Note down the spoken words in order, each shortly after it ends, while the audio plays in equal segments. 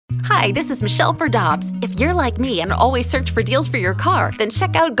Hi, this is Michelle for Dobbs. If you're like me and always search for deals for your car, then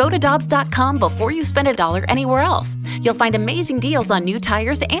check out gotodobbs.com before you spend $1 anywhere else. You'll find amazing deals on new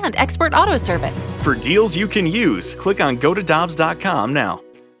tires and expert auto service. For deals you can use, click on gotodobbs.com now.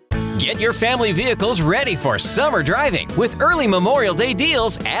 Get your family vehicles ready for summer driving with early Memorial Day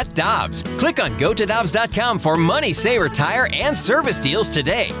deals at Dobbs. Click on gotodobbs.com for money saver tire and service deals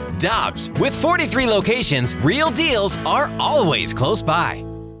today. Dobbs, with 43 locations, real deals are always close by.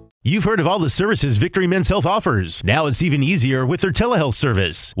 You've heard of all the services Victory Men's Health offers. Now it's even easier with their telehealth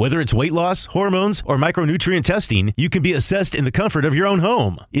service. Whether it's weight loss, hormones, or micronutrient testing, you can be assessed in the comfort of your own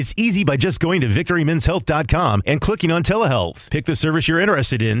home. It's easy by just going to victorymenshealth.com and clicking on telehealth. Pick the service you're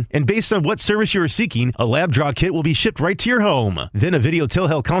interested in, and based on what service you are seeking, a lab draw kit will be shipped right to your home. Then a video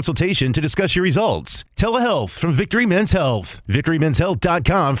telehealth consultation to discuss your results. Telehealth from Victory Men's Health.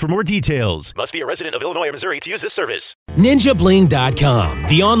 victorymenshealth.com for more details. Must be a resident of Illinois or Missouri to use this service. NinjaBling.com,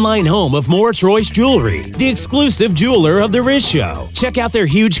 the online home of Moritz Royce Jewelry, the exclusive jeweler of the Riz Show. Check out their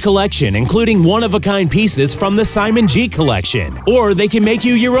huge collection, including one-of-a-kind pieces from the Simon G collection. Or they can make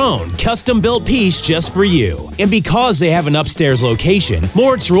you your own custom-built piece just for you. And because they have an upstairs location,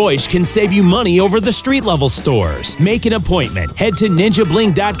 Moritz Royce can save you money over the street-level stores. Make an appointment. Head to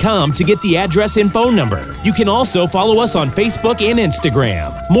NinjaBling.com to get the address and phone number. You can also follow us on Facebook and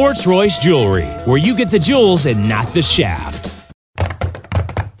Instagram. Moritz Royce Jewelry, where you get the jewels and not the shaft.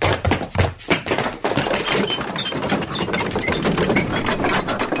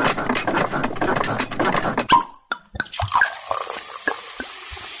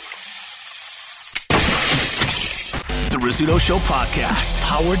 Rizzuto Show podcast,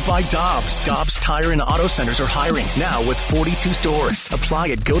 powered by Dobbs. Dobbs Tire and Auto Centers are hiring now with 42 stores. Apply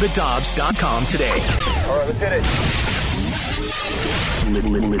at gotodobbs.com today. All right, let's hit it.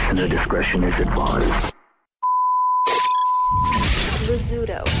 Listener discretion is advised.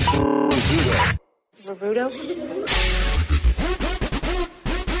 Rizzuto. Rizzuto.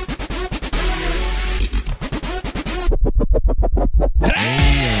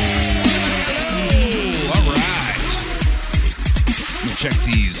 Check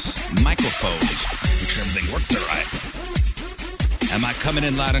these microphones. Make sure everything works all right. Am I coming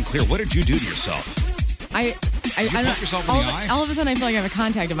in loud and clear? What did you do to yourself? I Did you don't. poke yourself in the eye? All of a sudden, I feel like I have a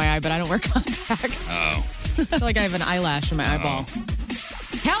contact in my eye, but I don't wear contacts. Oh. I feel like I have an eyelash in my eyeball.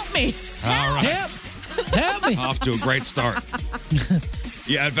 Help me! All right. Help me! Off to a great start.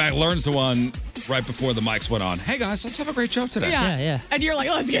 Yeah, in fact, Learn's the one right before the mics went on. Hey, guys, let's have a great show today. Yeah. And you're like,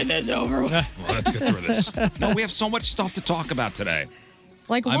 let's get this over with. Well, let's get through this. No, we have so much stuff to talk about today.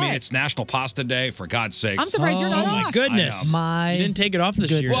 Like what? I mean, it's National Pasta Day, for God's sakes. I'm surprised you're not off. Oh, my goodness. You didn't take it off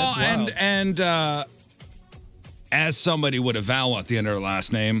this year. Well, That's and as somebody would avow at the end of their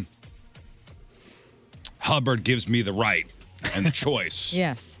last name, Hubbard gives me the right and the choice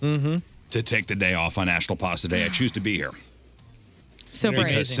Yes. to take the day off on National Pasta Day. I choose to be here. So brave.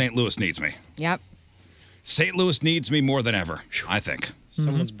 Because St. Louis needs me. Yep. St. Louis needs me more than ever, I think.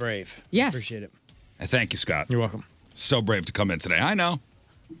 Someone's brave. Yes. Appreciate it. I thank you, Scott. You're welcome. So brave to come in today. I know.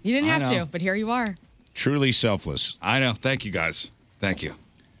 You didn't I have know. to, but here you are. Truly selfless. I know. Thank you, guys. Thank you.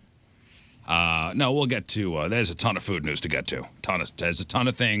 No, we'll get to, there's a ton of food news to get to. There's a ton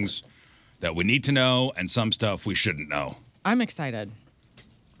of things that we need to know and some stuff we shouldn't know. I'm excited.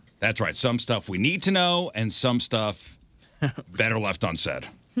 That's right. Some stuff we need to know and some stuff better left unsaid.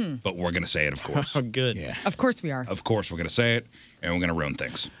 But we're going to say it, of course. Oh, good. Yeah. Of course we are. Of course, we're going to say it, and we're going to ruin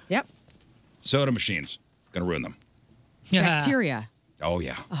things. Yep. Soda machines, going to ruin them. Bacteria. Oh,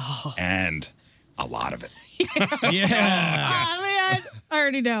 yeah. Oh. And a lot of it. Yeah. Oh, man. I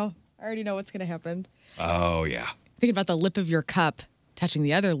already know. I already know what's going to happen. Oh, yeah. Think about the lip of your cup touching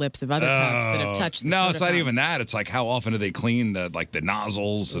the other lips of other cups that have touched the No, soda it's not fountain. even that. It's like how often do they clean the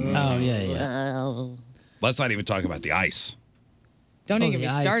nozzles? And Oh, yeah. let's not even talk about the ice. Don't even the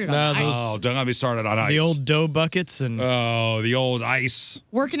get me ice. started No, on those- ice. Oh, don't get me started on ice. The old dough buckets and Oh, the old ice.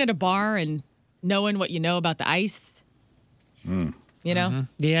 Working at a bar and knowing what you know about the ice. You know?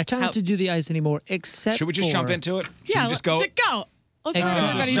 Yeah, I try How- not to do the ice anymore, except Should we just for, jump into it? Should Yeah, we just go? go. Let's Except- go. Just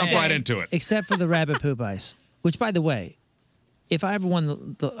Everybody's jump day. right into it. except for the rabbit poop ice. Which, by the way, if I ever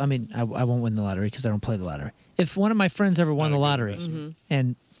won I won't win the lottery because I don't play the lottery. If one of my friends ever won the lottery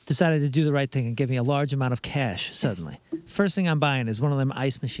and decided to do the right thing and give me a large amount of cash suddenly, first thing I'm buying is one of them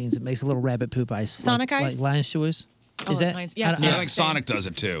ice machines that makes a little rabbit poop ice. Sonic ice? Like Lion's Chewers. Oh, Is that? Lions- yes, Yeah, I yes. think Sonic does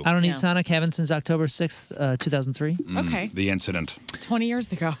it too. I don't need Yeah. Sonic. Haven't since October 6th, 2003. Okay. The incident. 20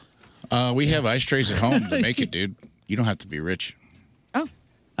 years ago. We have ice trays at home to make it, dude. You don't have to be rich. Oh.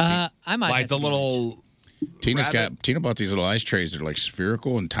 I might Like have the to be little Tina bought these little ice trays. They're like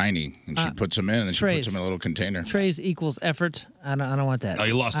spherical and tiny, and she puts them in, and then she puts them in a little container. Trays equals effort. I don't want that. Oh,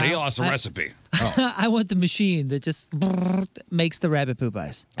 you lost. He lost the recipe. Oh. I want the machine that just makes the rabbit poop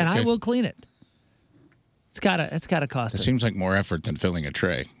ice, and I Okay. will clean it. It's gotta cost. It seems like more effort than filling a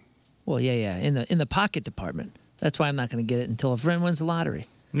tray. Well, yeah. In the pocket department. That's why I'm not going to get it until a friend wins the lottery.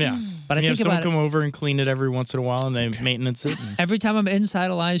 Yeah. But I You have think someone about it. come over and clean it every once in a while, and they maintenance it. and- Every time I'm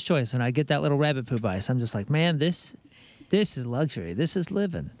inside a Lion's Choice and I get that little rabbit poop ice, I'm just like, man, this is luxury. This is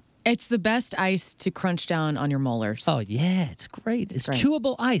living. It's the best ice to crunch down on your molars. Oh yeah, it's great. It's great.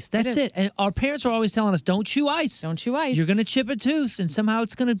 chewable ice. That's is. it. And our parents were always telling us, don't chew ice. Don't chew ice. You're going to chip a tooth, and somehow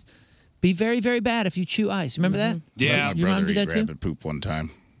it's going to be very, very bad if you chew ice. Remember that? Yeah. My Your mom brother did ate that too? rabbit poop one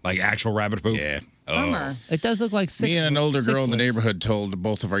time. Like actual rabbit poop? Yeah. Bummer. It does look like Me and an older girl in the sixlets. neighborhood told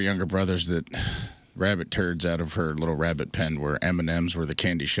both of our younger brothers that rabbit turds out of her little rabbit pen were M&Ms where the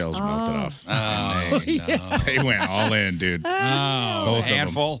candy shells melted off. Oh, no. They went all in, dude. Oh, Both a of them.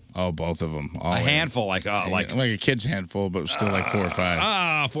 handful? Oh, both of them. All A in. handful, like like a kid's handful, but still like 4 or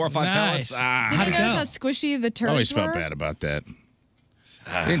 5. 4 or 5 pellets. Did you notice how squishy the turds Always were? felt bad about that.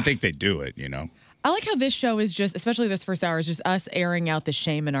 I didn't think they'd do it, you know. I like how this show is just, especially this first hour, is just us airing out the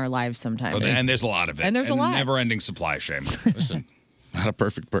shame in our lives sometimes. Oh, and there's a lot of it. And there's a lot. Never-ending supply of shame. Listen, not a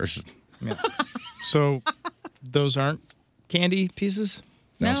perfect person. So, those aren't candy pieces?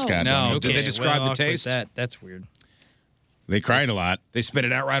 No, Scott. No. don't Did eat they those. describe well, the I'll quit taste? That's weird. They cried a lot. They spit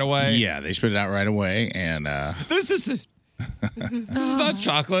it out right away? Yeah, they spit it out right away, and This is not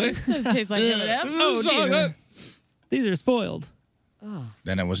chocolate. Does it taste like M&M's? Oh, dear. These are spoiled.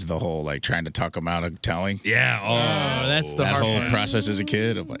 then it was the whole like trying to talk them out of telling. Yeah. Oh, that's the that hard whole part. process as a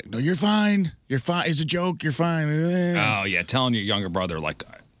kid of like, no, you're fine. You're fine. It's a joke. You're fine. Oh, yeah. Telling your younger brother, like,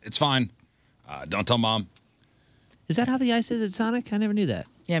 it's fine. Don't tell mom. Is that how the ice is at Sonic? I never knew that.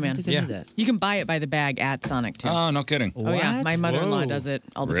 Yeah, man. I think I knew that. You can buy it by the bag at Sonic, too. Oh, no kidding. Oh, yeah. My mother-in-law Whoa. does it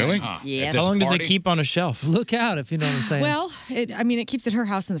all the Really? time. Huh. Yeah. If How there's long a does it party- keep on a shelf? Look out if you know what I'm saying. Well, it keeps at her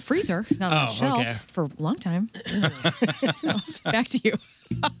house in the freezer, not on Oh, the shelf okay. for a long time. Back to you.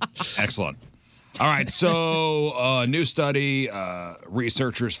 Excellent. All right, so new study.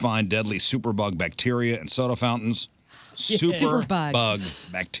 Researchers find deadly superbug bacteria in soda fountains. Superbug. Bug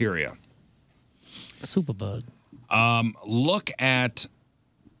bacteria. Superbug. Look at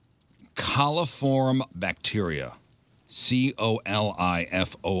coliform bacteria.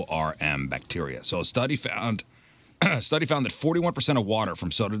 Coliform bacteria. So a study found that 41% of water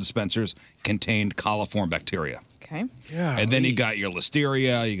from soda dispensers contained coliform bacteria. Okay. And then you got your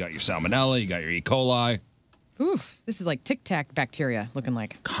listeria, you got your salmonella, you got your E. coli. Ooh, this is like Tic Tac bacteria looking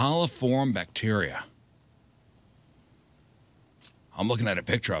like. Coliform bacteria. I'm looking at a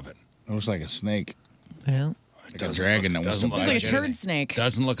picture of it. It looks like a snake. Well, It Like a dragon that wants to doesn't bite Looks look like a you. turd anything. snake.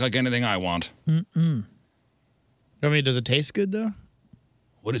 Doesn't look like anything I want. I mean, does it taste good, though?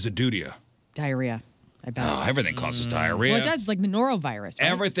 What does it do to you? Diarrhea, I bet. Oh, everything causes diarrhea. Well, it does. It's like the norovirus,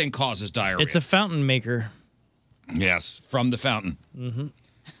 right? Everything causes diarrhea. It's a fountain maker. Yes, from the fountain. Mm-hmm.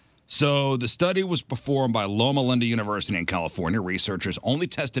 So the study was performed by Loma Linda University in California. Researchers only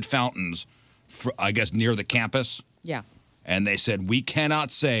tested fountains, for, I guess, near the campus. Yeah. And they said, we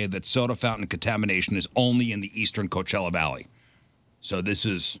cannot say that soda fountain contamination is only in the eastern Coachella Valley. So this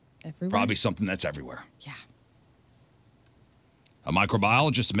is Everywhere? probably something that's everywhere. Yeah. A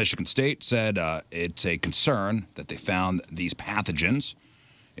microbiologist at Michigan State said it's a concern that they found these pathogens.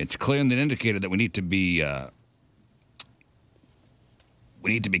 It's clear that indicated that we need to be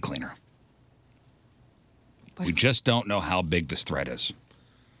cleaner. We just don't know how big this threat is.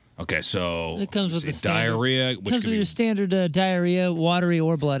 Okay, so it comes with the standard- diarrhea, which comes could with be your standard diarrhea, watery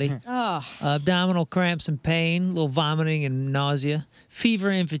or bloody. Oh. Abdominal cramps and pain, little vomiting and nausea, fever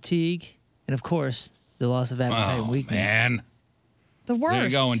and fatigue, and of course, the loss of appetite and weakness. man. The worst. There you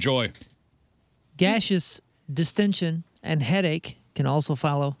go. Enjoy. Gaseous distension and headache can also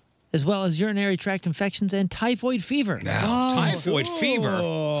follow, as well as urinary tract infections and typhoid fever. Now, typhoid fever.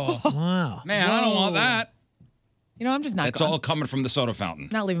 Wow. Man, I don't want that. You know, I'm just not It's going. all coming from the soda fountain.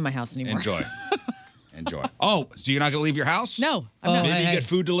 Not leaving my house anymore. Enjoy. Enjoy. Oh, so you're not going to leave your house? No, I'm not. Maybe hey, you hey. get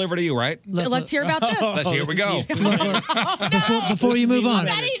food delivered to you, right? Let's hear about this. Let's here we go. Before you move on, I'm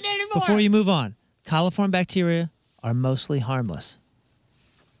not eating anymore. before you move on, coliform bacteria are mostly harmless.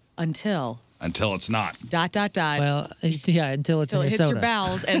 Until ... Until it's not. Well, yeah, until it's Until in it your hits soda. your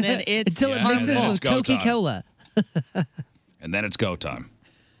bowels, and then it's Until it mixes then with it's go time. Coca-Cola. And then it's go time.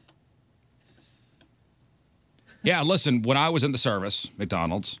 Yeah, listen, when I was in the service,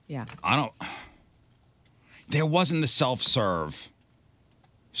 McDonald's, Yeah. there wasn't the self-serve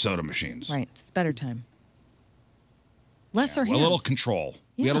soda machines. Right. It's better time. Lesser A hands. little control.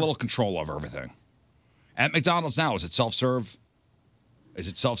 We had a Yeah. little control over everything. At McDonald's now, is it self-serve? Is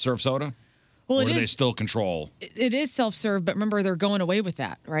it self-serve soda? Well, or it do they is. still control? It is self-serve, but remember they're going away with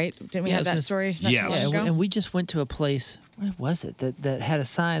that, right? Didn't we have that story? not too Yes. long Yeah, ago? and we just went to a place. Where was it that had a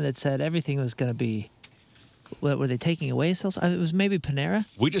sign that said everything was going to be? What were they taking away? It was maybe Panera.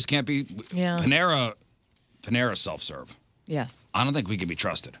 We just can't be. Yeah. Panera self-serve. Yes. I don't think we can be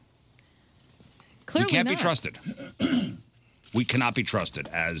trusted. Clearly we can't be not. trusted. We cannot be trusted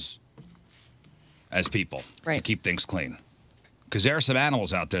as people to Right. keep things clean. Because there are some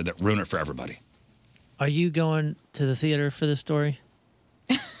animals out there that ruin it for everybody. Are you going to the theater for this story?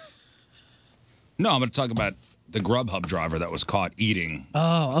 No, I'm going to talk about the Grubhub driver that was caught eating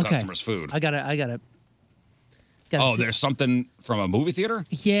Oh, okay. customers' food. I gotta. Oh, see- there's something from a movie theater?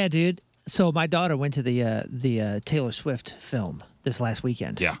 Yeah, dude. So my daughter went to the Taylor Swift film this last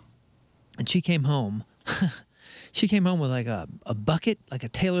weekend. Yeah. And she came home. She came home with like a bucket, like a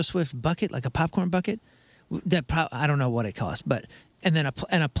Taylor Swift bucket, like a popcorn bucket. I don't know what it cost, but and then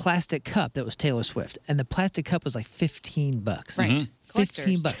a plastic cup that was Taylor Swift, and the plastic cup was like $15. Right. Mm-hmm. Mhm.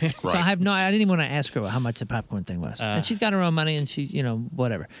 $15. So Right. I didn't even want to ask her how much the popcorn thing was. And she's got her own money, and she,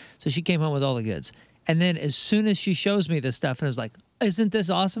 whatever. So she came home with all the goods. And then as soon as she shows me this stuff, and I was like, "Isn't this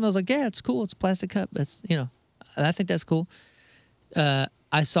awesome?" I was like, "Yeah, it's cool. It's a plastic cup. That's I think that's cool."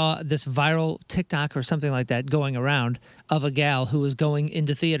 I saw this viral TikTok or something like that going around of a gal who was going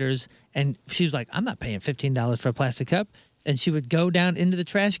into theaters, and she was like, "I'm not paying $15 for a plastic cup." And she would go down into the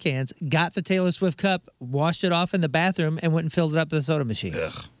trash cans, got the Taylor Swift cup, washed it off in the bathroom, and went and filled it up with the soda machine.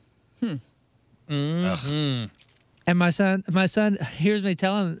 Ugh. And my son hears me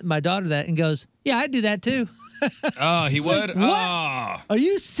telling my daughter that and goes, "Yeah, I'd do that too." Oh, he would? What? Oh. Are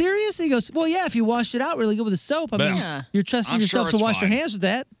you serious? And he goes, "Well, yeah, if you washed it out really good with the soap. I mean, Yeah. you're trusting I'm yourself sure to it's wash your fine. hands with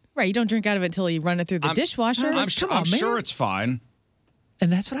that." Right. You don't drink out of it until you run it through the dishwasher. I'm on, sure man. it's fine.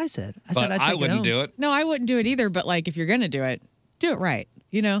 And that's what I said. I said But I'd take I wouldn't it home. do it. No, I wouldn't do it either. But like, if you're gonna do it right.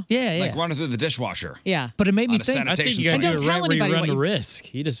 Yeah, yeah. Like running through the dishwasher. Yeah. But it made me On a think. I think sanitation you got to And do don't it tell right where you anybody run what the you-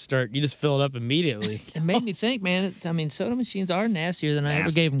 risk. You just fill it up immediately. It made me think, man. I mean, soda machines are nastier than I ever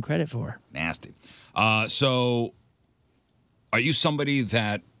Nasty. gave them credit for. Nasty. So, are you somebody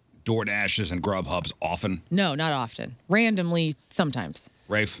that DoorDashes and Grubhubs often? No, not often. Randomly, sometimes.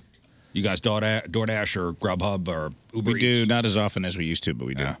 Rafe, you guys DoorDash or Grubhub or Uber We do, Eats? not as often as we used to, but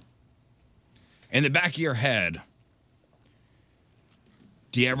we do. Yeah. In the back of your head,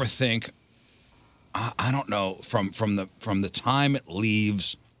 do you ever think, I don't know, from the time it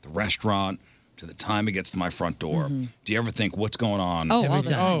leaves the restaurant to the time it gets to my front door, do you ever think what's going on? Oh, all Every the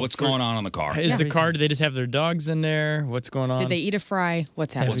time. time. What's going on in the car? Is the Every car? time. Do they just have their dogs in there? What's going on? Did they eat a fry?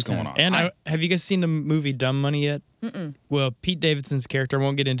 What's happening? What's going on? And have you guys seen the movie Dumb Money yet? Mm-mm. Well, Pete Davidson's character, I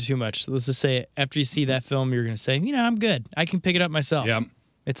won't get into too much. Let's just say after you see that film, you're going to say, I'm good. I can pick it up myself. Yeah.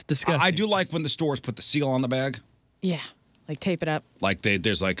 It's disgusting. I do like when the stores put the seal on the bag. Yeah. Like tape it up. Like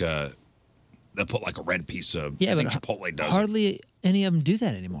there's like they'll put like a red piece of. Yeah, I think but Chipotle does. it. hardly any of them do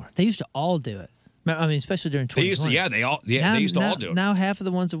that anymore. They used to all do it. I mean, especially during They 2020. used to, they used to all do it. Now half of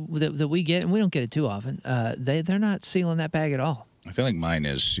the ones that we get, and we don't get it too often, they're not sealing that bag at all. I feel like mine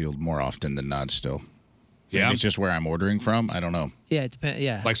is sealed more often than not still. Yeah. Maybe it's just where I'm ordering from. I don't know. Yeah, it depends.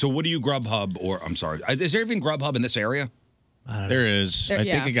 Yeah, Like, so what do you Grubhub or I'm sorry, is there even Grubhub in this area? There is. There- I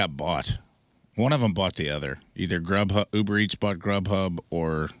think yeah. it got bought. One of them bought the other. Either Grubhub, Uber Eats bought Grubhub,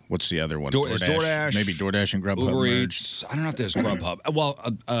 or what's the other one? Is DoorDash, Maybe DoorDash and Grubhub Uber merged. Eats. I don't know if there's Grubhub. Well,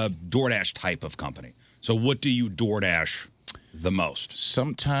 a DoorDash type of company. So what do you DoorDash the most?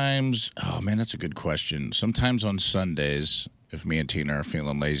 Sometimes, oh man, that's a good question. Sometimes on Sundays, if me and Tina are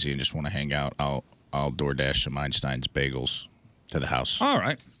feeling lazy and just want to hang out, I'll DoorDash some Einstein's bagels to the house. All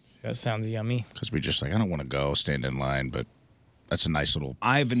right. That sounds yummy. Because we just I don't want to go stand in line, but that's a nice little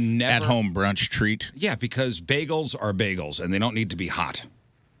I've never at-home brunch treat. Yeah, because bagels are bagels and they don't need to be hot.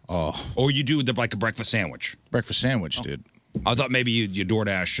 Oh, Or you do like a breakfast sandwich. breakfast sandwich, dude. I thought maybe you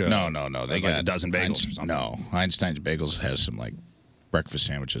DoorDash. No. They like got a dozen bagels or something. No, Einstein's Bagels has some like breakfast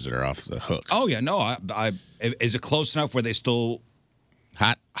sandwiches that are off the hook. Oh yeah, no. I is it close enough where they still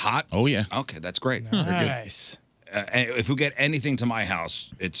Hot. hot? Oh yeah. Okay, that's great. Nice. And if we get anything to my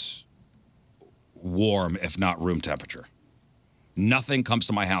house, it's warm, if not room temperature. Nothing comes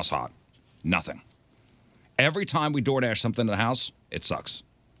to my house hot. Nothing. Every time we DoorDash something to the house, it sucks.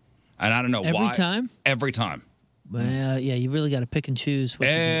 And I don't know why. Every time? Every time. Well, yeah, you really got to pick and choose. What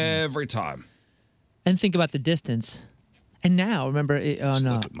you get. Every time. And think about the distance. And now, remember, Just on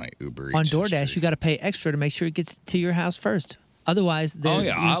look at my Uber Eats on DoorDash, history. you got to pay extra to make sure it gets to your house first. Otherwise, Oh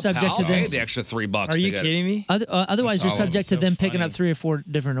yeah, you're subject I'll to pay them. the extra $3. Are to you get kidding me? Otherwise, you're That's subject to so them picking funny. up 3 or 4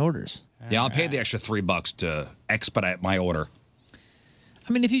 different orders. Yeah, I'll pay the extra $3 to expedite my order.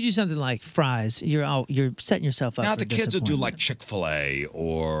 I mean, if you do something like fries, you're setting yourself up. Now for the kids will do disappointment. like Chick-fil-A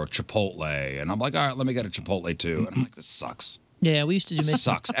or Chipotle, and I'm like, all right, let me get a Chipotle too. And I'm like, this sucks. Yeah, we used to do This Mission.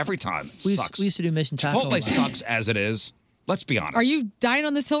 sucks every time. It We sucks. used to do Mission Taco. a Chipotle lot. sucks as it is. Let's be honest. Are you dying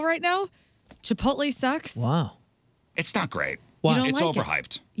on this hill right now? Chipotle sucks. Wow. It's not great. Why? You don't It's like it?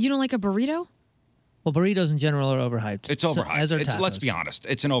 overhyped. You don't like a burrito? Well, burritos in general are overhyped. It's So- overhyped. as are Let's tacos. be honest.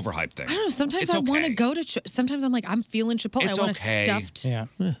 It's an overhyped thing. I don't know. Sometimes It's I want to okay. go to. Sometimes I'm like, I'm feeling Chipotle. It's I want okay. a stuffed, Yeah.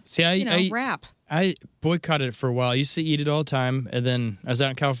 See, I wrap. I boycotted it for a while. I used to eat it all the time, and then I was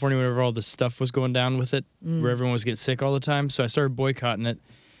out in California whenever all the stuff was going down with it, Mm. where everyone was getting sick all the time. So I started boycotting it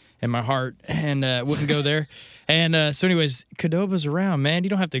in my heart and wouldn't go there. And so, anyways, Qdoba's around, man.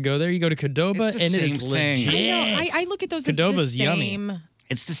 You don't have to go there. You go to Qdoba, It's the and it is same thing. legit. I know. I look at those. Qdoba's as the yummy. same.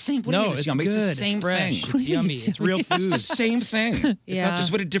 It's the same. What do you No, mean it's yummy. good. It's the same fresh. thing. It's yummy. It's real It's the food. same thing. It's Yeah. not just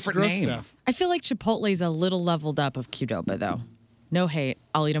with a different Gross name. stuff. I feel like Chipotle's a little leveled up of Qdoba, though. No hate.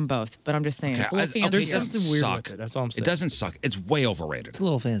 I'll eat them both, but I'm just saying it's a little fancier. There's it doesn't something weird suck. with it. That's all I'm saying. It doesn't suck. It's way overrated. It's a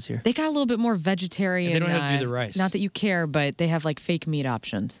little fancier. They got a little bit more vegetarian. And they don't have to do the rice. Not that you care, but they have like fake meat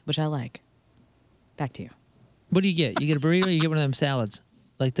options, which I like. Back to you. What do you get? You get a burrito or you get one of them salads?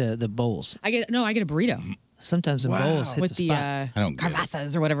 Like the bowls. I get a burrito Sometimes the bowls hit with the the spot. I don't get it.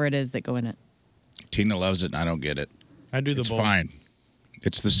 carvasas or whatever it is that go in it. Tina loves it, and I don't get it. I do the It's bowl. fine.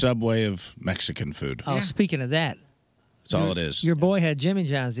 It's the Subway of Mexican food. Oh, speaking of that, That's all it is. your boy had Jimmy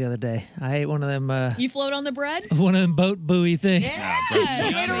John's the other day. I ate one of them. You float on the bread? One of them boat buoy things.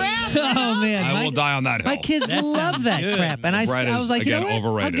 Oh man, I will die on that hill. My kids That love sounds that good. crap, and I Bread was is, like, you again, know what? I'll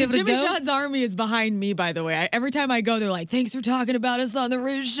overrated. give it a Jimmy go. John's Army is behind me, by the way. Every time I go, they're like, "Thanks for talking about us on the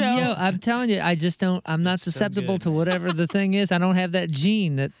Riz Show." Yo, I'm telling you, I just don't. I'm not susceptible to whatever the thing is. I don't have that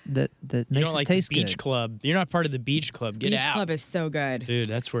gene that You makes don't it like taste the beach good. club. You're not part of the beach club. Get Beach out. Club is so good. Dude,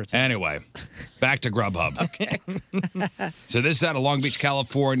 that's where it's at. Anyway, back to Grubhub. Okay. So this is out of Long Beach,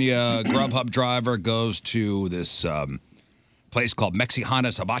 California. Grubhub driver goes to this place called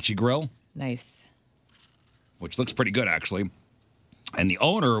Mexihana's Hibachi Grill, Nice. which looks pretty good, actually. And the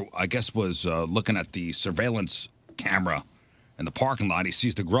owner, I guess, was looking at the surveillance camera in the parking lot. He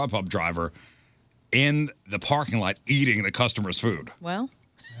sees the Grubhub driver in the parking lot eating the customer's food. Well,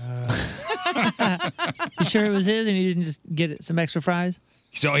 You sure it was his, and he didn't just get some extra fries?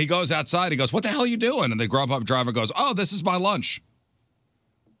 So he goes outside. He goes, "What the hell are you doing?" And the Grubhub driver goes, "Oh, this is my lunch."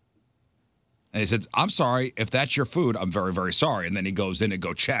 And he said, "I'm sorry. If that's your food, I'm very, very sorry." And then he goes in and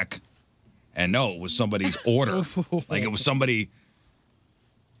go check. And no, it was somebody's order. Like it was somebody's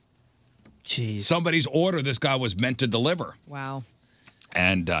order this guy was meant to deliver. wow.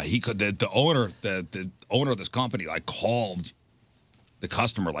 And he could the owner of this company like called the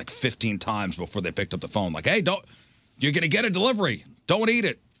customer like 15 times before they picked up the phone. Like, "Hey, you're gonna get a delivery. Don't eat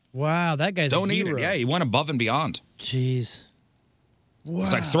it. Wow, that guy's Don't a eat hero. it." Yeah, he went above and beyond. Jeez. Wow.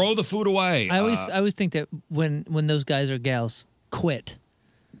 It's like throw the food away. I always think that when those guys or gals quit,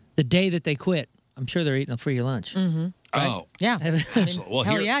 the day that they quit, I'm sure they're eating a free lunch. Mm-hmm. Oh, yeah. Well,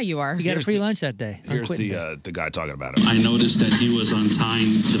 hell here- yeah, you are. You got a Here's free the- lunch that day. I'm Here's quitting the guy talking about it. I noticed that he was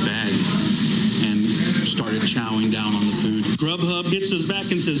untying the bag and started chowing down on the food. Grubhub hits us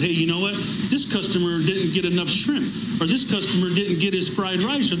back and says, "Hey, you know what? This customer didn't get enough shrimp, or this customer didn't get his fried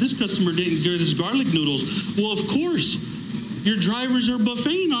rice, or this customer didn't get his garlic noodles." Well, of course, your drivers are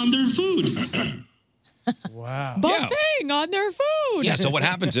buffeting on their food. Wow. Buffing on their food. Yeah. So what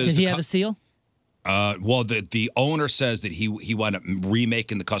happens is Did he have a seal? well, the owner says that he wound up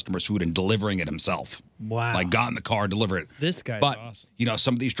remaking the customer's food and delivering it himself. Wow. Like got in the car, deliver it. This guy's but, awesome. you know,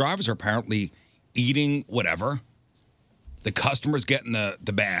 some of these drivers are apparently eating whatever. The customer's getting the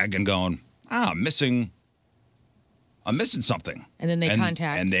bag and going, I'm missing something. And then they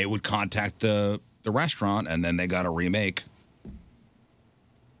contact. And they would contact the restaurant, and then they got a remake.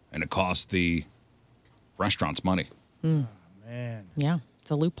 And it cost the restaurant's money. Man. Yeah,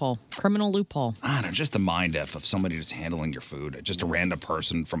 it's a loophole. Criminal loophole. I don't know, just the mind F of somebody just handling your food. Just a random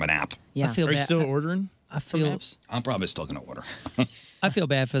person from an app. Yeah. I feel Are you bad. still ordering? I from feel apps? I'm probably still going to order. I feel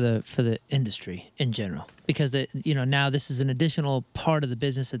bad for the industry in general because now this is an additional part of the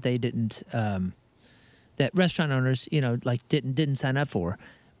business that they didn't that restaurant owners like didn't sign up for,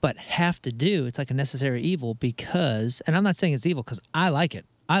 but have to do. It's like a necessary evil because, and I'm not saying it's evil because I like it.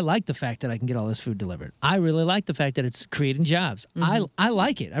 I like the fact that I can get all this food delivered. I really like the fact that it's creating jobs. I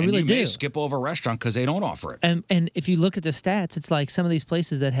like it. I and really you do. may skip over a restaurant because they don't offer it. And if you look at the stats, it's like some of these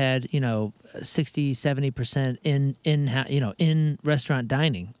places that had 60, 70% in restaurant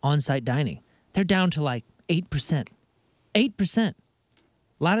dining, on-site dining, they're down to like 8%. 8%.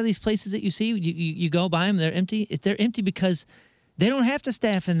 A lot of these places that you see, you go by them, they're empty. They're empty because They don't have to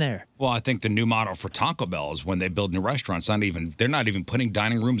staff in there. Well, I think the new model for Taco Bell is when they build new restaurants, they're not even putting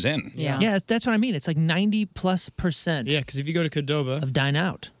dining rooms in. Yeah, that's what I mean. It's like 90+%. Yeah, because if you go to Qdoba of dine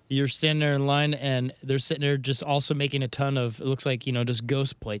out, you're standing there in line, and they're sitting there just also making a ton of. It looks like just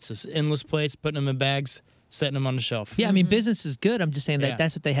ghost plates, just endless plates, putting them in bags, setting them on the shelf. Yeah, I mean, business is good. I'm just saying that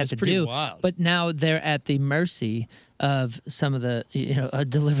that's what they have to pretty do. wild. But now they're at the mercy of some of the, a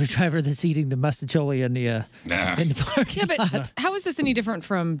delivery driver that's eating the mustacholi in the parking Yeah, but how is this any different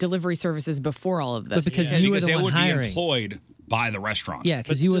from delivery services before all of this? But because you were the they one would hiring. be employed by the restaurant. Yeah,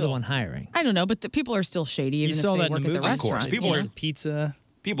 because you were the one hiring. I don't know, but the people are still shady even if they work at the restaurant. Of course, people are pizza.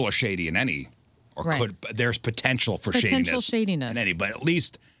 People are shady in any, or Right. there's potential for Potential shadiness. in any. But at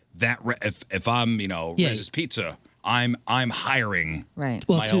least that if I'm Riz's Pizza, I'm hiring my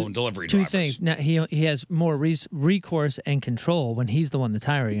own delivery two drivers. things. Now he has more recourse and control when he's the one that's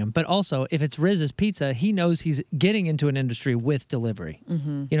hiring him. But also, if it's Riz's Pizza, he knows he's getting into an industry with delivery.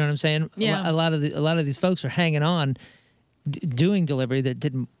 Mhm. You know what I'm saying? Yeah. A lot of these folks are hanging on, doing delivery that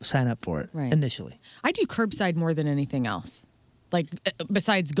didn't sign up for it initially. I do curbside more than anything else. Like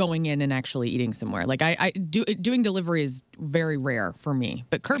besides going in and actually eating somewhere. Like doing delivery is very rare for me.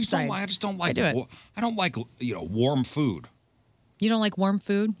 But curbside, I just don't like. I do it. I don't like warm food. You don't like warm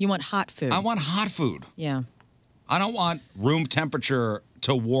food? You want hot food? I want hot food. Yeah. I don't want room temperature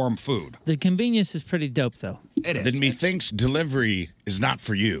to warm food. The convenience is pretty dope, though. It is. Then methinks delivery is not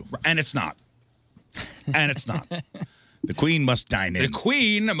for you. And it's not. And it's not. The queen must dine in. The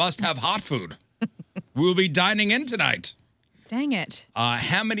queen must have hot food. We'll be dining in tonight. Dang it.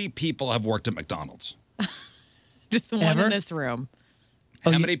 How many people have worked at McDonald's? Just one in this room.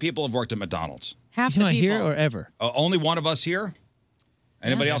 How many people have worked at McDonald's? Half You the talking people. about here or ever? Only one of us here?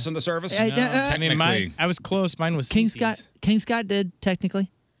 Anybody else in the service? I mean, I was close. Mine was King CC's. Scott did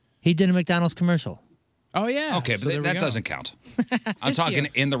technically. He did a McDonald's commercial. Oh yeah. Okay, So but there we that go. doesn't count. I'm Just talking you.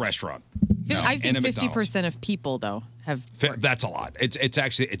 in the restaurant. I in think a McDonald's. 50% of people though have. That's a lot. It's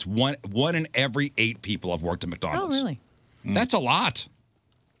actually one in every 8 people have worked at Oh, McDonald's. really? That's a lot.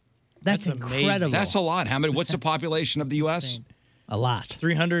 That's incredible. That's a lot. How many? What's the population of the U.S.? A lot.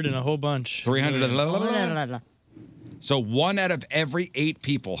 300 and a whole bunch. 300. So 1 out of every 8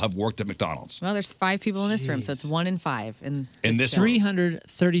 people have worked at McDonald's. Well, there's 5 people in this room, so it's 1 in 5. In this show.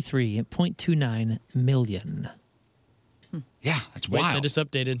 333.29 million. Yeah, that's Wait, wild. they just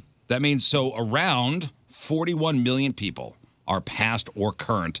updated. That means so around 41 million people are past or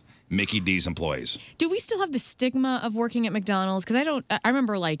current Mickey D's employees. Do we still have the stigma of working at McDonald's? Because I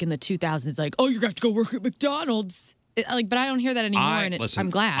remember like in the 2000s, like, oh, you're going to have to go work at McDonald's. But I don't hear that anymore, and Listen, I'm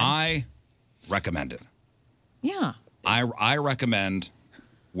glad. I recommend it. Yeah. I recommend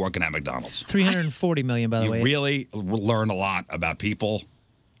working at McDonald's. 340 million, by the You way. really learn a lot about people.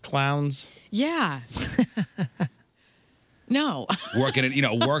 Clowns. Yeah. No. Working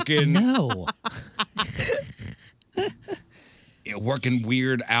at, working. No. Working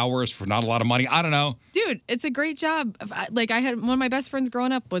weird hours for not a lot of money. I don't know. Dude, it's a great job. Like I had one of my best friends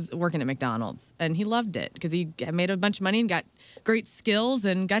growing up was working at McDonald's, and he loved it because he made a bunch of money and got great skills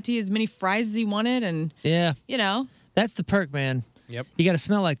and got to eat as many fries as he wanted, and Yeah. That's the perk, man. Yep. You got to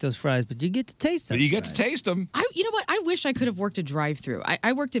smell like those fries, but you get to taste them. You get to taste them. You know what? I wish I could have worked a drive-through.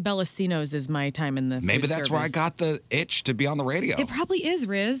 I worked at Bellacino's as my time in the Maybe food that's where I service. got the itch to be on the radio. It probably is,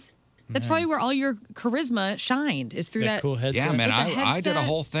 Riz. That's probably where all your charisma shined is through that cool headset. Yeah, man, With the I did a headset.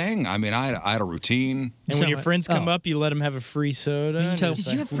 whole thing. I mean, I had a routine. And when your friends come Oh. up, you let them have a free soda. and talk- it's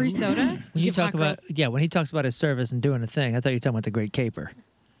Did you like, have free soda? When you give talk hot about girls- when he talks about his service and doing a thing, I thought you were talking about the Great Caper.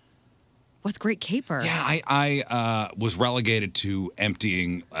 What's Great Caper? Yeah, I was relegated to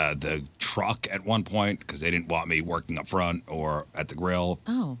emptying the truck at one point because they didn't want me working up front or at the grill.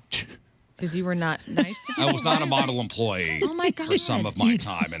 Oh. Because you were not nice to people? I was not a model employee Oh, my for God. some of my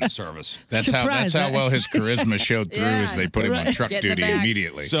time in the service. That's how well his charisma showed through as they put him on truck Get in the duty back.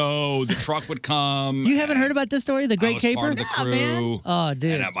 immediately. So the truck would come. You haven't heard about this story, the I Great was Caper? part of the crew. Oh,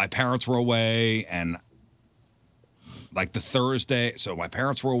 dude. And my parents were away, and like the Thursday, so my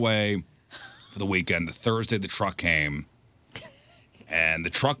parents were away for the weekend. The Thursday, the truck came, and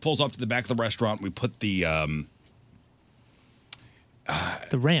the truck pulls up to the back of the restaurant. We put the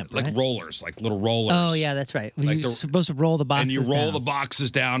ramp, like right? rollers, like little rollers. Oh, yeah, that's right. Like You're the- supposed to roll the boxes and you roll down. the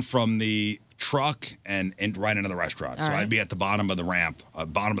boxes down from the truck and right into the restaurant. All so right. I'd be at the bottom of the ramp,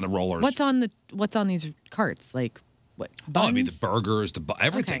 bottom of the rollers. What's on these carts? Like what? Buns? Oh, I mean the burgers,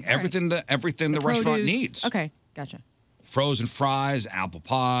 everything, Okay, all right. everything the restaurant produce. needs. Okay, gotcha. Frozen fries, apple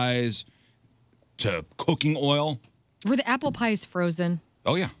pies, to cooking oil. Were the apple pies frozen?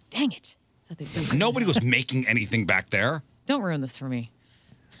 Oh yeah. Dang it. Thought they baked them. Nobody was making anything back there. Don't ruin this for me.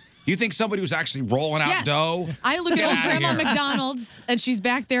 You think somebody was actually rolling out Yes. dough? I look Get at old outta Grandma here. McDonald's, and she's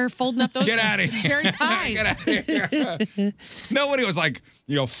back there folding up those Get outta here. cherry pies. Get out of here. Nobody was like,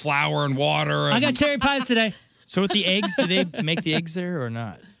 flour and water. And I got cherry pies today. So with the eggs, do they make the eggs there or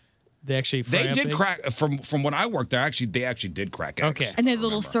not? They actually fry They up did eggs? crack from when I worked there. They actually did crack eggs. Okay. And they had the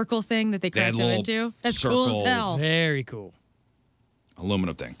little circle thing that they They had cracked them little into. That's cool circle- as hell. Very cool.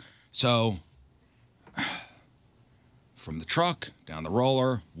 Aluminum thing. So from the truck down the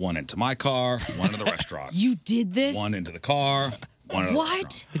roller, one into my car, one into the restaurant. You did this? One into the car, one into the restaurant.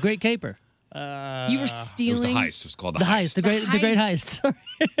 What? The Great Caper. You were It was stealing. the heist. It was called The heist. The great heist.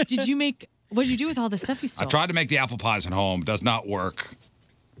 Did you make? What did you do with all the stuff you I stole? tried to make the apple pies at home. Does not work.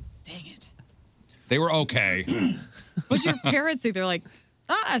 Dang it. They were okay. What'd your parents think? They're like,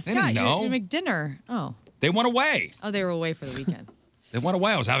 Scott, didn't know. you make dinner. Oh. They went away. Oh, they were away for the weekend. They went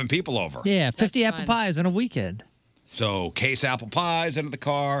away. I was having people over. Yeah, 50 apple fun. pies on a weekend. So case apple pies into the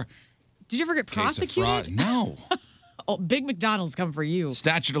car. Did you ever get Case of prosecuted? No. Oh, big McDonald's come for you.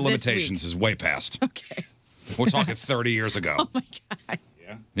 Statute of this limitations week. is way past. Okay. We're talking 30 years ago. Oh my God.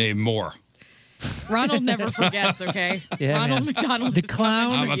 Maybe more. Ronald never forgets, okay? Yeah, Ronald man. McDonald. The is coming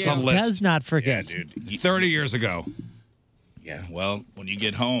clown for That's you. on the list. does not forget. Yeah, dude. 30 years ago. Yeah, well, when you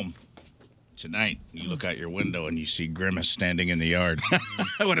get home tonight, you look out your window and you see Grimace standing in the yard.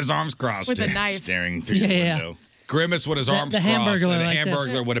 With his arms crossed. With a knife. Staring through Yeah, the yeah. window. Grimace with his arms the crossed. Hamburglar And a like this.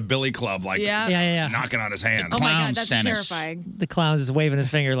 Hamburglar with a billy club, like Yeah. Yeah. knocking on his hand. Oh my Clown God, that's sent us. terrifying. The clown's just waving his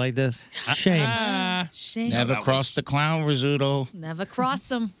finger like this. Shame. Shame. Never that crossed the clown, Rizzuto. Never cross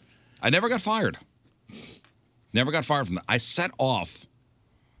them. I never got fired. Never got fired from that. I set off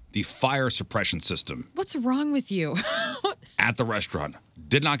the fire suppression system What's wrong with you? at the restaurant.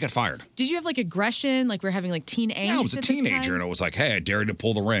 Did not get fired. Did you have like aggression? Like we're having like teen angst? Yeah, I was a at this teenager time? and it was like, hey, I dare you to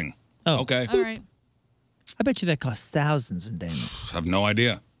pull the ring. Oh. Okay. All right. I bet you that costs thousands in damage. Have no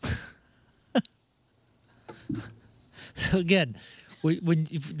idea. So again, when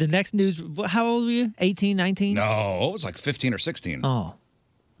the next news, how old were you? 18, 19? No, it was like 15 or 16. Oh, all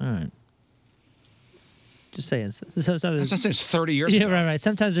right. Just saying. That's not saying it's 30 years Yeah, ago. right.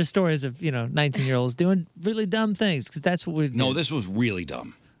 Sometimes there's stories of 19-year-olds doing really dumb things because that's what we do. No, this was really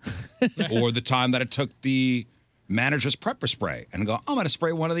dumb. Or the time that I took the manager's pepper spray and go, I'm going to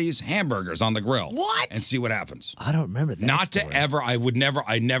spray one of these hamburgers on the grill. What? And see what happens. I don't remember that. Not story. to ever, I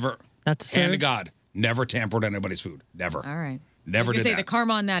never, Not to hand to serve? God, never tampered anybody's food. Never. All right. Never I was did gonna say that. the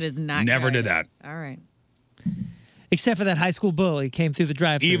karma on that is not Never good. did that. All right. Except for that high school bully came through the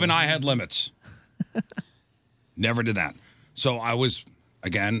drive-thru. Even I had limits. Never did that. So I was,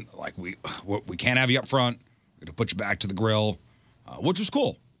 again, like, we can't have you up front. We're going to put you back to the grill, which was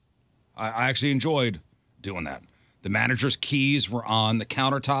cool. I actually enjoyed doing that. The manager's keys were on the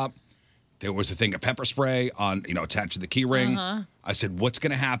countertop. There was a thing of pepper spray on, attached to the key ring. Uh-huh. I said, what's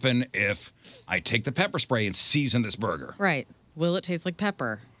going to happen if I take the pepper spray and season this burger? Right. Will it taste like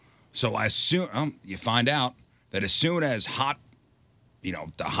pepper? So you find out that as soon as hot, the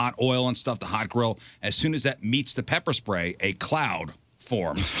hot oil and stuff, the hot grill, as soon as that meets the pepper spray, a cloud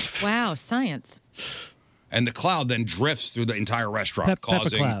forms. Wow, science. And the cloud then drifts through the entire restaurant, Pepper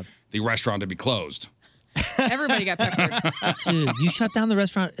causing cloud. the restaurant to be closed. Everybody got peppered. Dude, you shut down the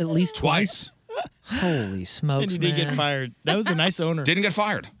restaurant at least twice? Holy smokes, And you did get man. fired. That was a nice owner. Didn't get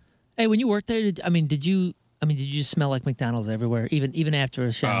fired. Hey, when you worked there, did you smell like McDonald's everywhere, even after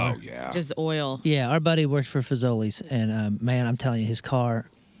a shower? Oh, yeah. Just oil. Yeah, our buddy worked for Fazoli's, and man, I'm telling you, his car,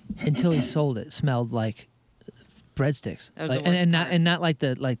 until he sold it, smelled like breadsticks. That was Like, the worst and not like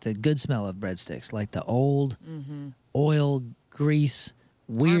the good smell of breadsticks, like the old oil grease.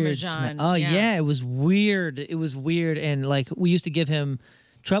 Weird Parmesan, smell. Oh yeah. it was weird. It was weird, and like we used to give him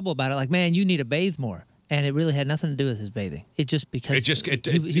trouble about it. Like, man, you need to bathe more, and it really had nothing to do with his bathing. It just because It just it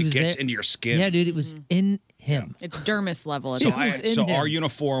he was gets there. into your skin. Yeah, dude, it was in him. It's dermis level. So, It's so our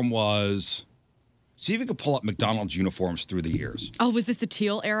uniform was. See if you could pull up McDonald's uniforms through the years. Oh, was this the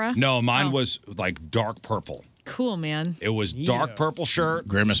teal era? No, mine Oh. was like dark purple. Cool, man. It was dark purple shirt,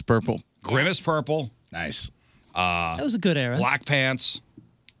 Grimace purple. Grimace purple, Nice. That was a good era. black pants.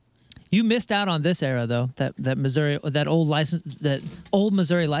 You missed out on this era though. That Missouri, that old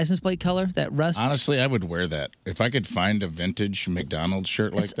Missouri license plate color, that rust. Honestly, I would wear that. If I could find a vintage McDonald's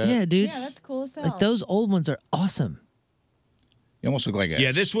shirt like that. Yeah, dude. Yeah, that's cool as hell. Like those old ones are awesome. You almost look like a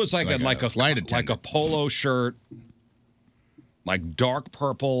Yeah, this was like a flight like attendant. a polo shirt, like dark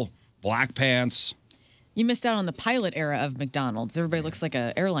purple, black pants. You missed out on the pilot era of McDonald's. Everybody looks like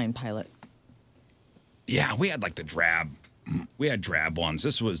an airline pilot. Yeah, we had like the drab. We had drab ones.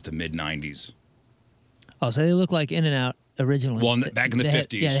 This was the mid '90s Oh, so they look like In-N-Out originally. Well, back in the They had-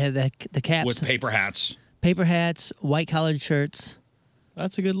 50s. yeah, they had the caps, with paper hats. paper hats, white collared shirts.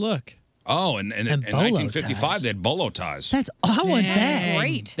 That's a good look. Oh, and in And bolo 1955, ties. they had bolo ties. I want that. Dang,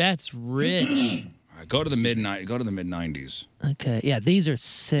 Great. That's rich. All right, go to the mid 90s. Okay, yeah, these are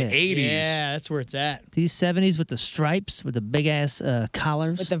sick. 80s. Yeah, that's where it's at. These 70s with the stripes, with the big ass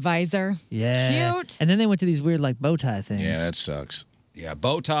collars. With the visor. Yeah. Cute. And then they went to these weird like bow tie things. Yeah, that sucks. Yeah,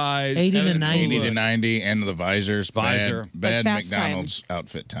 bow ties. 80 to That was 90. 80 to 90, and the visors. Visor. Bad Like fast McDonald's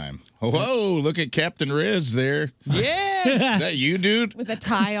outfit time. Whoa, look at Captain Riz there. Yeah. Is that you, dude? With a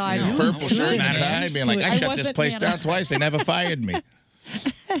tie on. His purple shirt and tie, being like, I shut this wasn't place Nana. down twice. They never fired me.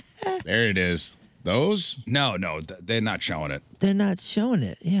 There it is. Those? No, they're not showing it. They're not showing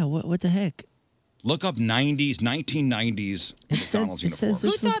it. Yeah, what the heck? Look up 1990s McDonald's it says uniforms. Who this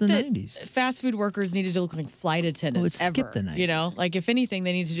was thought the that 90s. fast food workers needed to look like flight attendants Oh, it ever? skipped the 90s. You know, like if anything,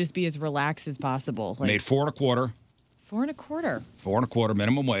 they need to just be as relaxed as possible. Like Made $4 1/4. $4 $4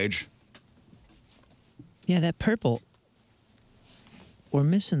 minimum wage. Yeah, that purple. We're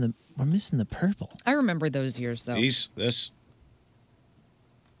missing the purple. I remember those years though. This.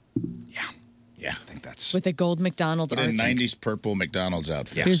 Yeah, I think that's. With the gold McDonald's. But in arc. 90s purple McDonald's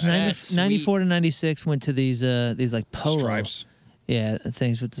outfit. Here's That's 94 to 96 went to these like polo. Stripes. Yeah,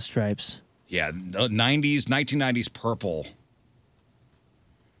 things with the stripes. Yeah, the 1990s purple.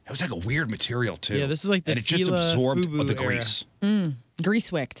 It was like a weird material too. Yeah, this is like the and it just Fila absorbed Fubu the era. grease.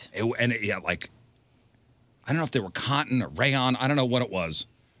 Grease wicked. Like I don't know if they were cotton or rayon. I don't know what it was,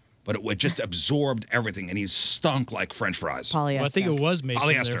 but it just absorbed everything, and he stunk like French fries. Polyester. Well, I think it was made from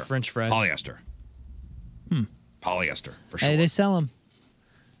Polyester. their French fries. Polyester. Polyester for sure. Hey, they sell them.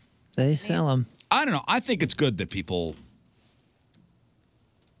 They sell them. I don't know. I think it's good that people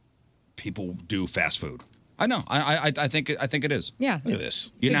do fast food. I know. I think it is. Yeah. Look at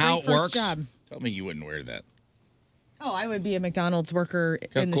this. You It's know a how great it first works? job. Tell me you wouldn't wear that. Oh, I would be a McDonald's worker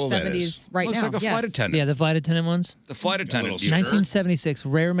How in cool the that 70s is. right Looks now. like a Yes. flight attendant. Yeah, the flight attendant ones. The flight attendant. little shirt. 1976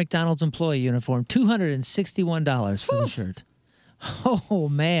 rare McDonald's employee uniform, $261 for the shirt. Oh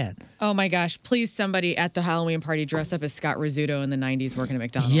man. Oh my gosh! Please, somebody at the Halloween party dress up as Scott Rizzuto in the '90s working at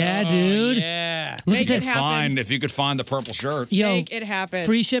McDonald's. Yeah, dude. Yeah. Look Make at it this. happen. If you could find the purple shirt. Yo, Make it happen.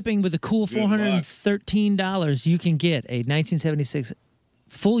 free shipping with a cool Good luck. $413. You can get a 1976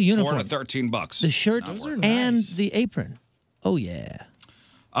 full uniform, $413. the shirt, Not worth it. and the apron. Oh yeah.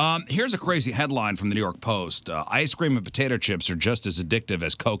 Here's a crazy headline from the New York Post. Ice cream and potato chips are just as addictive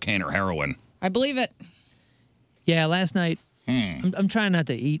as cocaine or heroin. I believe it. Yeah, last night I'm trying not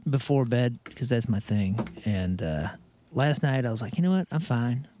to eat before bed because that's my thing. And last night I was like, you know what? I'm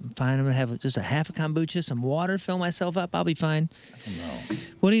fine. I'm going to have just a half a kombucha, some water, fill myself up. I'll be fine.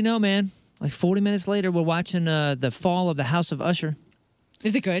 What do you know, man? Like 40 minutes later, we're watching the fall of the House of Usher.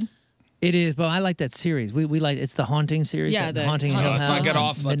 Is it good? It is, but I like that series. We like it's the Haunting series. Yeah, the the Haunting Haunting Hill Let's House. not get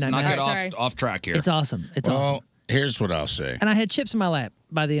off. Let's Midnight not Mass. get Sorry. off track here. It's awesome. It's Well, awesome. here's what I'll say. And I had chips in my lap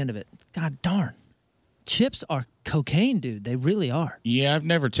by the end of it. God darn. Chips are cocaine, dude. They really are. Yeah, I've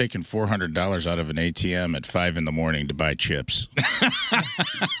never taken $400 out of an ATM at 5 in the morning to buy chips.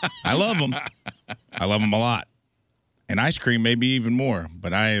 I love them. I love them a lot. And ice cream, maybe even more.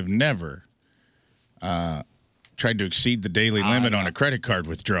 But I have never tried to exceed the daily limit on a credit card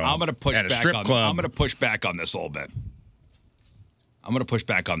withdrawal. I'm going to push at a back strip on. club. I'm going to push back on this a little bit. I'm going to push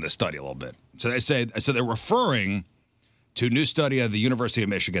back on this study a little bit. So they're referring to a new study of the University of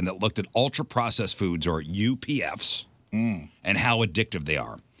Michigan that looked at ultra processed foods, or UPFs, and how addictive they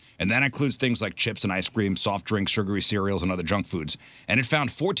are. And that includes things like chips and ice cream, soft drinks, sugary cereals, and other junk foods. And it found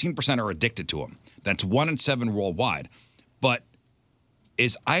 14% are addicted to them. That's 1 in 7 worldwide. But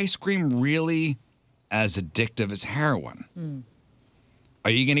is ice cream really as addictive as heroin? Are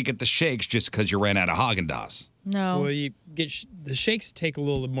you going to get the shakes just because you ran out of Haagen-Dazs? No. Well, you get the shakes take a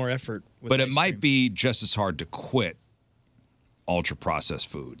little more effort. With But it ice might cream. be just as hard to quit ultra-processed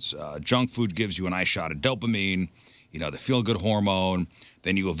foods. Junk food gives you a nice shot of dopamine, the feel-good hormone.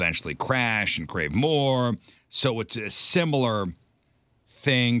 Then you eventually crash and crave more. So it's a similar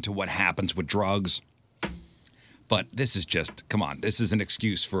thing to what happens with drugs. But this is just, come on, this is an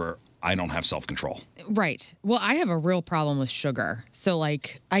excuse for I don't have self-control. Right. Well, I have a real problem with sugar. So,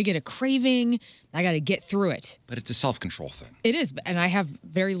 like, I get a craving. I got to get through it. But it's a self-control thing. It is. And I have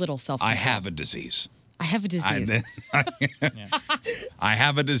very little self-control. I have a disease. I have a disease. I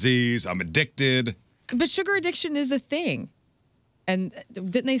have a disease. I'm addicted. But sugar addiction is a thing. And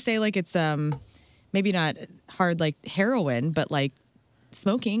didn't they say, like, it's maybe not hard like heroin, but like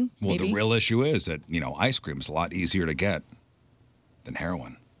smoking? Well, maybe? the real issue is that, ice cream is a lot easier to get than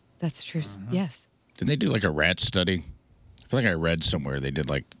heroin. That's true. Yes. Didn't they do like a rat study? I feel like I read somewhere they did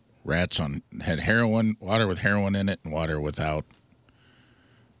like rats had heroin, water with heroin in it, and water without.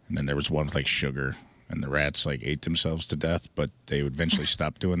 And then there was one with like sugar. and the rats like ate themselves to death, but they would eventually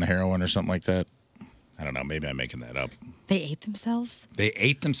stop doing the heroin or something like that. I don't know. Maybe I'm making that up. They ate themselves? They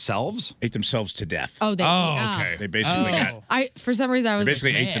ate themselves? Ate themselves to death. Oh, they okay. They basically got. For some reason, I was They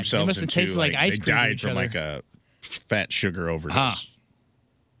basically like, ate man. themselves must have into tasted like ice they cream to died each from other. like a fat sugar overdose.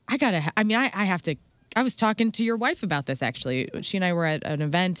 I have to. I was talking to your wife about this actually. She and I were at an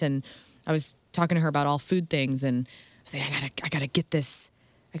event, and I was talking to her about all food things, and I was like, I gotta get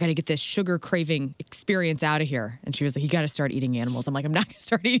this sugar craving experience out of here. And she was like, you got to start eating animals. I'm like, I'm not gonna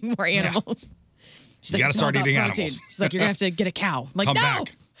start eating more animals. She's You like, gotta "It's start all about eating protein." animals. She's like, you're gonna have to get a cow. I'm like, Come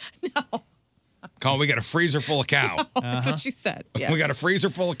no, back. Colin, we got a freezer full of cow. That's what she said. Yeah. We got a freezer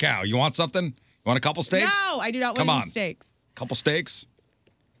full of cow. You want something? You want a couple steaks? No, I do not Come want on. any steaks. Couple steaks?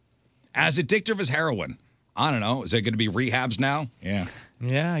 As addictive as heroin. I don't know. Is there going to be rehabs now? Yeah.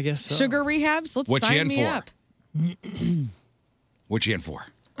 Yeah, I guess so. Sugar rehabs. Let's What you sign in me for? up. What you in for?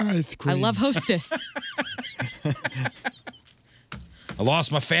 Ice I love Hostess. I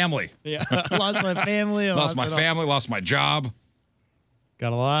lost my family. Yeah, lost my family. I Lost my it all. family. Lost my job.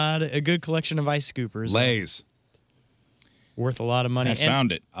 Got a good collection of ice scoopers. Lay's. Worth a lot of money. I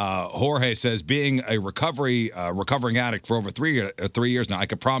found it. Jorge says, being a recovering addict for over 3 years now, I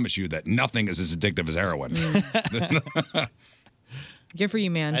can promise you that nothing is as addictive as heroin. Good for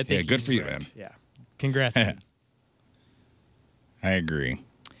you, man. I think Yeah, good he's for you, right. man. Yeah. Congrats. I agree.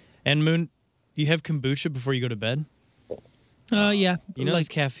 And Moon, you have kombucha before you go to bed? Yeah. You know like, there's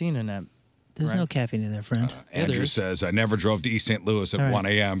caffeine in that. there's right? no caffeine in there, friend. Andrew says, I never drove to East St. Louis at All right. 1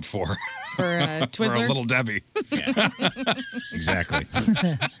 a.m. for For for a Twizzler. little Debbie. Exactly.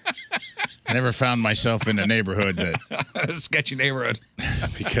 I never found myself in a neighborhood that Sketchy neighborhood.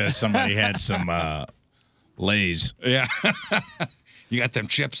 because somebody had some Lay's. Yeah. You got them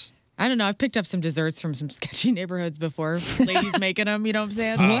chips? I don't know. I've picked up some desserts from some sketchy neighborhoods before. Ladies making them, you know what I'm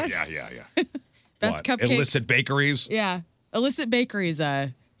saying? Oh, yeah. Best What? cupcakes. Illicit bakeries? Yeah. Illicit bakeries.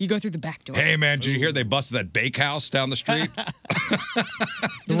 You go through the back door. Hey, man, did you hear they busted that bakehouse down the street?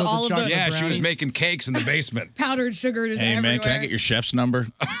 Just all of the Yeah, she was making cakes in the basement. powdered sugar just Hey, everywhere. man, can I get your chef's number?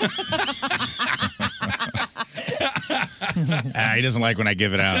 He doesn't like when I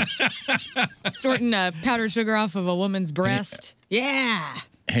give it out. Snorting powdered sugar off of a woman's breast. Yeah.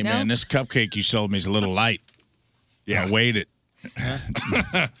 Hey, No? man, this cupcake you sold me is a little light. Yeah. I weighed it.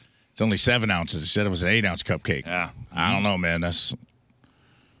 It's only 7 ounces. You said it was an 8-ounce cupcake. Yeah. I don't know, man. That's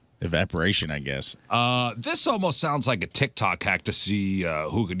evaporation, I guess. This almost sounds like a TikTok hack to see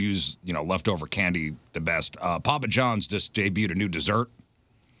who could use, leftover candy the best. Papa John's just debuted a new dessert.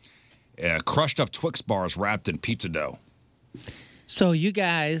 Crushed up Twix bars wrapped in pizza dough. So you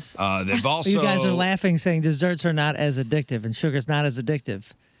guys, They've also you guys are laughing, saying desserts are not as addictive and sugar's not as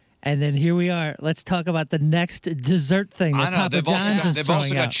addictive. And then here we are. Let's talk about the next dessert thing I that know. Papa They've John's also, is they've throwing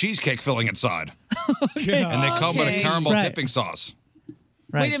also got out. cheesecake filling inside. And they come with a Okay. caramel Right. dipping sauce.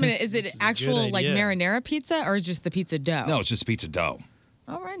 Right, Wait a so- minute. Is it actual like idea. marinara pizza or just the pizza dough? No, it's just pizza dough.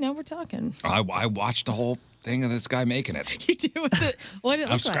 All right, now we're talking. I watched the whole thing of this guy making it. You do with it. What it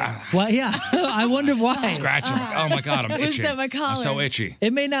I'm looks like? Well, yeah. I wonder why. scratching. Oh, my God, I'm Loosen itchy. up my I'm so collar. itchy.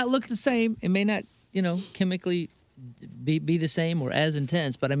 It may not look the same. It may not, chemically be the same or as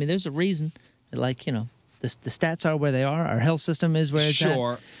intense. But I mean, there's a reason. Like, the stats are where they are. Our health system is where it's at.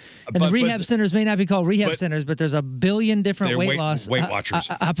 Sure. And the rehab centers may not be called rehab centers, but there's a billion different They're weight Weight- loss Weight Watchers.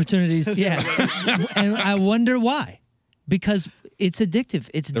 opportunities. Yeah. And I wonder why. Because it's addictive.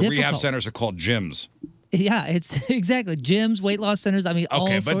 It's The difficult. rehab centers are called gyms. Yeah, it's exactly. Gyms, weight loss centers. I mean, all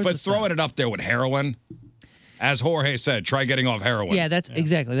Okay, sorts but of stuff. throwing it up there with heroin, as Jorge said, try getting off heroin. Yeah,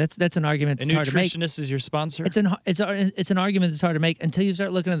 exactly. That's an argument A that's hard to make. nutritionist is your sponsor? It's an argument that's hard to make until you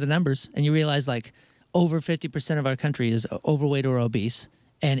start looking at the numbers and you realize like over 50% of our country is overweight or obese,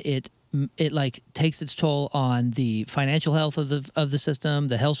 and it like takes its toll on the financial health of the system,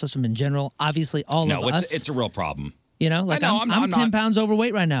 the health system in general. Obviously, all of us. it's a real problem. Like I know, I'm I'm 10 not- pounds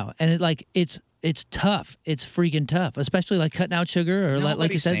overweight right now, and it's tough. It's freaking tough, especially like cutting out sugar or like you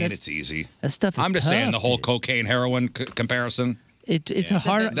Nobody's said. saying that's- it's easy. That stuff is I'm just saying the tough, whole cocaine heroin comparison. It's a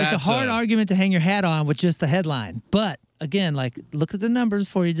hard That's argument to hang your hat on with just the headline. But again, like look at the numbers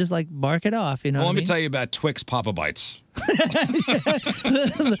before you just like bark it off. You know. Well, what let me I tell you about Twix Papa Bites.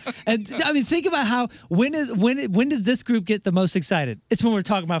 mean? And I mean, think about how when does this group get the most excited? It's when we're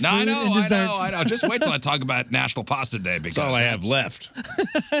talking about No, food I know, and desserts. I know. Just wait till I talk about National Pasta Day. Because That's all I have left.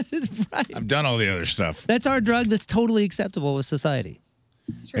 I've done all the other stuff. That's our drug. That's totally acceptable with society.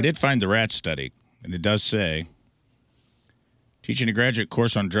 I did find the rat study, and it does say teaching a graduate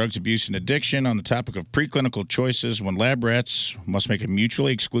course on drugs abuse and addiction on the topic of preclinical choices when lab rats must make a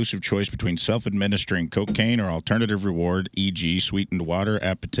mutually exclusive choice between self-administering cocaine or alternative reward, e.g., sweetened water,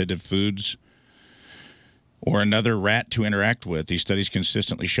 appetitive foods. or another rat to interact with. These studies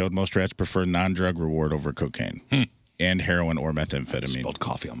consistently showed most rats prefer non-drug reward over cocaine and heroin or methamphetamine. I spilled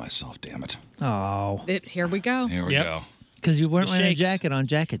coffee on myself, damn it. Oh. Here we go. Here we go. Because you weren't The wearing shakes. a jacket on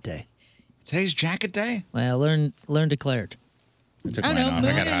Jacket Day. Today's Jacket Day? Well, learn declared. I took I mine know, off.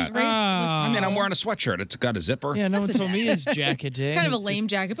 I got hot. I mean, I'm wearing a sweatshirt. It's got a zipper. Yeah, no That's one a told me it's jacket day. It's kind of a lame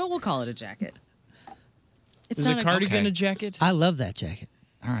jacket, but we'll call it a jacket. It's Is not a cardigan Okay. a jacket? I love that jacket.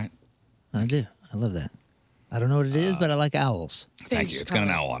 All right. I do. I love that. I don't know what it is, but I like owls. Thank you. It's got an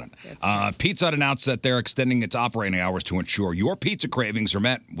owl on it. Pizza Hut announced that they're extending its operating hours to ensure your pizza cravings are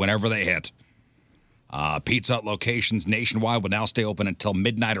met whenever they hit. Pizza Hut locations nationwide will now stay open until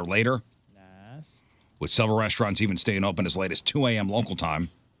midnight or later. With several restaurants even staying open as late as 2 a.m. local time.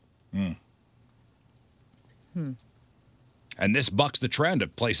 And this bucks the trend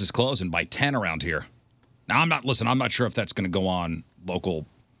of places closing by 10 around here. Now, I'm not sure if that's going to go on local,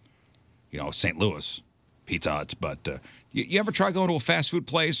 St. Louis Pizza Huts, but you ever try going to a fast food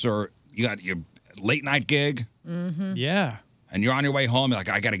place or you got your late night gig? Mm-hmm. Yeah. And you're on your way home, you're like,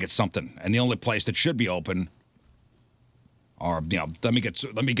 I got to get something. And the only place that should be open or, let me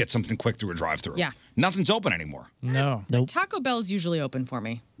get something quick through a drive-through. Yeah. Nothing's open anymore. No. Nope. Taco Bell's usually open for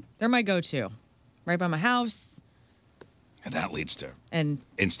me. They're my go-to. Right by my house. And that leads to And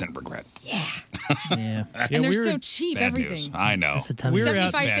instant regret. Yeah. and they're so cheap, Bad everything. news. I know. We were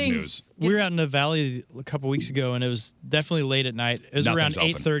out, 75 things. we were out in the valley a couple weeks ago, and it was definitely late at night. It was Nothing's around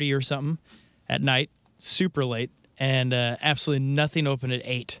open. 8:30 or something at night, super late, and absolutely nothing open at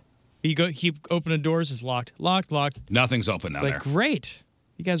 8. You keep opening doors, it's locked. Nothing's open down Like, there. great.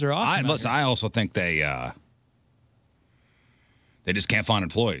 You guys are awesome. out Listen, here. I also think they just can't find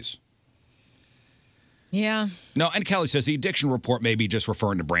employees. Yeah. No, and Kelly says the addiction report may be just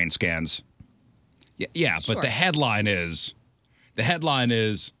referring to brain scans. Yeah, Sure. but the headline is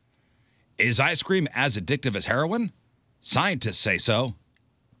ice cream as addictive as heroin? Scientists say so.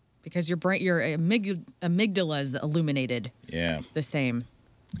 Because your amygdala's illuminated Yeah. the same.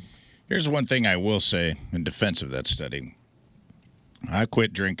 Here's one thing I will say in defense of that study. I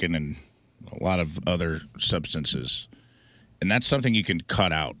quit drinking and a lot of other substances, and that's something you can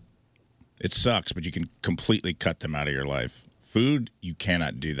cut out. It sucks, but you can completely cut them out of your life. Food, you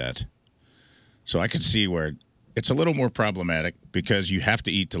cannot do that. So I can see where it's a little more problematic because you have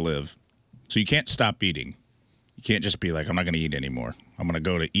to eat to live. So you can't stop eating. You can't just be like, I'm not going to eat anymore. I'm going to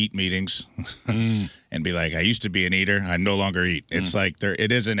go to eat meetings and be like, I used to be an eater. I no longer eat. It's like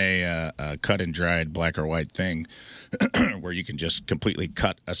it isn't a cut and dried black or white thing where you can just completely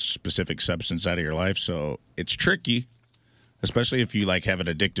cut a specific substance out of your life. So it's tricky, especially if you have an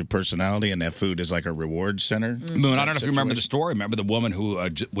addictive personality and that food is like a reward center. Moon, I don't know if you remember the story. Remember the woman who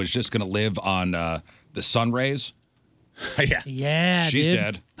was just going to live on the sun rays? Yeah. Yeah, She's dude.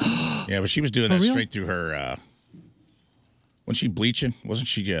 dead. Yeah, but she was doing For that real? straight through her. Wasn't she bleaching? Wasn't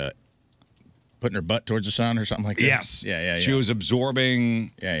she putting her butt towards the sun or something like that? Yes. Yeah. She was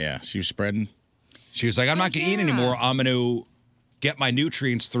absorbing. Yeah. She was spreading. She was like, I'm not going to eat anymore. I'm going to get my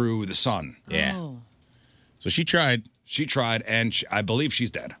nutrients through the sun. Yeah. Oh. So she tried. She tried, and I believe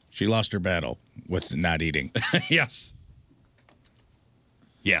she's dead. She lost her battle with not eating. Yes.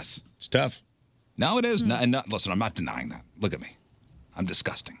 Yes. It's tough. No, it is. Listen, I'm not denying that. Look at me. I'm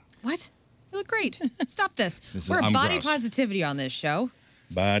disgusting. What? You look great. Stop this. I'm body gross. positivity on this show.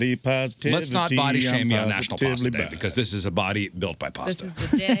 Body positivity. Let's not body shame me on National Pasta positively Day bad. because this is a body built by pasta. This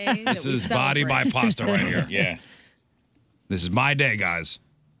is the day This that we is body by celebrate. pasta right here. Yeah. This is my day, guys.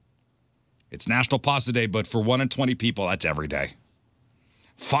 It's National Pasta Day, but for 1 in 20 people, that's every day.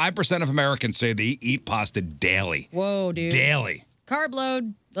 5% of Americans say they eat pasta daily. Whoa, dude. Daily. Carb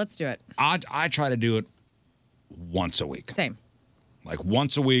load. Let's do it. I try to do it once a week. Same. Like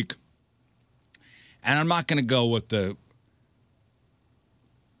once a week. And I'm not going to go with the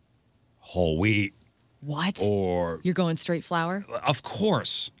whole wheat. What? Or, You're going straight flour? of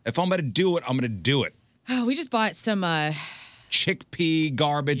course, if I'm going to do it, I'm going to do it. Oh, we just bought some Chickpea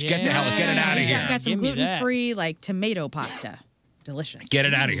garbage. Get it out of here. got some Give me that. gluten-free tomato pasta. Delicious. Get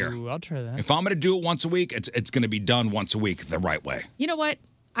it out of here. Ooh, I'll try that. If I'm going to do it once a week, it's going to be done once a week the right way. You know what?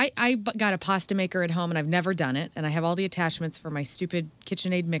 I got a pasta maker at home and I've never done it, and I have all the attachments for my stupid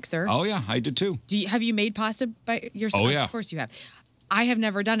KitchenAid mixer. Oh, yeah, I did too. Have you made pasta by yourself? Oh, yeah. Of course you have. I have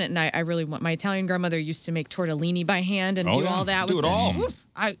never done it, and I really want. My Italian grandmother used to make tortellini by hand and Oh, do yeah. all that. Do with it all. Oof.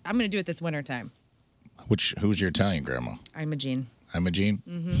 I'm going to do it this wintertime. Who's your Italian grandma? Imogene. Imogene?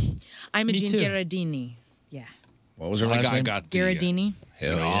 Mm-hmm. Imogene too. Gherardini. Yeah. What was her last name? got the, Gherardini.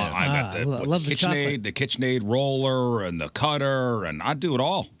 Hell yeah. I got I love the the KitchenAid roller and the cutter, and I do it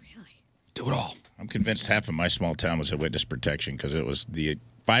all. Really? Do it all. I'm convinced half of my small town was at witness protection because it was the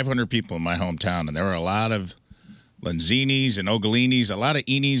 500 people in my hometown, and there were a lot of Lanzinis and Ogolinis, a lot of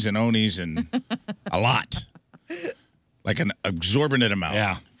Eenies and Onis, and a lot. Like an exorbitant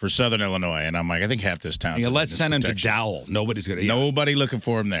amount for Southern Illinois. And I'm like, I think half this town. Let's send him to Dowell. Nobody's going to. Nobody looking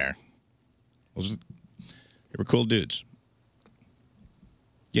for him there. They were cool dudes.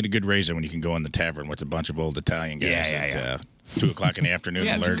 Get a good razor when you can go in the tavern with a bunch of old Italian guys at 2 o'clock in the afternoon.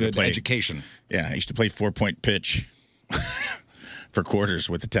 Yeah, and it's a learn good to play education. Yeah, I used to play 4-point pitch for quarters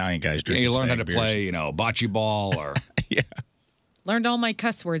with Italian guys drinking. You learn how to beers. play, bocce ball or. Learned all my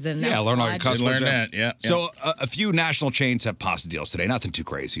cuss words in learn all your cuss words. Learn that, yeah. So a few national chains have pasta deals today. Nothing too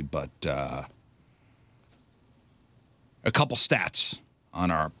crazy, but a couple stats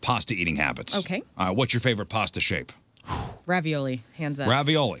on our pasta eating habits. Okay. What's your favorite pasta shape? Ravioli, hands up.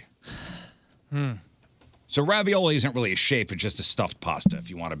 Ravioli. So ravioli isn't really a shape; it's just a stuffed pasta. If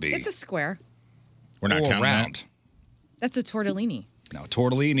you want to be, It's a square. We're not counting round. That's a tortellini. No,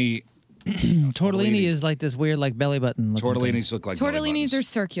 tortellini. Tortellini is like this weird, like belly button. Tortellinis look like belly Tortellinis are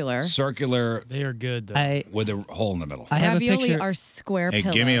circular. circular. They are good, though. With a hole in the middle. I have a Ravioli picture. are square Hey,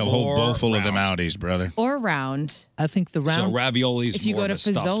 pillows. give me a whole bowl full of them Audis, brother. Or round. I think the round. So raviolis. If you more go to of a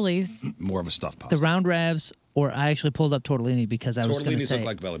stuffed- Fazoli's. more of a stuffed pasta. The round ravs, or I actually pulled up tortellini because I was going to Tortellinis say. look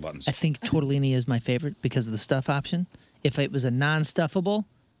like belly buttons. I think tortellini is my favorite because of the stuff option. If it was a non-stuffable,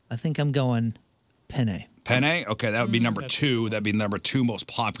 I think I'm going penne. Penne? Okay, that would be number 2. That'd be number 2 most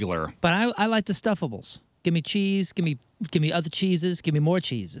popular. But I like the stuffables. Give me cheese. Give me other cheeses. Give me more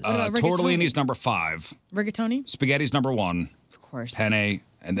cheeses. Tortellini's number 5. Rigatoni? Spaghetti's number 1. Of course. Penne,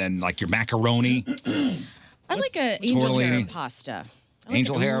 and then like your macaroni. I like a angel hair Tortellini. pasta.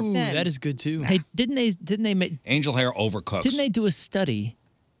 Angel hair. Ooh, that is good too. Hey, didn't they make? Angel hair overcooked. Didn't they do a study?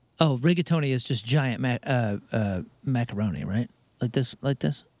 Oh, rigatoni is just giant macaroni, right? Like this.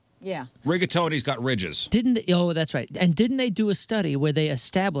 Yeah. Rigatoni's got ridges. Didn't they, oh, that's right. And didn't they do a study where they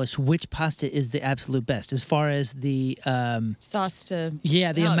established which pasta is the absolute best as far as the sauce to the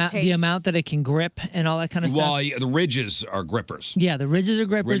how it amount tastes. that it can grip and all that kind of Well, stuff? yeah, the ridges are grippers. Yeah, the ridges are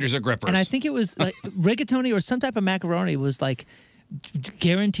grippers. Ridges are grippers. And I think it was like rigatoni or some type of macaroni was like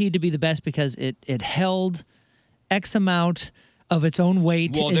guaranteed to be the best because it held X amount of its own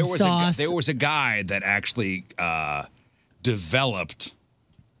weight Well, in there was sauce. there was a guy that actually developed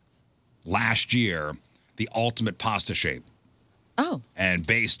last year the ultimate pasta shape. Oh. And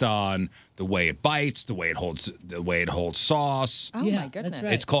based on the way it bites, the way it holds sauce. Oh my goodness.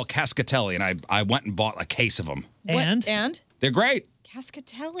 It's called Cascatelli, and I went and bought a case of them. And They're great.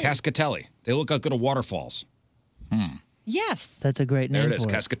 Cascatelli. Cascatelli. They look like little waterfalls. Yes. That's a great name There it is,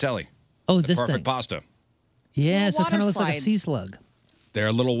 for Cascatelli. Oh, the this perfect thing. pasta. Yeah, so it kind water of looks like a slides. sea slug.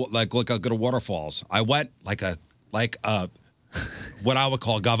 They're look like little waterfalls. I went like a what I would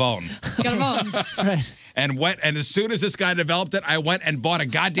call gavone. Right. And as soon as this guy developed it, I went and bought a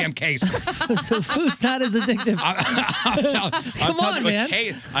goddamn case. So food's not as addictive. I'm telling you, man.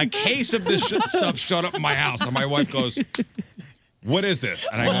 a case of this stuff showed up in my house, and my wife goes, "What is this?"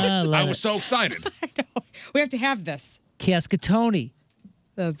 And I go, "I was so excited." We have to have this. Cascatoni.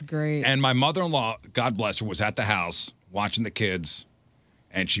 That's great. And my mother-in-law, God bless her, was at the house watching the kids,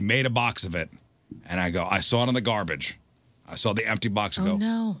 and she made a box of it. And I go, I saw it in the garbage. I saw the empty box. I go,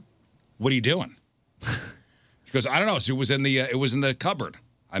 no. What are you doing? She goes, I don't know. So it was in the cupboard.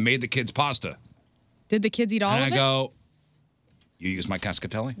 I made the kids pasta. Did the kids eat all And of I it? go, you use my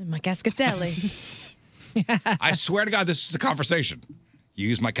cascatelli? My cascatelli. I swear to God, this is a conversation. You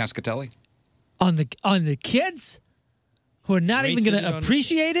use my cascatelli? On the kids who are not even Wasted going it to on-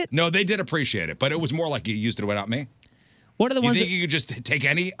 appreciate it? No, they did appreciate it, but it was more like you used it without me. What are the You ones think that, you could just take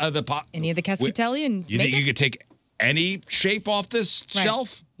any of the Any of the cascatelli and You make think it? you could take any shape off this Right.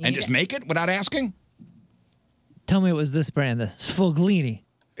 shelf You and need just it. make it without asking? tell me it was this brand, the Sfoglini.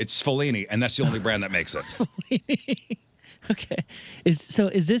 It's Sfollini, and that's the only brand that makes it. Okay. Is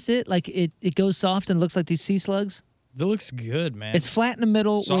this it? Like it goes soft and looks like these sea slugs? That looks good, man. It's flat in the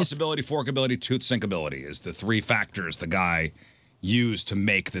middle. Sauce with, ability, fork ability, tooth sink ability is the 3 factors the guy used to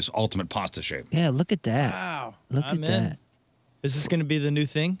make this ultimate pasta shape. yeah, look at that. Wow. Look I'm at in. that. Is this going to be the new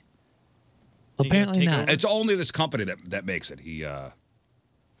thing? Apparently not. It's only this company that makes it. He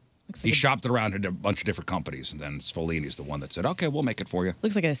shopped it around to a bunch of different companies, and then Sfollini's the one that said, okay, we'll make it for you.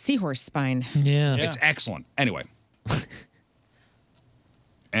 Looks like a seahorse spine. Yeah. It's excellent. Anyway,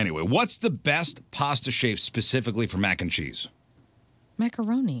 what's the best pasta shape specifically for mac and cheese?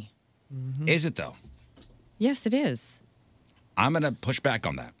 Macaroni. Is it, though? Yes, it is. I'm going to push back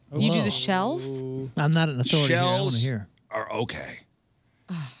on that. You do the shells? I'm not an authority here. I want to Shells hear. are okay.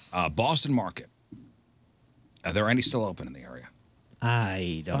 Boston Market. Are there any still open in the area?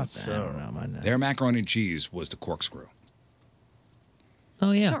 I don't so. know about that. Their macaroni and cheese was the corkscrew.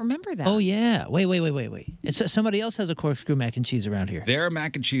 Oh yeah. I don't remember that. Oh yeah. Wait. It's somebody else has a corkscrew mac and cheese around here. Their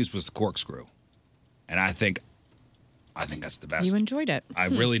mac and cheese was the corkscrew, and I think that's the best. You enjoyed it. I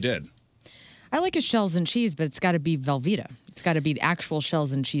really did. I like a shells and cheese, but it's got to be Velveeta. It's got to be the actual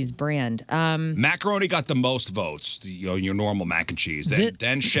shells and cheese brand. Macaroni got the most votes. Your normal mac and cheese,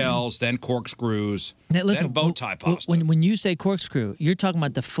 then shells, then corkscrews, Now, listen, then bow tie pasta. When you say corkscrew, you're talking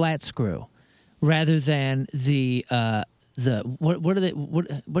about the flat screw, rather than the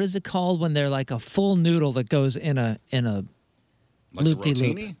what is it called when they're like a full noodle that goes in a Like the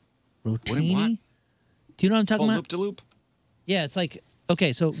loop-de-loop? rotini? What? Do you know what I'm talking Full about? loop de loop. Yeah, it's like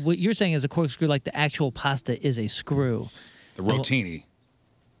okay. So what you're saying is a corkscrew, like the actual pasta is a screw. The rotini.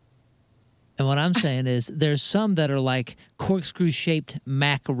 And what I'm saying is there's some that are like corkscrew shaped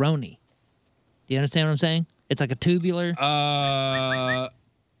macaroni. Do you understand what I'm saying? It's like a tubular.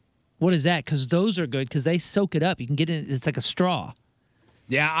 What is that? Because those are good because they soak it up. You can get it. It's like a straw.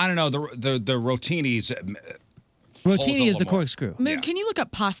 Yeah, I don't know. The rotinis. Rotini is the corkscrew. Mood, can you look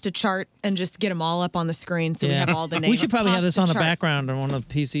up pasta chart and just get them all up on the screen so we have all the names? We should probably have this on the Pasta chart. background on one of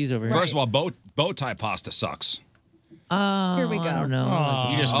the PCs over here. First of all, bow tie pasta sucks. Here we go. I don't know.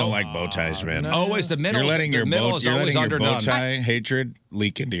 You just don't like bow ties, man. Always the middle. You're letting your bow underdone. tie hatred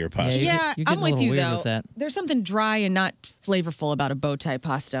leak into your pasta. Yeah, You're I'm getting a with little you weird though. with that. There's something dry and not flavorful about a bow tie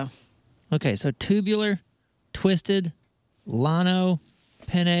pasta. Okay, so tubular, twisted, Lano,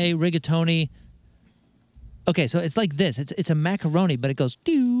 penne, rigatoni. Okay, so it's like this. It's a macaroni, but it goes.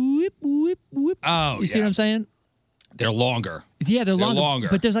 Whip, whip, whip. Oh, you see yeah. what I'm saying? They're longer. Yeah, they're longer.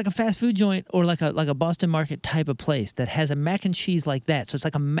 But But there's like a fast food joint or like a Boston Market type of place that has a mac and cheese like that. So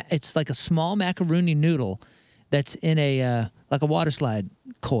it's like a small macaroni noodle that's in a like a water slide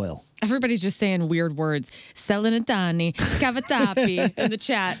coil. Everybody's just saying weird words. Selinatani, Cavatapi in the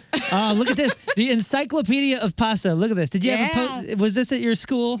chat. Look at this. The Encyclopedia of Pasta. Look at this. Did you have was this at your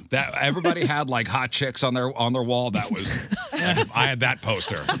school? That everybody had like hot chicks on their wall. That was I had that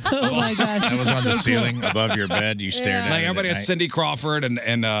poster. Oh my gosh. That was on the ceiling above your bed. You stared at Like it everybody at had night. Cindy Crawford and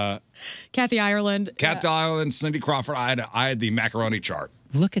Kathy Ireland. Kathy Ireland, Cindy Crawford. I had the macaroni chart.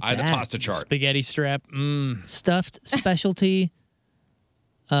 Look at I had that. the pasta chart. Spaghetti strap. Stuffed specialty,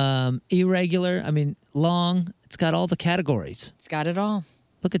 irregular. I mean, long. It's got all the categories. It's got it all.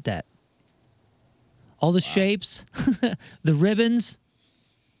 Look at that. All the shapes, the ribbons,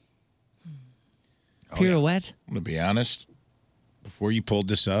 pirouette. I'm going to be honest. Before you pulled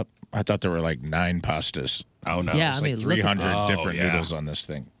this up, I thought there were like 9 pastas. Oh, no. Yeah, There's I mean, like look at 300 this. different Oh, yeah. noodles on this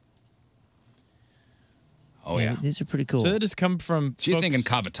thing. Oh, yeah. These are pretty cool. So they just come from. She's folks- thinking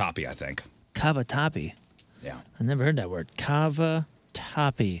cavatappi, I think. Cavatappi. Yeah. I've never heard that word.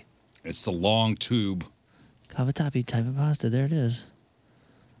 Cavatappi. It's the long tube. Cavatappi type of pasta. There it is.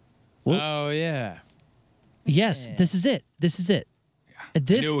 Whoop. Oh yeah. Yes, this is it. This is it. I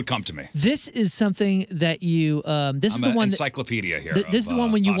This knew it would come to me. this is something that you. This I'm is the an one. That, encyclopedia here. this is the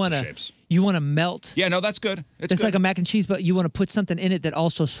one when you want to melt. Yeah, no, that's good. It's It's good. like a mac and cheese, but you want to put something in it that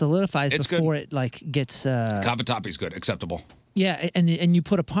also solidifies It's before good. it like gets. Cavatappi's good. Acceptable. Yeah, and you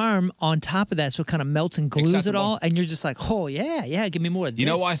put a parm on top of that, so it kind of melts and glues it Acceptable. all, and you're just like, oh yeah, give me more of this. You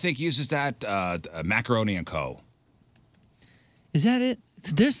know who I think uses that? Macaroni and Co. Is that it?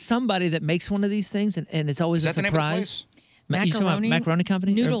 There's somebody that makes one of these things, and it's always Is a that the name of the surprise. place? You talking about macaroni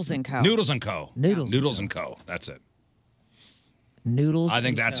company? Noodles and Co. Noodles and Co. Noodles. Noodles and Co. That's it. Noodles. I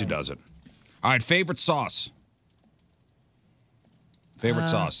think that's who does it. All right, favorite sauce. Favorite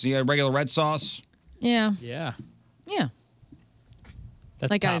sauce. Yeah, regular red sauce. Yeah. Yeah. Yeah. That's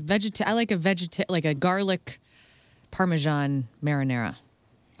like top. I like like a garlic Parmesan marinara.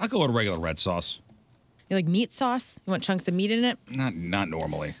 I'll go with regular red sauce. You like meat sauce? You want chunks of meat in it? Not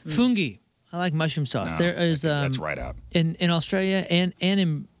normally. Fungi. I like mushroom sauce. No, There is that's right out. in Australia and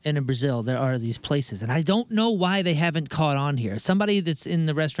in Brazil. There are these places, and I don't know why they haven't caught on here. Somebody that's in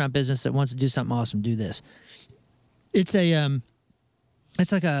the restaurant business that wants to do something awesome, do this. It's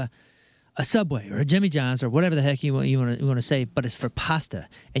it's like a Subway or a Jimmy John's or whatever the heck you want to say, but it's for pasta.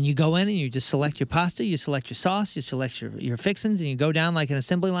 And you go in and you just select your pasta, you select your sauce, you select your fixings, and you go down like an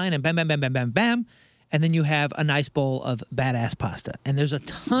assembly line and bam, bam, bam, bam, bam, bam. And then you have a nice bowl of badass pasta. And there's a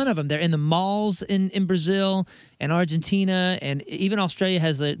ton of them. They're in the malls in Brazil and Argentina, and even Australia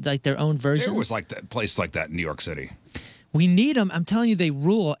has their own versions. There was like that place like that in New York City. We need them. I'm telling you, they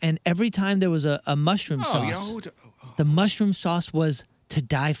rule. And every time there was a mushroom sauce, the mushroom sauce was to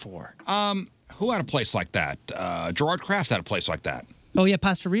die for. Who had a place like that? Gerard Kraft had a place like that. Oh yeah,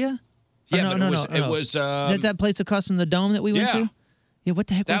 Pastaria. Yeah, no, but it was that place across from the dome that we went yeah. to. Yeah, what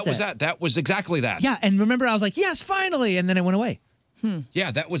the heck was that? That was exactly that. Yeah, and remember I was like, yes, finally, and then it went away.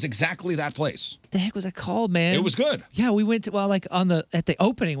 Yeah, that was exactly that place. The heck was it called, man? It was good. Yeah, we went to at the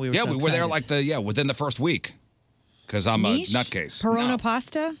opening. We were Yeah, so we were there excited. within the first week. Because I'm Niche? a nutcase. Perona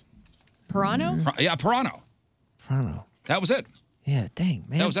pasta? Pirano? Yeah, Pirano. Pirano. That was it. Yeah, dang,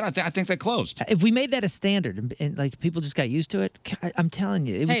 man. That was it. I think they closed. If we made that a standard and like people just got used to it, I'm telling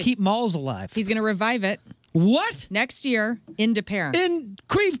you, it would Hey. keep malls alive. He's going to revive it. What? Next year in De Pere. In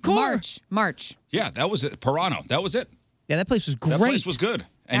Creve Coeur. March. Yeah, that was it. Pirano. That was it. Yeah, that place was great. That place was good.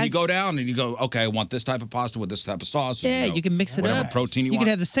 And you As- go down and you go, okay, I want this type of pasta with this type of sauce. Yeah, you can mix it whatever up. protein you You want. could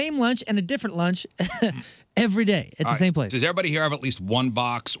have the same lunch and a different lunch every day at All the right, same place. Does everybody here have at least one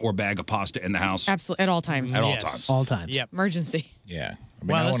box or bag of pasta in the house? Absolutely. At all times. At all Yes. times. All times. Yep. Emergency. Yeah. I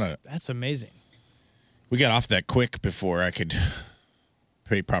mean, Wow, I that's, want to. that's amazing. We got off that quick before I could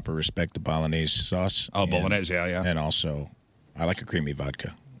pay proper respect to bolognese sauce. Oh, bolognese, yeah. And also, I like a creamy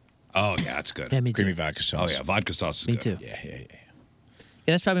vodka. Oh, yeah, it's good. Yeah, me too. Creamy vodka sauce. Oh, yeah, vodka sauce is Me good. too. Yeah.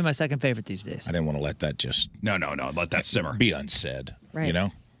 Yeah, that's probably my second favorite these days. I didn't want to let that just No, let that simmer. be unsaid. Right. You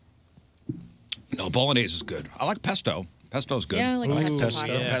know? No, bolognese is good. I like pesto. Pesto's good. Yeah, I like pesto pesto.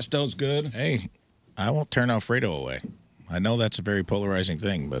 pasta. Pesto's good. Hey, I won't turn Alfredo away. I know that's a very polarizing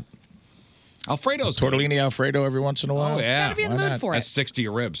thing, but Alfredo's good. tortellini Alfredo every once in a while. Oh, yeah. Gotta be in the Why mood not? for That it. sticks to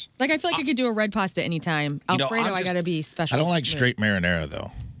your ribs. Like, I feel like I could do a red pasta anytime. You know, Alfredo, I'm I just- got to be special. I don't like mood. straight marinara,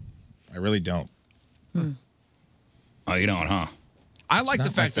 though. I really don't. Oh, you don't, huh? I like not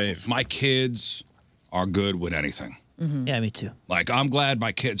the fact my that fave. my kids are good with anything. Yeah, me too. Like, I'm glad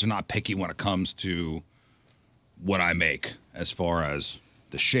my kids are not picky when it comes to what I make as far as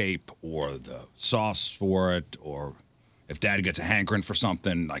the shape or the sauce for it, or if dad gets a hankering for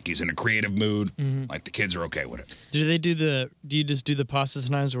something, like he's in a creative mood, like the kids are okay with it. Do you just do the pasta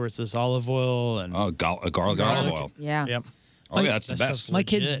sometimes where it's this olive oil and Oh, garlic olive oil. Yeah. Yep. Oh, yeah, that's the That best. stuff's My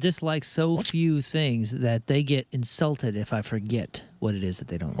kids legit. dislike so few things that they get insulted if I forget what it is that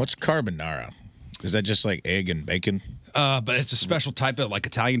they don't like. What's carbonara? Is that just like egg and bacon? But it's a special type of like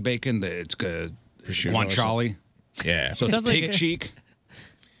Italian bacon. It's Prosciutto or guanciale. Yeah. So it's Sounds like pig a- cheek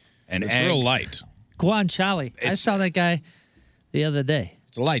and It's egg. real light. Guanciale. I It's- saw that guy the other day.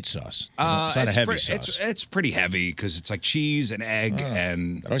 It's a light sauce. It's not a heavy sauce. It's pretty heavy because it's like cheese and egg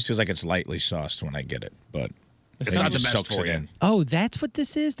and It always feels like it's lightly sauced when I get it, but it's it not the just best soaks for it you. in. Oh, that's what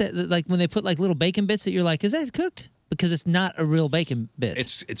this is? That like when they put like little bacon bits that you're like, is that cooked? Because it's not a real bacon bit.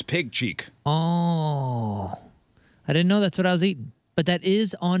 It's pig cheek. Oh. I didn't know that's what I was eating. But that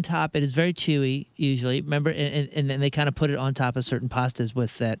is on top. It is very chewy usually. Remember, and then they kind of put it on top of certain pastas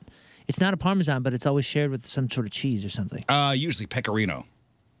with that. It's not a Parmesan, but it's always shared with some sort of cheese or something. Usually pecorino,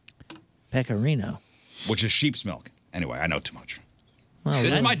 Pecorino. which is sheep's milk. Anyway, I know too much. Well,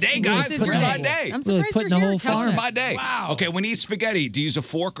 This is my day, guys. This is my day. I'm Really surprised putting you're the here. whole Tell farm- This is us. my day. Wow. Okay, when you eat spaghetti, do you use a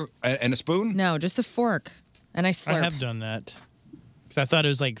fork and a spoon? No, just a fork. And I I slurp. have done that. Because I thought it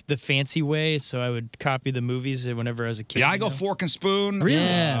was like the fancy way, so I would copy the movies whenever I was a kid. Yeah, I you go know? fork and spoon.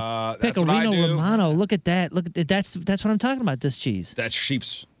 Yeah. That's what I Pecorino do. Romano. Look at that. Look at that's what I'm talking about. This cheese. That's sheep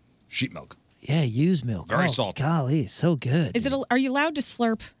milk. Yeah, used milk. Very oh, salty. Golly, it's so good. Is it? Are you allowed to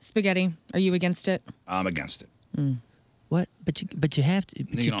slurp spaghetti? Are you against it? I'm against it. What? But you have to.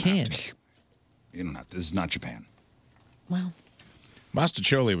 But No, you don't can. have to. You don't have to. This is not Japan. Wow.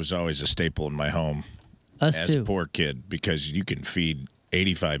 Mastacholi was always a staple in my home Us as too. a poor kid because you can feed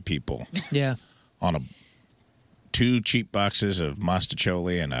 85 people Yeah. on 2 cheap boxes of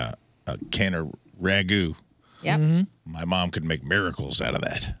mastacholi and a can of ragu. Yep. Mm-hmm. My mom could make miracles out of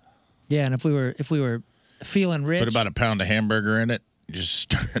that. Yeah, and if we were feeling rich, Put about a pound of hamburger in it,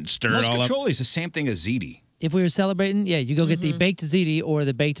 just stir it all up. Moscacholi is the same thing as ziti. if we were celebrating, yeah, you go get the baked ziti or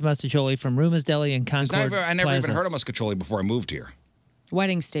the baked mustacholi from Ruma's Deli in Concord. I never Plaza. even heard of Moscacholi before I moved here.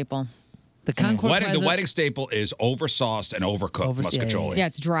 Wedding staple. The Concord The Plaza. wedding staple is oversauced and overcooked Moscacholi. Yeah,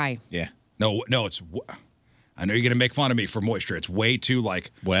 it's dry. Yeah. No, it's. I know you're gonna make fun of me for moisture. It's way too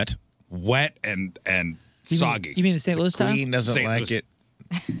like wet and You soggy. Mean, you mean the St. Louis style? Queen doesn't St. like Louis. it.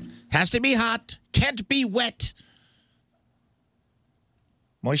 Has to be hot. Can't be wet.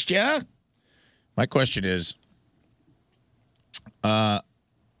 Moisture? My question is,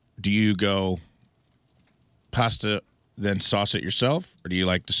 do you go pasta, then sauce it yourself, or do you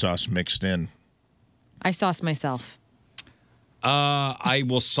like the sauce mixed in? I sauce myself. I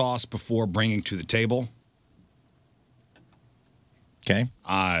will sauce before bringing to the table. Okay.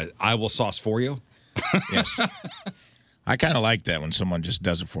 I will sauce for you. Yes. I kind of like that when someone just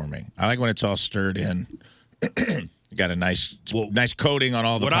does it for me. I like when it's all stirred in. Got a nice coating on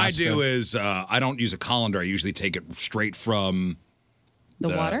all the What pasta. I do is I don't use a colander. I usually take it straight from The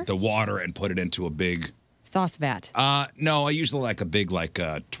water? the water, and put it into a big Sauce vat. No, I usually like a big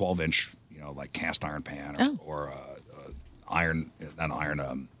 12-inch, like cast iron pan, or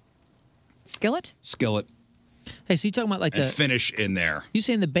Skillet? Skillet. Hey, so you talking about like And the finish in there. You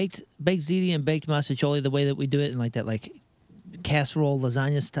saying the baked ziti and baked mostaccioli the way that we do it in like that like casserole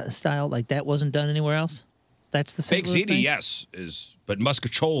lasagna style like that wasn't done anywhere else? That's the Baked simplest ziti, thing? yes, but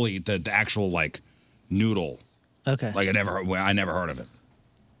muscaccioli, the actual like noodle. Okay. Like I never heard of it.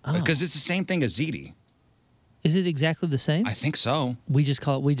 Oh. Because it's the same thing as ziti. Is it exactly the same? I think so. We just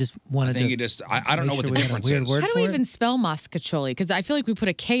call it. We just wanted I think to. you just. I don't know what the we had a difference weird is. word How do for we it? even spell mascaccioli? Because I feel like we put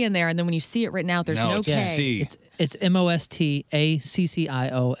a K in there, and then when you see it written out, there's no, it's K. a C. It's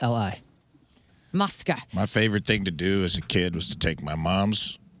Mostaccioli. Musca. My favorite thing to do as a kid was to take my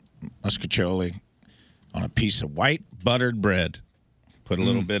mom's muscaccioli on a piece of white buttered bread, put a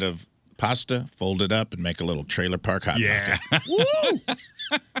little bit of pasta, fold it up, and make a little trailer park hot pocket. Woo!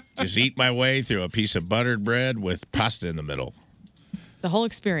 Just eat my way through a piece of buttered bread with pasta in the middle. The whole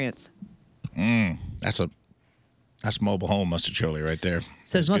experience. That's mobile home muscaccioli right there.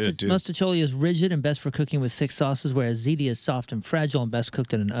 Says That's good, too. mostaccioli is rigid and best for cooking with thick sauces, whereas ziti is soft and fragile and best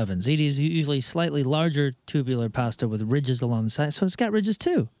cooked in an oven. Ziti is usually slightly larger tubular pasta with ridges along the sides, so it's got ridges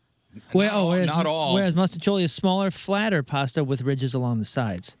too. Whereas not all. Whereas mostaccioli is smaller, flatter pasta with ridges along the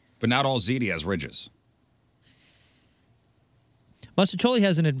sides. But not all ziti has ridges. Mostaccioli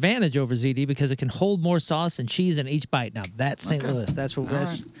has an advantage over ziti because it can hold more sauce and cheese in each bite. Now that's St. Louis. That's what.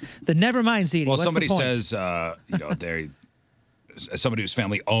 That's the never mind ziti. Well, What's somebody the point? says, somebody whose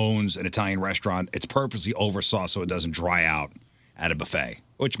family owns an Italian restaurant, it's purposely oversauced so it doesn't dry out at a buffet,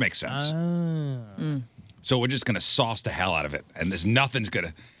 which makes sense. So we're just going to sauce the hell out of it, and there's nothing's going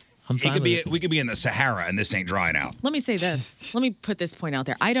to. I'm fine with it. We could be in the Sahara, and this ain't drying out. Let me say this. Let me put this point out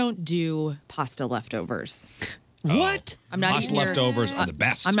there. I don't do pasta leftovers. What? I'm not Pasta eating your- leftovers are the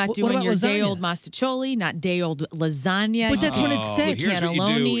best. I'm not What doing about your lasagna? day old mastaccioli, not day old lasagna. But that's what it said. Here's what you do.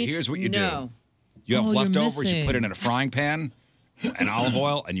 Cannelloni. Here's what you No. do. You have Oh, you're leftovers. You missing. put it in a frying pan and olive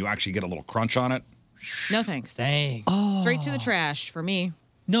oil, and you actually get a little crunch on it. No thanks. Dang. Straight to the trash for me.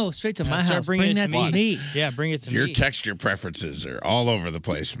 No, straight to my Start house. bringing Bring it that to to me. me. Yeah, bring it to Your me. texture preferences are all over the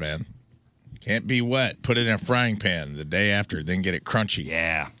place, man. Can't be wet. Put it in a frying pan the day after, then get it crunchy.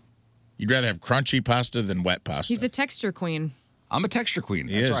 Yeah. You'd rather have crunchy pasta than wet pasta. He's a texture queen. I'm a texture queen.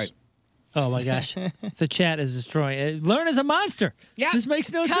 He That's is. right. Oh my gosh, the chat is destroying it. Learn as a monster. Yeah. This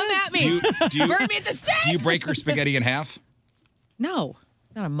makes no Come sense. at me. Do you, Burn me at the stake. do you break your spaghetti in half? No.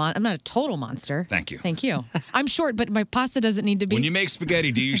 I'm not a total monster. Thank you. Thank you. I'm short, but my pasta doesn't need to be. When you make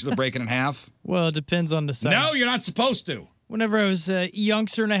spaghetti, do you usually break it in half? Well, it depends on the size. No, you're not supposed to. Whenever I was a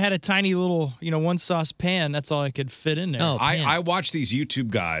youngster and I had a tiny little, one sauce pan, that's all I could fit in there. Oh, I watch these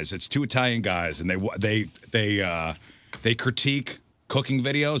YouTube guys. It's two Italian guys, and they critique cooking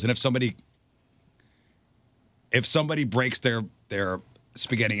videos. And if somebody breaks their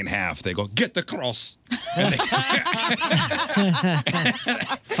spaghetti in half, they go, "Get the cross." And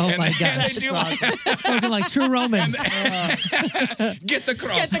Oh my and gosh, they do spoken like true Romans. get the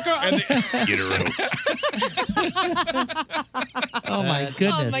cross. Get the cross. And they, get Oh my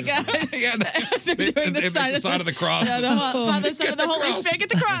goodness. Oh my God. yeah, They're doing the side of the cross. Yeah, the father, son, Get of the the Holy cross. Spirit. Get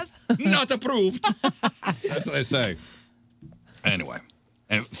the cross. Not approved. That's what they say. Anyway,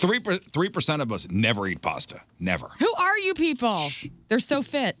 and 3% of us never eat pasta. Never. Who are you people? They're so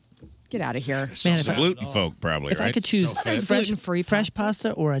fit. Get out of here. Man, if Some gluten folk, probably, If right? I could choose There's fresh, gluten-free fresh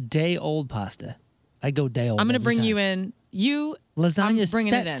pasta or a day old pasta, I'd go day old. I'm going to every bring time. you in. Lasagna I'm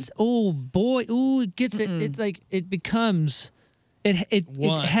bringing it sets. in. Oh boy, ooh, it gets it. It like it becomes. It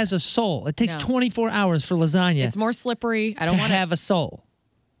One. has a soul. It takes No. 24 hours for lasagna It's more slippery. I to don't want have a soul.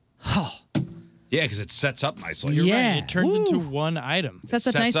 Yeah, because it sets up nicely. You're Yeah. right. It turns Woo. into one item. it. Sets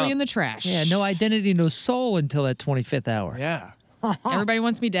up Sets nicely up. in the trash. Yeah, no identity, no soul until that 25th hour. Yeah. Everybody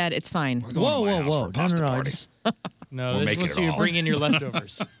wants me dead. It's fine. We're going Whoa, to my whoa, house whoa! for a pasta No, no, no! party. Just, No, We're this making wants it you to all. bring in your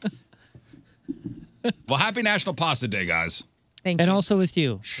leftovers. Well, happy National Pasta Day, guys. Thank and you. also with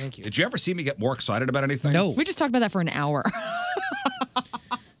you. Thank you. Did you ever see me get more excited about anything? No. We just talked about that for an hour.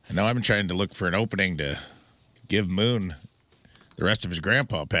 I know I've been trying to look for an opening to give Moon the rest of his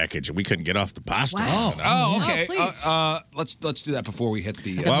grandpa package, and we couldn't get off the pasta. Wow. Oh, okay. please. Let's do that before we hit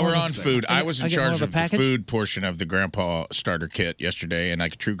the. While we're more on of a- food, I was in I get more charge of a of the package? food portion of the grandpa starter kit yesterday, and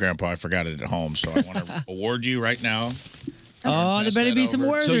like a true grandpa, I forgot it at home, so I want to award you right now. Oh, there Pass better that be some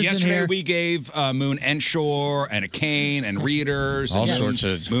over. words So in yesterday here. we gave Moon Ensure and a cane and readers. All and sorts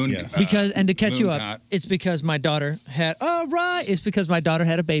of- Moon. yeah. Because and to catch you Moon up, got- it's because my daughter had. Oh right, it's because my daughter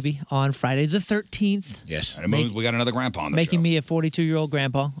had a baby on Friday the 13th, Yes. and Moon, we got another grandpa on the making show. me a 42-year-old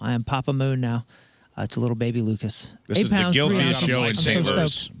grandpa. I am Papa Moon now. It's a little baby Lucas. This 8 is the pounds, 3 guiltiest ounces. show in I'm St. so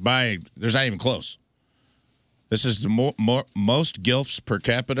Louis. stoked. There's not even close. This is the most gilfs per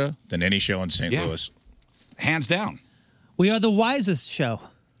capita than any show in St. Yeah. Louis. Hands down. We are the wisest show.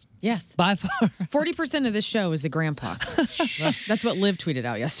 Yes. By far. 40% of this show is a grandpa. That's what Liv tweeted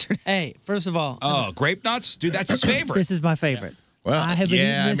out yesterday. Hey, first of all. Oh, grape nuts? Dude, that's his favorite. This is my favorite. Well, I have been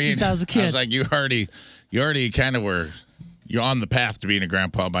eating this since I was a kid. I was like, you already kind of were. You're on the path to being a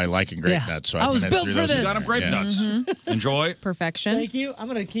grandpa by liking grape nuts. So I was been built through for those. this. You got him grape nuts. Enjoy. Perfection. Thank you. I'm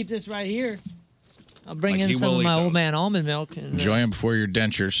going to keep this right here. I'll bring Like in he some will of eat my those. old man almond milk. And, Enjoy them before your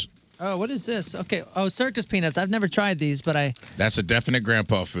dentures. Oh, what is this? Okay. Oh, circus peanuts. I've never tried these, but I. That's a definite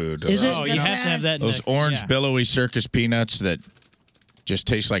grandpa food. Is it? Oh, you have to have that. in Those the- orange yeah. billowy circus peanuts that just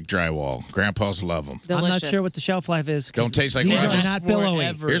taste like drywall. Grandpas love them. I'm not Delicious. sure what the shelf life is. 'cause Don't taste like these oranges. are not billowy.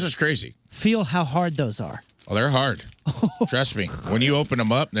 Forever. Here's what's crazy. Feel how hard those are. Oh, they're hard. Trust me. When you open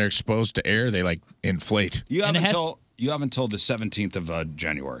them up and they're exposed to air, they like inflate. You have And it has- until the 17th of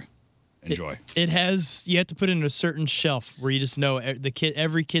January. Enjoy. It has. You have to put it in a certain shelf where you just know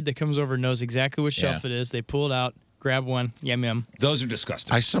every kid that comes over knows exactly which shelf it is. They pull it out, grab one, yum yum. Those are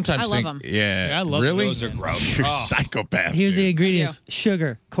disgusting. I sometimes I love think, 'em. yeah, I love really? Those are gross. You're Oh. a psychopath. Here's the dude. ingredients: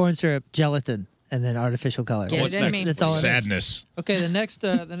 sugar, corn syrup, gelatin, and then artificial color. Get What's it in next? me. That's all. it is. Sadness. Okay, the next.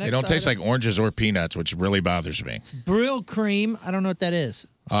 The next. They don't taste item- like oranges or peanuts, which really bothers me. Brill cream. I don't know what that is.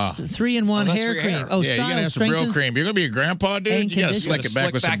 Ah. 3-in-1 that's hair for your cream. hair. Oh, Yeah, you gotta have some Brill strengthens- cream. You're gonna be a grandpa, dude. And You gotta conditioner. slick it back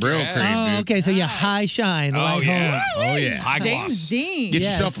Slick with some back Brill your cream, hair. Oh, dude. okay. So you high shine. Oh, light yeah. home. Oh yeah. High gloss. James Dean. Get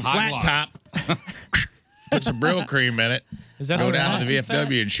Yes. yourself a High flat gloss. top. Put some Brill cream in it. Is that Go some down to the acid fat?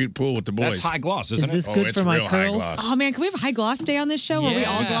 VFW and shoot pool with the boys. That's high gloss, isn't Is this it? good it's for my real high curls? gloss. Oh, man, can we have a high gloss day on this show where we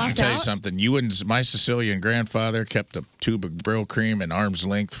all Yeah. Let gloss me tell you out? something. My Sicilian grandfather kept a tube of Brill cream at arm's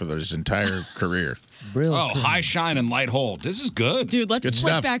length for his entire career. Brill Oh, cream. high shine and light hold. This is good. Dude, let's good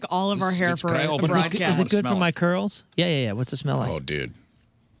slick stuff. back all of our hair It's- for can I a open it? broadcast. Is it good smell for my it. curls? Yeah. What's it smell like? Oh, dude.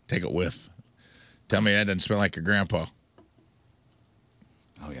 Take a whiff. Tell me that doesn't smell like your grandpa.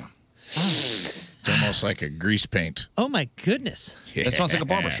 Oh, yeah. It's almost like a grease paint. Oh my goodness. That smells like a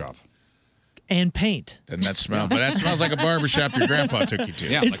barbershop. And paint. Doesn't that smell? But that smells like a barbershop your grandpa took you to.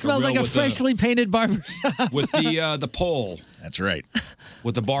 Yeah, It smells like a with the- freshly painted barber shop. with the pole, That's right.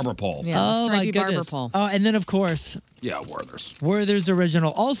 with the barber pole. Yeah, the Oh my stripy barber goodness. pole. Oh, and then of course, Yeah, Werther's. Werther's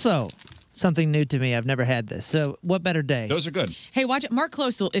Original. Also, something new to me. I've never had this. So, what better day? Those are good. Hey, watch it. Mark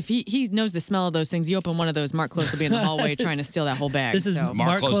Close will, if he knows the smell of those things, you open one of those, Mark Close will be in the hallway trying to steal that whole bag. This is so.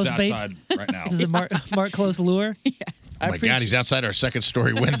 Mark Close Close bait? outside right now. This is a Mark Close lure. Yes. Oh my God, he's outside our second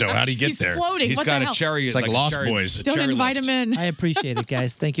story window. How'd he get He's there? floating. He's What got the a hell? cherry. It's like a Lost cherry- Boys. a Don't cherry invite lift. him in. I appreciate it,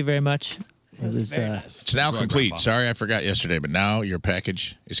 guys. Thank you very much. It was It's now Enjoy, complete. Grandpa. Sorry, I forgot yesterday, but now your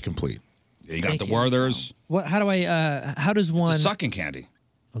package is complete. Yeah, you got Thank the you. Werther's. what? How do I? How does one? It's a sucking candy.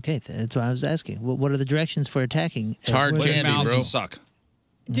 Okay, that's what I was asking. What are the directions for attacking? It's hard Put it in candy, your mouth bro. and suck.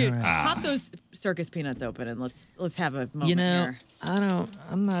 Dude, All pop those circus peanuts open and let's have a moment You know, here.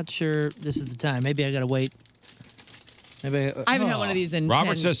 I'm not sure this is the time. Maybe I gotta wait. Maybe I haven't had one of these in Robert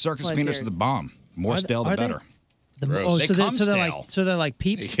 10 says circus plus peanuts years. are the bomb. More Are they- stale, the are they? better. Gross. They so come they're stale. like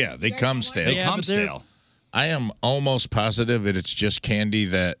peeps. Yeah, they come stale. They Yeah, come but they're- stale. I am almost positive that it's just candy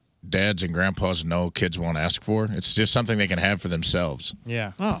that dads and grandpas know kids won't ask for. It's just something they can have for themselves.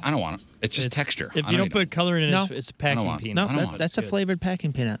 Yeah. Oh I don't want it. It's just texture. If I you don't eat put color in it, No. it's a packing want it. peanut. no, I don't want it. that's a It's good. flavored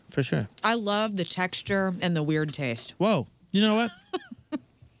packing peanut for sure. I love the texture and the weird taste. Whoa, you know what?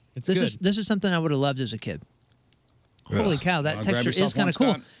 It's This good. is something I would have loved as a kid. Holy cow, that Wanna grab texture yourself is kind one, of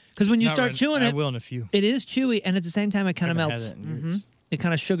cool. Scott? Because when you Not start right- chewing I it, will in a few. it is chewy, and at the same time, it kind of Haven't had melts. it in years. It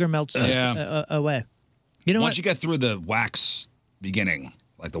kind of sugar melts Yeah. away. You know Once what? you get through the wax beginning,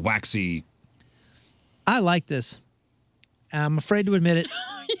 like the waxy. I like this. I'm afraid to admit it,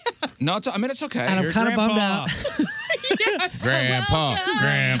 No, it's okay. and I'm Your kind of bummed grandpa. out. Grandpa,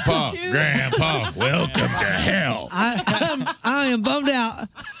 Grandpa, welcome to hell. I am bummed out.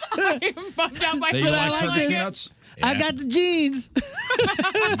 Bummed out by That you But I like like circus this. peanuts? I got the jeans.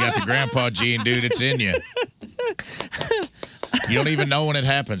 You got the grandpa gene, dude. It's in you. You don't even know when it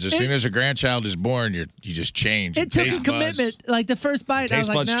happens. As soon as a grandchild is born, you just change. It Your took a taste buds- commitment. Like the first bite, I was Taste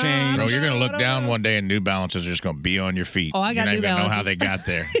like, buds no, change. Bro, you're going gonna to look down one day and New Balances are just gonna be on your feet. Oh, I got You're New not even gonna know how Balances. they got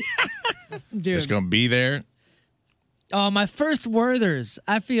there. Dude. It's gonna be there. Oh, my first Werther's.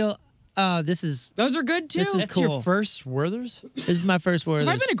 I feel. This is Those are good too. This is That's cool. your first Werther's? This is my first Werther's.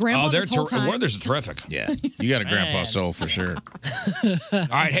 Have I been a grandpa Oh, they're this whole time? Werther's are terrific. Yeah, you got a grandpa Man. soul for sure. All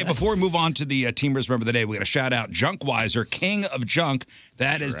right, hey, before we move on to the Teamers Member of the Day, we got to shout out Junkweiser, King of Junk.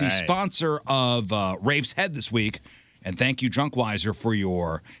 That is the right. sponsor of Rafe's Head this week. And thank you, Junkweiser, for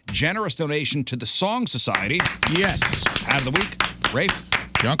your generous donation to the Song Society. Yes. Ad of the week, Rafe.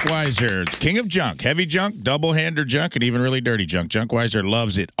 Junkweiser, king of junk, heavy junk, double-hander junk, and even really dirty junk. Junkweiser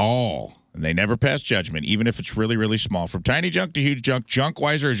loves it all, and they never pass judgment, even if it's really, really small. From tiny junk to huge junk,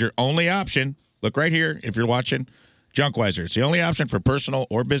 Junkweiser is your only option. Look right here if you're watching. Junkweiser. It's the only option for personal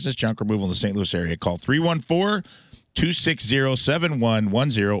or business junk removal in the St. Louis area. Call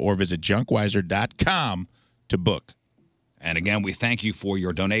 314-260-7110 or visit junkweiser.com to book. And again, we thank you for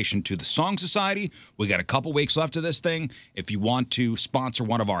your donation to the Song Society. We got a couple weeks left of this thing. If you want to sponsor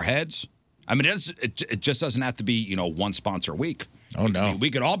one of our heads, I mean, it just doesn't have to be, one sponsor a week. Oh, no. We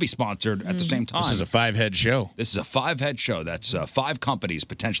could all be sponsored at the same time. This is a 5-head show. This is a 5-head show. That's 5 companies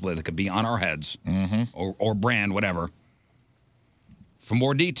potentially that could be on our heads or brand, whatever. For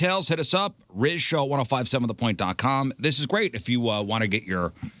more details, hit us up, RizShow1057thepoint.com. This is great if you want to get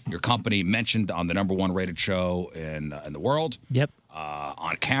your company mentioned on the number 1 rated show in the world. Yep.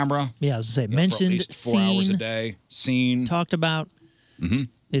 On camera. Yeah, I was going to say, for at mentioned, least 4 seen, hours a day. Seen. talked about. Mm-hmm.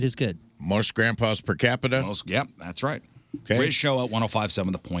 It is good. Most grandpas per capita. Yep, that's right. Okay. RizShow at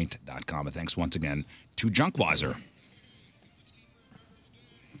 1057thepoint.com. And thanks once again to Junkweiser.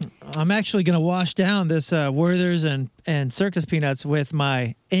 I'm actually going to wash down this Werther's and Circus Peanuts with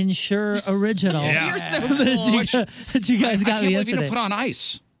my Ensure Original. Yeah. You're so that you guys got I can't me believe yesterday. you didn't put on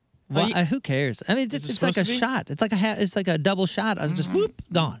ice. Well, who cares? I mean, it's like a shot. It's like it's like a double shot. I'm just whoop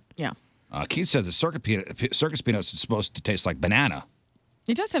gone. Yeah. Keith said the Circus Peanuts is supposed to taste like banana.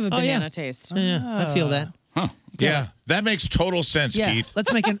 It does have a banana taste. Yeah, I feel that. Huh. Yeah, that makes total sense, Yeah, Keith.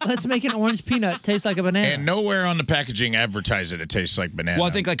 let's make an orange peanut taste like a banana. And nowhere on the packaging advertise it tastes like banana. Well,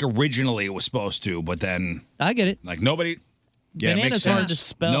 I think like originally it was supposed to, but then I get it. Like nobody. Yeah, it makes Banana's sense. hard to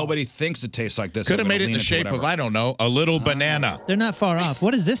spell. Nobody thinks it tastes like this. Could have I'm made gonna it in lean the into shape of, whatever. I don't know, a little banana. They're not far off.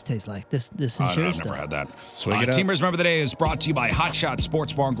 What does this taste like? This I don't Ensure know, I've stuff. never had that. Swig it up. Team Riz Remember the Day is brought to you by Hot Shot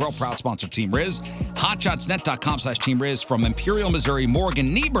Sports Bar and Grill, proud sponsor Team Riz. HotShotsNet.com/Team Riz. From Imperial, Missouri,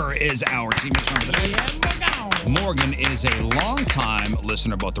 Morgan Niebuhr is our Team Riz Remember the Day. Morgan is a longtime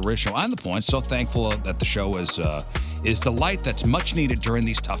listener of both the Riz Show and The Point, so thankful that the show is the light that's much needed during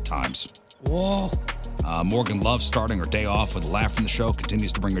these tough times. Whoa. Morgan loves starting her day off with a laugh from the show,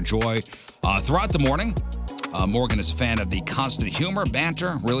 continues to bring her joy throughout the morning. Morgan is a fan of the constant humor,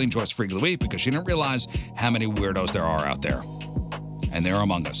 banter, really enjoys Freak of the Week because she didn't realize how many weirdos there are out there. And they're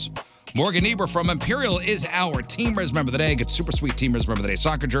among us. Morgan Niebuhr from Imperial is our Team Riz Member of the Day. Get super sweet Team Riz Member of the Day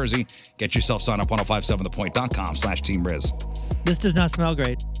soccer jersey. Get yourself signed up 1057thepoint.com/Team Riz. This does not smell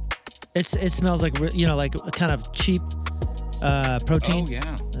great. It smells like like a kind of cheap protein. Oh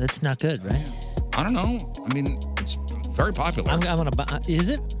yeah, that's not good, right? I don't know. I mean, it's very popular. I'm gonna buy. Is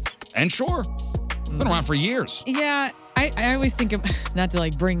it? And sure, been around for years. Yeah, I always think of, not to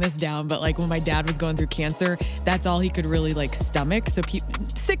like bring this down, but like when my dad was going through cancer, that's all he could really like stomach. So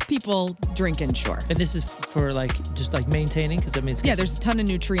sick people drink Ensure. And this is for just maintaining, because I mean, it's There's a ton of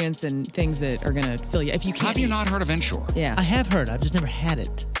nutrients and things that are gonna fill you if you can't. Have you not heard of Ensure? Yeah, I have heard. I've just never had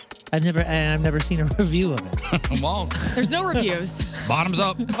it. I've never seen a review of it. Well, there's no reviews. Bottoms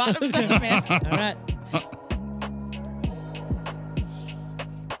up. Bottoms up, man. All right.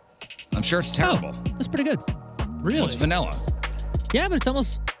 I'm sure it's terrible. Oh, that's pretty good. Really? Well, it's vanilla. Yeah, but it's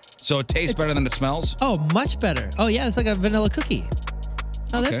almost. So it tastes better than it smells? Oh, much better. Oh yeah, it's like a vanilla cookie.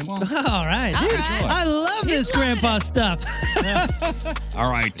 Oh, Okay, that's well. all right. Dude, I love this grandpa stuff. All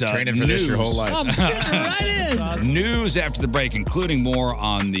right. Training for this your whole life. I'm fitting right in. News after the break, including more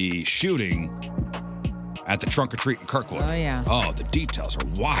on the shooting at the Trunk or Treat in Kirkwood. Oh, yeah. Oh, the details are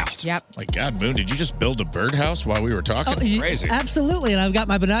wild. Yep. My God, Moon, did you just build a birdhouse while we were talking? Crazy. Absolutely, and I've got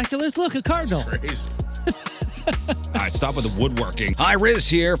my binoculars. Look, a cardinal. Crazy. All right, stop with the woodworking. Hi, Riz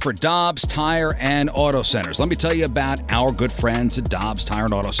here for Dobbs Tire and Auto Centers. Let me tell you about our good friends at Dobbs Tire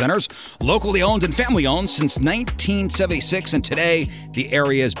and Auto Centers. Locally owned and family owned since 1976, and today the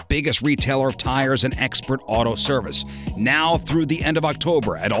area's biggest retailer of tires and expert auto service. Now through the end of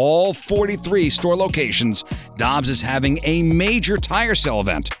October at all 43 store locations, Dobbs is having a major tire sale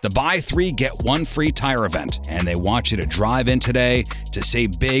event, the Buy 3 Get 1 Free Tire event. And they want you to drive in today to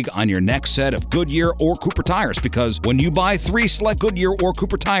save big on your next set of Goodyear or Cooper tires, because when you buy 3 select Goodyear or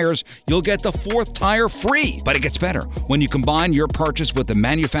Cooper tires, you'll get the 4th tire free. But it gets better. When you combine your purchase with the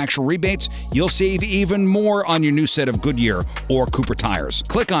manufacturer rebates, you'll save even more on your new set of Goodyear or Cooper tires.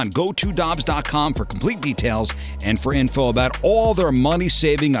 Click on GoToDobbs.com for complete details and for info about all their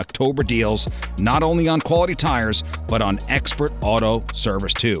money-saving October deals, not only on quality tires, but on expert auto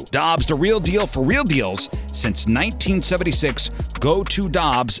service too. Dobbs, the real deal for real deals since 1976.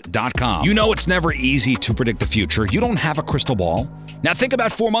 GoToDobbs.com. You know it's never easy to predict the future. You don't have a crystal ball. Now think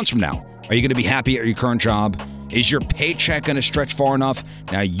about 4 months from now. Are you going to be happy at your current job? Is your paycheck going to stretch far enough?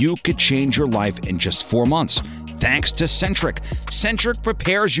 Now you could change your life in just 4 months. thanks to Centric. Centric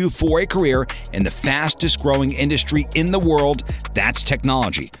prepares you for a career in the fastest growing industry in the world. That's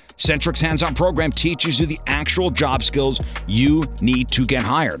technology. Centric's hands-on program teaches you the actual job skills you need to get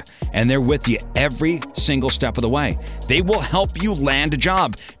hired. And they're with you every single step of the way. They will help you land a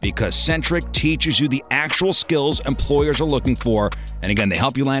job because Centric teaches you the actual skills employers are looking for. And again, they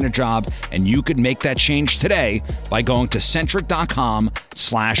help you land a job, and you could make that change today by going to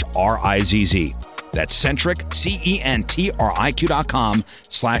centric.com/RIZZ. That's Centric,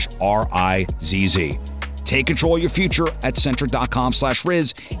 CENTRIQ.com/RIZZ. Take control of your future at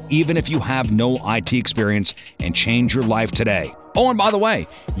centric.com/Riz, even if you have no IT experience, and change your life today. Oh, and by the way,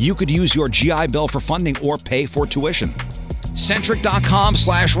 you could use your GI Bill for funding or pay for tuition.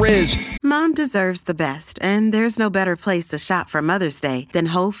 Centric.com/Riz. Mom deserves the best, and there's no better place to shop for Mother's Day than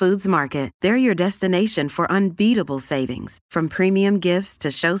Whole Foods Market. They're your destination for unbeatable savings, from premium gifts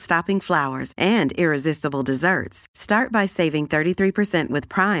to show-stopping flowers and irresistible desserts. Start by saving 33% with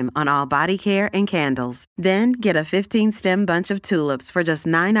Prime on all body care and candles. Then get a 15-stem bunch of tulips for just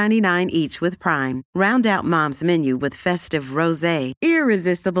 $9.99 each with Prime. Round out Mom's menu with festive rosé,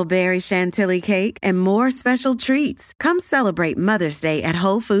 irresistible berry chantilly cake, and more special treats. Come celebrate Mother's Day at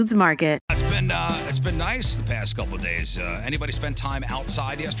Whole Foods Market. It's been nice the past couple of days. Anybody spend time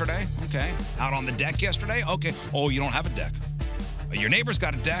outside yesterday? Okay. Out on the deck yesterday? Okay. Oh, you don't have a deck. Your neighbor's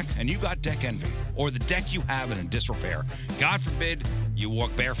got a deck, and you got deck envy. Or the deck you have is in disrepair. God forbid you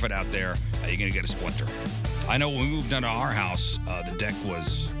walk barefoot out there, you're going to get a splinter. I know when we moved into our house, the deck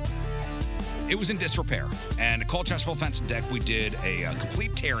was in disrepair. And at Cole Chesterfield Fence and Deck, we did a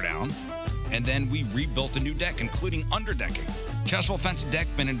complete teardown, and then we rebuilt a new deck, including underdecking. Chesterfield Fence and Deck,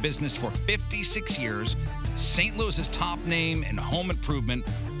 been in business for 56 years. St. Louis's top name in home improvement.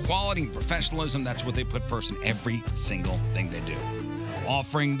 Quality and professionalism, that's what they put first in every single thing they do.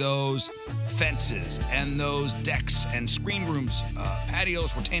 Offering those fences and those decks and screen rooms,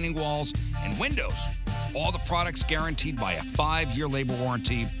 patios, retaining walls, and windows. All the products guaranteed by a 5-year labor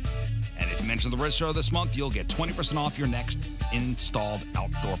warranty. And if you mention the Riz Show this month, you'll get 20% off your next installed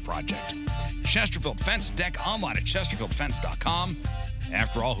outdoor project. Chesterfield Fence Deck, online at chesterfieldfence.com.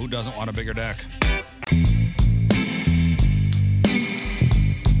 After all, who doesn't want a bigger deck?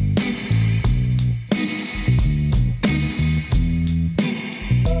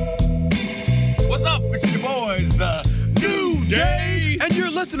 What's up? It's your boys, the New Day, and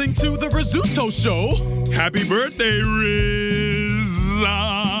you're listening to the Rizzuto Show. Happy birthday, Riz!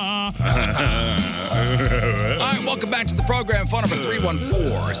 All right, welcome back to the program. Phone number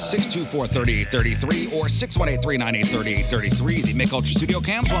 314-624-3833 or 618-398-3833. The Mick Ultra Studio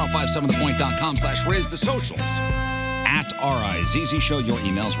Cams, 1057thepoint.com/Riz. The socials at RIZZ Show. Your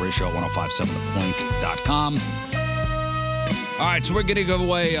emails, RizShow, 1057thepoint.com. All right, so we're going to give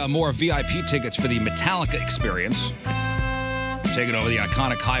away more VIP tickets for the Metallica experience. Taking over the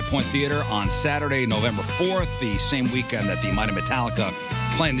iconic High Point Theater on Saturday, November 4th, the same weekend that the Mighty Metallica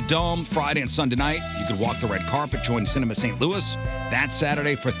play in the Dome. Friday and Sunday night, you could walk the red carpet, join Cinema St. Louis. That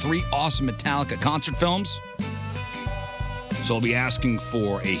Saturday for 3 awesome Metallica concert films. So I'll be asking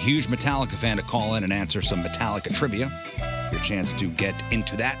for a huge Metallica fan to call in and answer some Metallica trivia. Your chance to get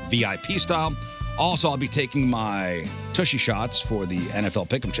into that VIP style. Also, I'll be taking my Tushy shots for the NFL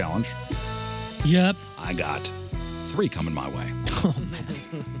Pick'em Challenge. Yep. I got 3 coming my way. Oh, man.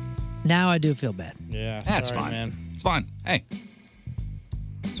 Now I do feel bad. Yeah, That's sorry, fine. man. It's fine. Hey,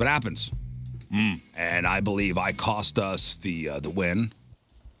 that's what happens. And I believe I cost us the win.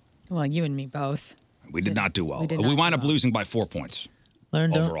 Well, you and me both. We did not do well. we did We not wound do up losing by 4 points.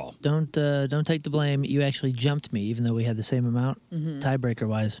 Learn, overall. Don't take the blame. You actually jumped me, even though we had the same amount. Mhm. Tiebreaker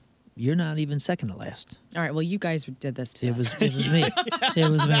wise, you're not even second to last. All right, well, you guys did this to It us. was me. It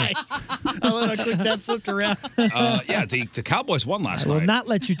was me. Nice. I love how quick that flipped around. Yeah, the Cowboys won last I will night. not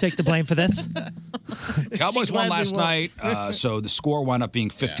let you take the blame for this. Cowboys won last gladly night, so the score wound up being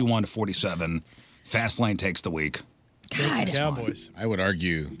 51-47. Fastlane takes the week. God, it's fun. Cowboys. I would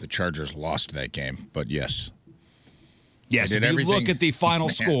argue the Chargers lost that game, but yes. Yes, They if did you everything- look at the final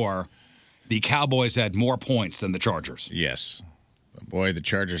Man. score, the Cowboys had more points than the Chargers. Yes. But boy, the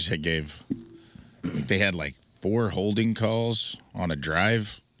Chargers I think they had like 4 holding calls on a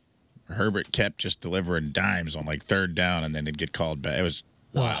drive. Herbert kept just delivering dimes on like 3rd down, and then it'd get called back. It was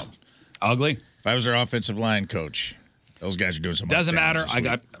wild. Ugly. If I was their offensive line coach, those guys are doing some Doesn't up matter. downs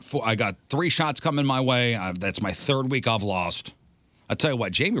this week. I got 3 shots coming my way. That's my 3rd week I've lost. I tell you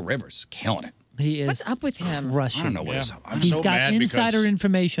what, Jamie Rivers is killing it. He is What's up with him? crushing. I don't know what is up. He's so got mad insider because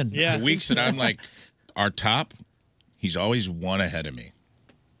information. Yeah. The weeks that I'm like our top, he's always one ahead of me.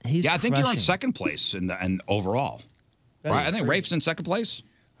 He's Yeah, I think you're in crushing. second place in overall. Right? I think Rafe's in second place.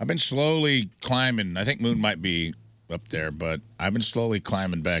 I've been slowly climbing. I think Moon might be up there, but I've been slowly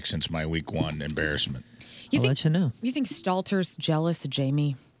climbing back since my week 1 embarrassment. I'll let you know. You think Stalter's jealous of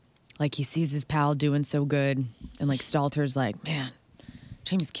Jamie? Like he sees his pal doing so good, and like Stalter's like, man,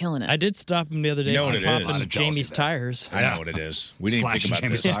 Jamie's killing it. I did stop him the other day. You know what from it is? popping Jamie's tires. I know what it is. We didn't think about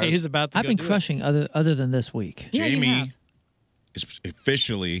this. Yeah, he's about to I've go been do it. crushing other than this week. Jamie is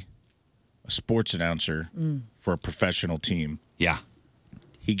officially a sports announcer for a professional team. Yeah.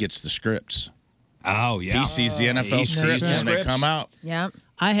 He gets the scripts. Oh, yeah. He sees the NFL He sees scripts the when they scripts. come out. Yeah.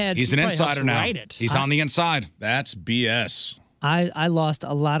 He's an insider now. He's on the inside. That's BS. I lost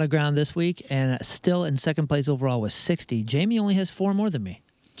a lot of ground this week and still in second place overall with 60. Jamie only has 4 more than me.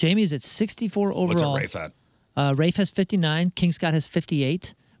 Jamie's at 64 overall. What's Rafe at? Rafe has 59. King Scott has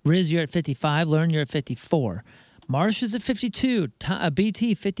 58. Riz, you're at 55. Learn, you're at 54. Marsh is at 52.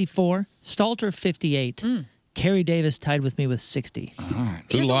 BT, 54. Stalter, 58. Kerry Davis tied with me with 60. All right.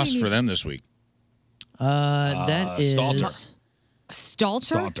 Who lost for them this week? That is...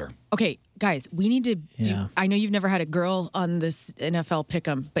 Stalter? Okay, guys, we need to do. I know you've never had a girl on this NFL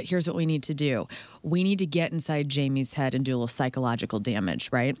pick'em, but here's what we need to do. We need to get inside Jamie's head and do a little psychological damage,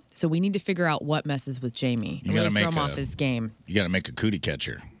 right? So we need to figure out what messes with Jamie. You really gotta throw make him a- off his game. You got to make a cootie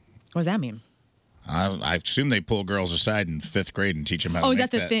catcher. What does that mean? I assume they pull girls aside in 5th grade and teach them how to Oh, is make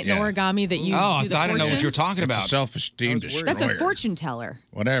that the thing, yeah. the origami that you? Oh, do the I didn't know what you were fortunes? talking about. It's a self-esteem destroyer. That's a fortune teller.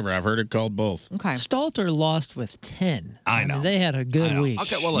 Whatever. I've heard it called both. Okay. Stalter lost with 10. I mean, they had a good week.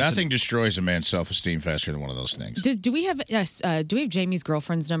 Nothing destroys a man's self-esteem faster than one of those things. Do we have do we have Jamie's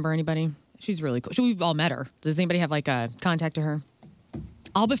girlfriend's number? Anybody? She's really cool. We've all met her. Does anybody have like a contact to her?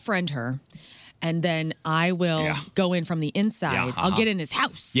 I'll befriend her, and then I will go in from the inside. Yeah, I'll get in his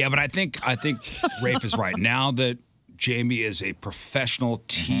house. Yeah, but I think Rafe is right. Now that Jamie is a professional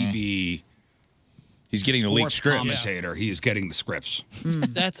TV, he's getting the leaked sports scripts. commentator. He is getting the scripts.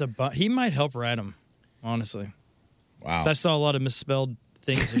 That's he might help write them, honestly. Wow. 'Cause I saw a lot of misspelled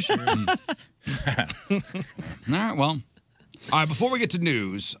things this year. All right, well. All right, before we get to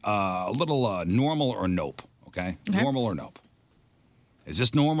news, a little normal or nope, okay? Normal or nope. Is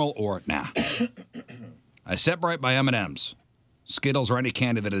this normal or nah? I separate by M&M's, Skittles, or any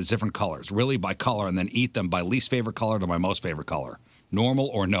candy that is different colors, really by color, and then eat them by least favorite color to my most favorite color. Normal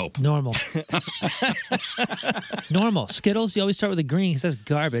or nope? Normal. Normal. Skittles, you always start with the green because that's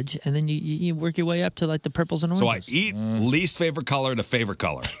garbage, and then you work your way up to like the purples and So I oranges. eat least favorite color to favorite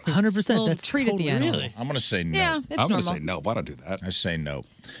color. 100%. That's treat at the end. totally- I'm going to say no. Yeah, it's I'm going to normal. say no. Why don't I do that? I say no.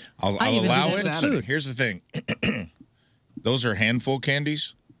 I'll I even do allow that it. with food. Here's the thing. Those are handful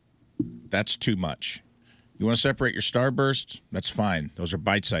candies. That's too much. You want to separate your Starbursts? That's fine. Those are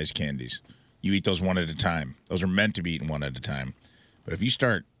bite-sized candies. You eat those one at a time. Those are meant to be eaten one at a time. But if you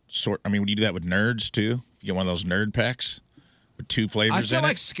start would you do that with Nerds too? You get one of those Nerd packs with 2 flavors I feel in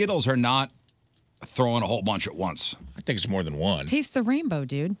like it. Skittles are not throwing a whole bunch at once. I think it's more than one. Taste the rainbow,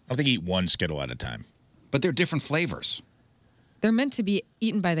 dude. I don't think you eat one Skittle at a time. But they're different flavors. They're meant to be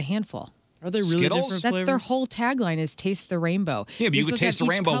eaten by the handful. Are they really Skittles? different That's their flavors? whole tagline is taste the rainbow. Yeah, but You're you could supposed to taste the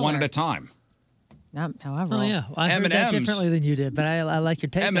have each rainbow one color. at a time. Not however. Oh yeah, I heard that M&Ms. differently than you did, but I like your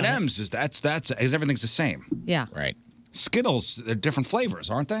take on it. M&M's is everything's the same. Yeah. Right. Skittles, they're different flavors,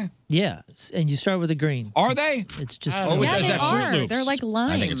 aren't they? Yeah, and you start with the green. Are they? It's just Oh, fruit. Yeah, is they that Fruit are. Loops? They're like lime.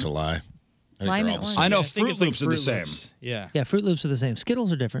 I think it's a lie. I think Lime they're all and the orange. same. I know I think Fruit it's like Loops are the Fruit same. Loops. Yeah. Yeah, Fruit Loops are the same.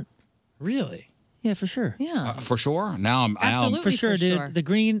 Skittles are different. Really? Yeah, for sure. Yeah. For sure. Now I'm Absolutely. For sure, for dude. sure. The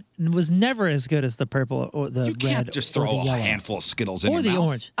green was never as good as the purple or the You red can't just or throw the a yellow. handful of Skittles in or your the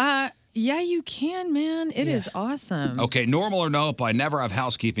mouth. orange. Yeah, you can, man. It is awesome. Okay, normal or nope, I never have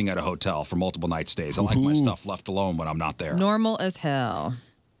housekeeping at a hotel for multiple night stays. I like my stuff left alone when I'm not there. Normal as hell.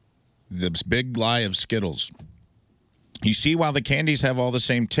 The big lie of Skittles. You see, while the candies have all the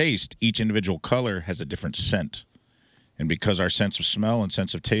same taste, each individual color has a different scent. And because our sense of smell and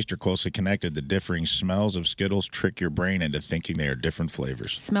sense of taste are closely connected, the differing smells of Skittles trick your brain into thinking they are different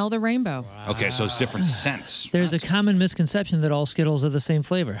flavors. Smell the rainbow. Okay, so it's different scents. There's a common misconception that all Skittles are the same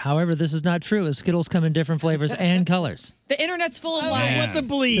flavor. However, this is not true, as Skittles come in different flavors and colors. The internet's full of I lies. want to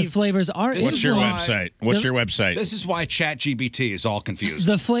believe. The flavors aren't What's your influenced. website? What's your website? This is why ChatGPT is all confused.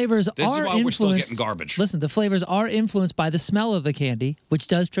 The flavors This is are why we're still influenced. getting garbage. Listen, the flavors are influenced by the smell of the candy, which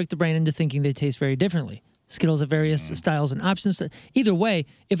does trick the brain into thinking they taste very differently. Skittles have various styles and options. Either way,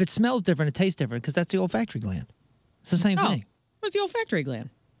 if it smells different, it tastes different because that's the olfactory gland. It's the same thing. What's the olfactory gland?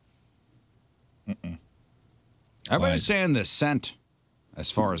 Everybody's saying the scent, as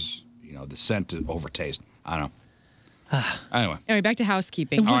far as, the scent over taste. I don't know. Anyway, back to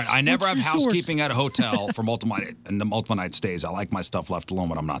housekeeping. All right, I never have housekeeping at a hotel for multiple night stays. I like my stuff left alone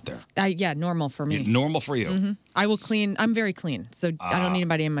when I'm not there. Yeah, normal for me. Normal for you. Mhm. I will clean. I'm very clean, so I don't need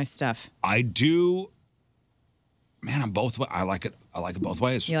anybody in my stuff. I do. Man, I'm both. I like it. I like it both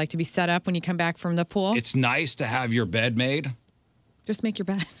ways. You like to be set up when you come back from the pool? It's nice to have your bed made. Just make your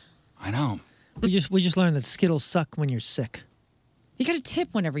bed. I know. We just learned that Skittles suck when you're sick. You got to tip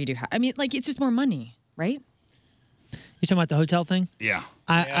whenever you do. I mean, like it's just more money, right? You talking about the hotel thing? Yeah.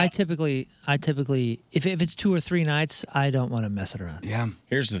 I typically, if it's 2 or 3 nights, I don't want to mess it around. Yeah.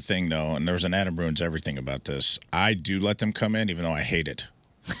 Here's the thing, though, and there's an Adam ruins everything about this. I do let them come in, even though I hate it,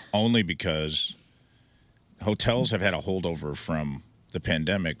 only because hotels have had a holdover from the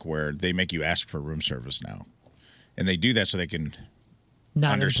pandemic where they make you ask for room service now, and they do that so they can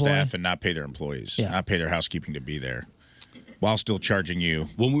Not understaff employ. and not pay their employees, Yeah. not pay their housekeeping to be there, while still charging you.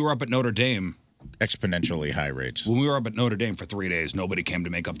 When we were up at Notre Dame, exponentially high rates. When we were up at Notre Dame for 3 days, nobody came to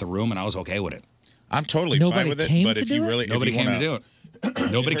make up the room, and I was okay with it. I'm totally fine with it, but if you really, nobody came to do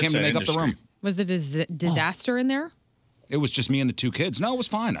it. Nobody came to make up the room. Was it a disaster in there? It was just me and the 2 kids. No, it was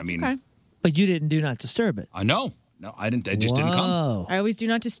fine. I mean, But you didn't do not disturb it. I know. No, I didn't. I just didn't come. I always do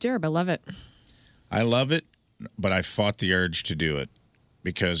not disturb. I love it. I love it, but I fought the urge to do it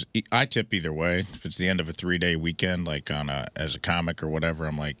because I tip either way. If it's the end of a 3-day weekend, like as a comic or whatever,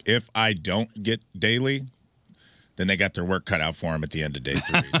 I'm like, if I don't get daily, then they got their work cut out for them at the end of day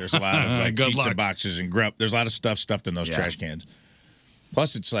 3. There's a lot of like Good pizza luck. boxes and grub. There's a lot of stuff stuffed in those Yeah. trash cans.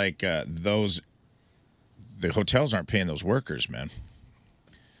 Plus, it's like the hotels aren't paying those workers, man.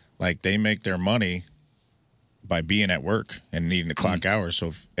 Like they make their money by being at work and needing to clock hours.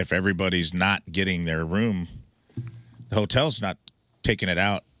 So if everybody's not getting their room, the hotel's not taking it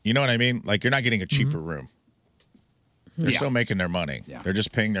out. You know what I mean? Like you're not getting a cheaper room. They're Yeah. still making their money. Yeah. They're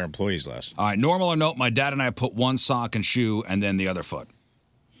just paying their employees less. All right, normal or note, my dad and I put one sock and shoe and then the other foot.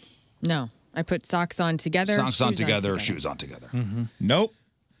 No, I put socks on together. Socks on shoes together, shoes on together. Nope.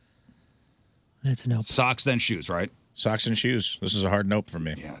 It's a nope. Socks, then shoes, right? Socks and shoes. This is a hard nope for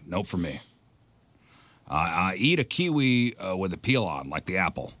me. Yeah, nope for me. I eat a kiwi with a peel on, like the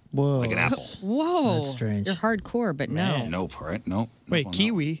apple. Whoa. Like an apple. Whoa, That's strange. You're hardcore, but no. Nope, right? Nope. Wait, Nope on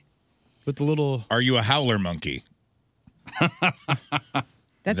kiwi with the little. Are you a howler monkey?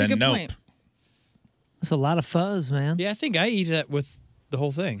 That's Then a good nope. point. That's a lot of fuzz, man. Yeah, I think I eat that with the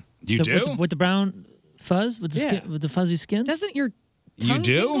whole thing. You The- do? with the brown fuzz, with the Yeah. skin, with the fuzzy skin. Doesn't your You tongue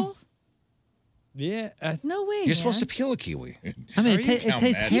do? tingle? Yeah. No way. You're supposed to man. peel a kiwi. I mean, How it mad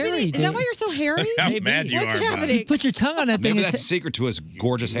tastes you hairy. Is that why you're so hairy? How Maybe. mad you What's are about happening? it. Put your tongue on that thing. Maybe it that's the secret to his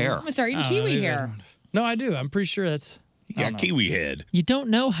gorgeous hair. I'm gonna start eating I don't know, kiwi maybe I hair. don't- No, I do. I'm pretty sure that's. You got kiwi head. You don't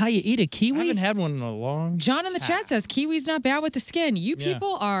know how you eat a I kiwi? haven't had one in a long. John in the chat says kiwi's not bad with the skin. You Yeah.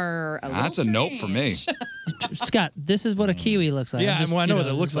 people are. That's a nope for me. Scott, this is what a kiwi looks like. Yeah, I'm just, well, I know what it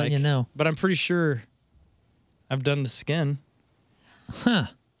just looks like. letting You know. But I'm pretty sure I've done the skin. Huh.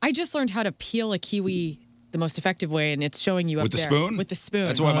 I just learned how to peel a kiwi the most effective way, and it's showing you up With the there. spoon? With the spoon.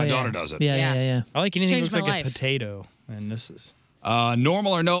 That's why my Oh, yeah. daughter does it. Yeah, Yeah. yeah, yeah. I like anything that Changed looks my like life. a potato, and this is.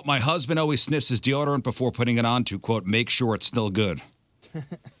 Normal or note, my husband always sniffs his deodorant before putting it on to, quote, make sure it's still good.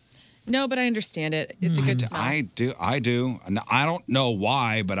 No, but I understand it. It's a good smell. I do. And I don't know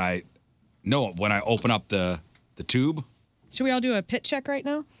why, but I know when I open up the tube. Should we all do a pit check right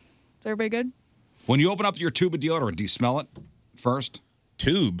now? Is everybody good? When you open up your tube of deodorant, do you smell it first?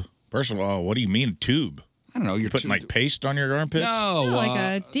 Tube? First of all, what do you mean tube? I don't know. You're Putting like paste on your armpits? No, No, like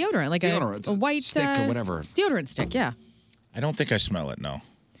a deodorant, like deodorant, a white stick or whatever. Deodorant stick, yeah. I don't think I smell it, no.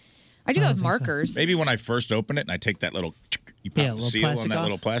 I do that with markers. Maybe when I first open it and I take that little, you pop Yeah, the little seal on plastic that off.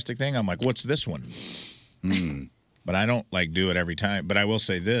 little plastic thing, I'm like, what's this one? But I don't like do it every time. But I will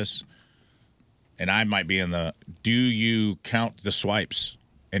say this, and I might be in the, do you count the swipes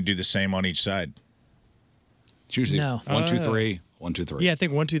and do the same on each side? It's usually No. 1, 2, 3, 1, 2, 3. Yeah, I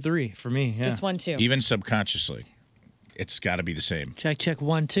think 1, 2, 3 for me. Yeah. Just 1, 2. Even subconsciously, it's got to be the same. Check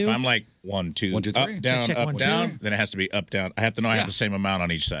 1, 2. If I'm like 1, 2, 1, 2, 3. up, down, Check up, 1, 2. down, then it has to be up, down. I have to know I have Yeah. the same amount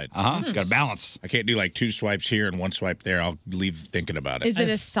on each side. It's got to balance. I can't do like 2 swipes here and 1 swipe there. I'll leave thinking about it. Is it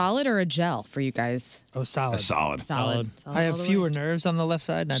a solid or a gel for you guys? Oh, solid. That's solid. Solid. I have all the fewer way. nerves on the left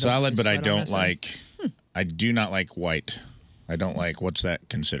side. And I don't Solid, but I sweat on don't that side. like. I do not like white. I don't like. What's that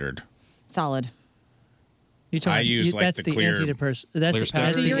considered? Solid. You're talking, I use, like, that's the the clear- antidepressant. That's, clear stuff.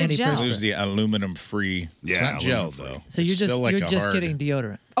 that's So the you're a gel. Lose antiperspirant. the aluminum free. Yeah, it's not gel aluminum-free. though. So you're It's just still like you're a just hard, getting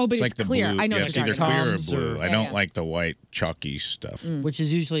deodorant, Oh, but It's like the clear. blue. I know yeah, what it's you're either talking clear or Tom's blue. or- I Yeah, don't yeah. like the white chalky stuff. which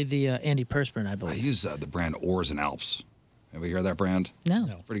is usually the antiperspirant, I I believe. use the brand Oars and Alps. Ever hear that brand? No.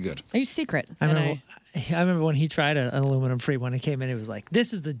 Pretty good. I use Secret. I and remember when he tried an aluminum free one. It came in. It was like,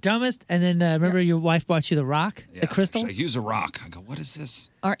 this is the dumbest. And then remember your wife bought you the rock, the crystal. I use a rock. I go, what is this?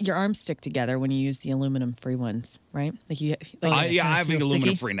 Your arms stick together when you use the aluminum free ones, right? Like you. I have the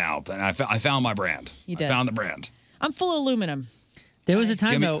aluminum free now, but I found my brand. You did. I found the brand. I'm full aluminum. There was a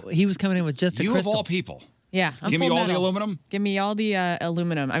time though he was coming in with just a You crystal. of all people. Yeah, I'm Give me full all the metal. aluminum? Give me all the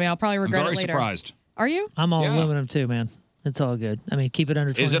aluminum. I mean, I'll probably regret very it later. surprised. Are you? I'm all aluminum too, man. It's all good. I mean, keep it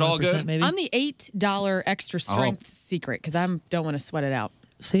under 21%. Is it all good? Maybe. I'm the $8 extra strength Secret because I don't want to sweat it out.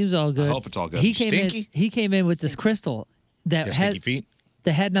 Seems all good. I hope it's all good. He came Stinky? in. He came in with this crystal that Yeah, had stinky feet?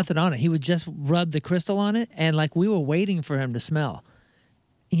 that had nothing on it. He would just rub the crystal on it, and like we were waiting for him to smell.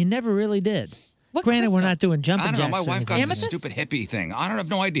 He never really did. What Granted, crystal? we're not doing jumping I don't know. jacks. My or wife got anything. this stupid hippie thing. I have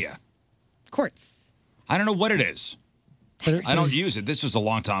no idea. Quartz. I don't know what it is. But I don't use it. This was a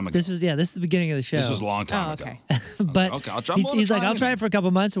long time ago. This was this is the beginning of the show. This was a long time ago. But Okay, I'll try. he's like, I'll try it for a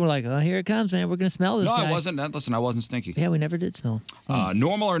couple months, and we're like, oh, here it comes, man. We're gonna smell this No, guy. I wasn't. Listen, I wasn't stinky. Yeah, we never did smell.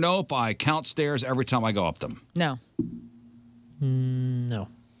 Normal or nope, I count stairs every time I go up them. No. No,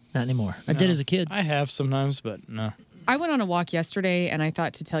 not anymore. I did as a kid. I have sometimes, but no. I went on a walk yesterday, and I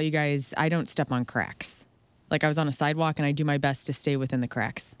thought to tell you guys I don't step on cracks. Like I was on a sidewalk, and I do my best to stay within the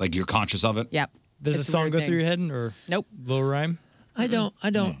cracks. Like you're conscious of it? Yep. Does It's the a song weird go thing. through your head or nope? Little rhyme. I don't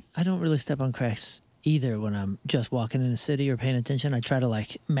really step on cracks either when I'm just walking in the city or paying attention. I try to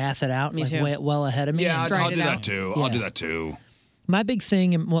like math it out, Me like too. well ahead of me. Yeah, Stride I'll it do that out. too. Yeah. I'll do that too. My big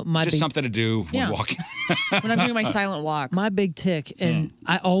thing and what my Just big something to do when Yeah. walking. When I'm doing my silent walk. my big tick, and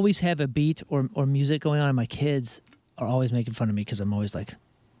I always have a beat or music going on, and my kids are always making fun of me because I'm always like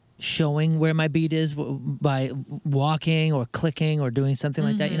showing where my beat is by walking or clicking or doing something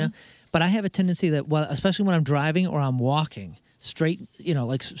like that, you know. But I have a tendency that, well, especially when I'm driving or I'm walking straight,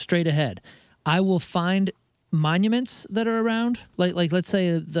 like straight ahead, I will find monuments that are around, like let's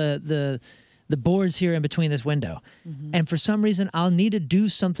say the boards here in between this window, and for some reason I'll need to do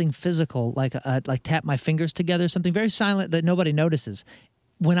something physical, like tap my fingers together, something very silent that nobody notices,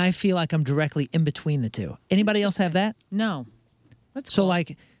 when I feel like I'm directly in between the two. Anybody else have that? No. That's So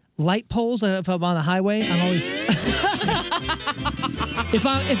like light poles, if I'm on the highway, I'm always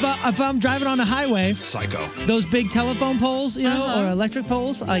if I'm driving on the highway, Psycho. those big telephone poles, or electric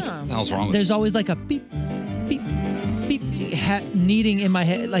poles, like What the hell's wrong with there's you? always like a beep, beep, beep, needing in my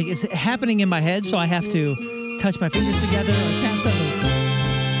head, like it's happening in my head, so I have to touch my fingers together or tap something.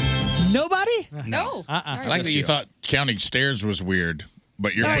 Nobody? No. I like that you thought counting stairs was weird,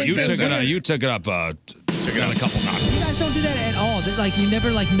 but you're You took it up a couple You notches. guys don't do that at all. Like you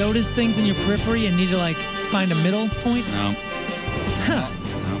never like notice things in your periphery and need to like find a middle point. No.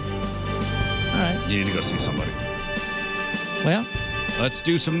 All right. You need to go see somebody. Well, let's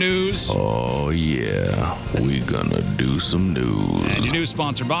do some news. Oh, yeah. We gonna do some news. And your news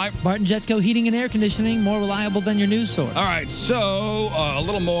sponsored by Barton Jetco Heating and Air Conditioning, more reliable than your news source. All right, so a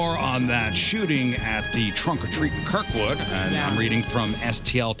little more on that shooting at the trunk or treat in Kirkwood. And I'm reading from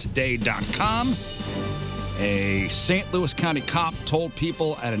STLtoday.com. A St. Louis County cop told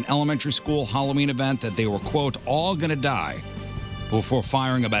people at an elementary school Halloween event that they were, quote, all going to die before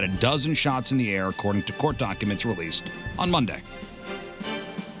firing about a dozen shots in the air, according to court documents released on Monday.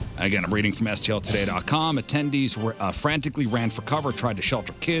 Again, I'm reading from STLtoday.com. Attendees frantically ran for cover, tried to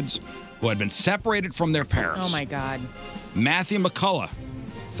shelter kids who had been separated from their parents. Oh my God. Matthew McCullough,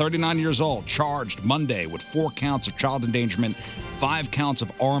 39 years old, charged Monday with 4 counts of child endangerment, 5 counts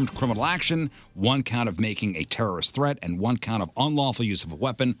of armed criminal action, 1 count of making a terrorist threat, and 1 count of unlawful use of a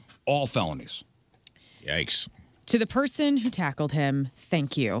weapon, all felonies. Yikes. To the person who tackled him,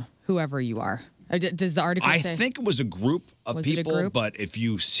 thank you, whoever you are. Does the article I say? think it was a group of Was it a people, group? but if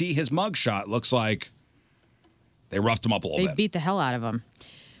you see his mugshot, it looks like they roughed him up a little They bit. beat the hell out of him.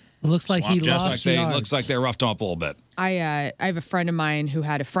 Looks like he Just lost like yards. looks like they roughed him up a little bit. I have a friend of mine who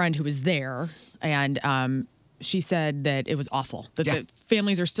had a friend who was there, and she said that it was awful. That the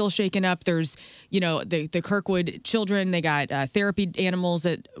families are still shaken up. There's, the Kirkwood children. They got therapy animals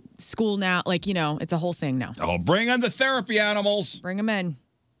at school now. Like, it's a whole thing now. Oh, bring in the therapy animals. Bring them in.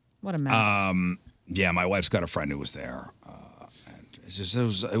 What a mess. Yeah, my wife's got a friend who was there. And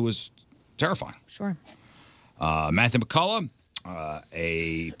it was terrifying. Sure. Matthew McCullough,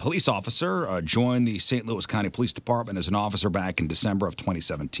 a police officer, joined the St. Louis County Police Department as an officer back in December of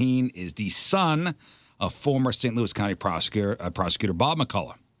 2017, is the son of former St. Louis County prosecutor Bob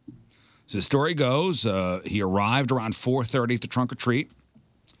McCullough. So the story goes, he arrived around 4:30 at the trunk or treat.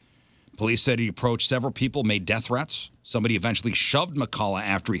 Police said he approached several people, made death threats. Somebody eventually shoved McCullough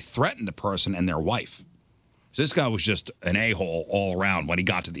after he threatened the person and their wife. So this guy was just an a-hole all around when he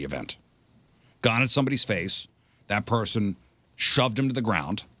got to the event. Got in somebody's face, That person shoved him to the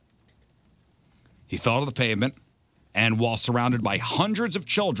ground. He fell to the pavement, and while surrounded by hundreds of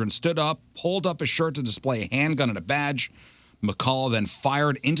children, stood up, pulled up his shirt to display a handgun and a badge. McCullough then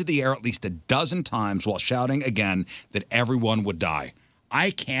fired into the air at least a dozen times while shouting again that everyone would die.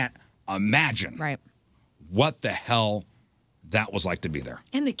 I can't imagine what the hell that was like to be there.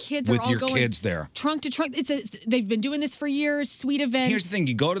 And the kids with are all your going kids there. trunk to trunk. They've been doing this for years. Sweet event. Here's the thing: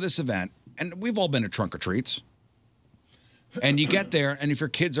 you go to this event, and we've all been to trunk or treats. And you get there, and if your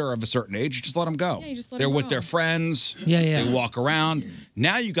kids are of a certain age, you just let them go. Yeah, you just let They're them with go. their friends. Yeah. They walk around.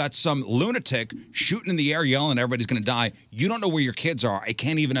 Now you got some lunatic shooting in the air, yelling, everybody's going to die. You don't know where your kids are. I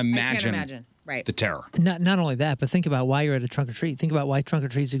can't even imagine, Right. the terror. Not only that, but think about why you're at a trunk or treat. Think about why trunk or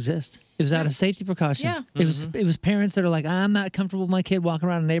treats exist. It was out of safety precaution. Yeah. It was parents that are like, I'm not comfortable with my kid walking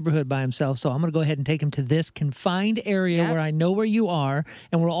around a neighborhood by himself, so I'm going to go ahead and take him to this confined area where I know where you are,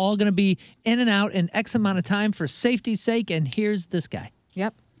 and we're all going to be in and out in X amount of time for safety's sake. And here's this guy.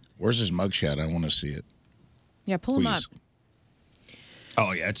 Yep. Where's his mugshot? I want to see it. Yeah, pull him up.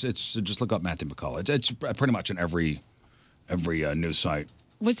 Oh, yeah. It's just look up Matthew McCullough. It's pretty much in every news site.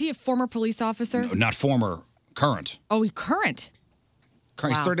 Was he a former police officer? No, not former, current. Oh, current.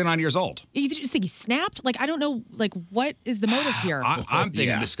 Current. He's Wow. 39 years old. You just think he snapped? Like, I don't know. Like, what is the motive here? I'm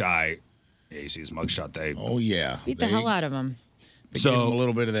thinking this guy, you see his mugshot, Beat the hell out of him. They gave him a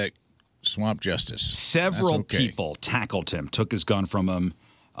little bit of that swamp justice. Several That's okay. people tackled him, took his gun from him.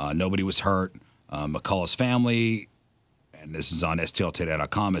 Nobody was hurt. McCullough's family, and this is on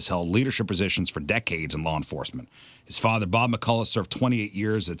STLtoday.com, has held leadership positions for decades in law enforcement. His father, Bob McCullough, served 28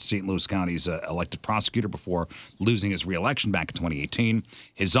 years as St. Louis County's elected prosecutor before losing his reelection back in 2018.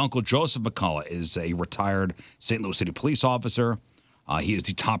 His uncle, Joseph McCullough, is a retired St. Louis City police officer. He is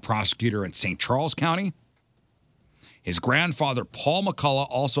the top prosecutor in St. Charles County. His grandfather, Paul McCullough,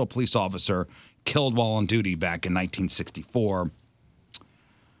 also a police officer, killed while on duty back in 1964.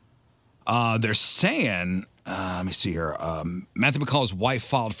 They're saying, let me see here, Matthew McCullough's wife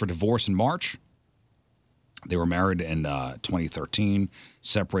filed for divorce in March. They were married in 2013,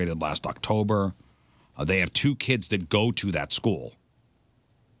 separated last October. They have 2 kids that go to that school.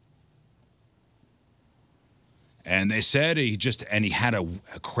 And they said he had a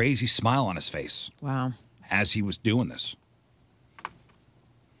crazy smile on his face. Wow. As he was doing this.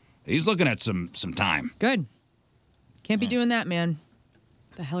 He's looking at some time. Good. Can't be doing that, man.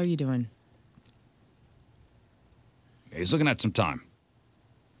 What the hell are you doing? He's looking at some time.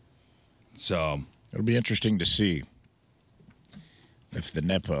 So it'll be interesting to see if the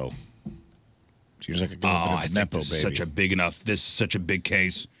Nepo seems like a good bit I of think Nepo, this baby. is such a big enough. This is such a big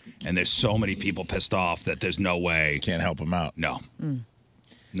case, and there's so many people pissed off that there's no way. Can't help him out. No.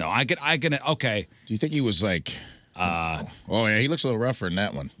 No, I can. Okay. Do you think he was like? Oh yeah, he looks a little rougher in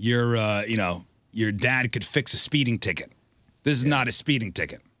that one. Your dad could fix a speeding ticket. This is not a speeding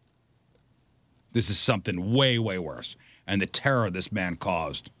ticket. This is something way, way worse. And the terror this man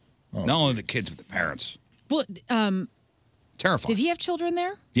caused, not only the kids but the parents. Well, Terrifying. did he have children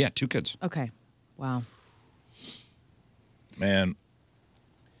there? Yeah, 2 kids. Okay. Wow. Man,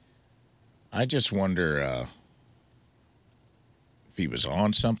 I just wonder if he was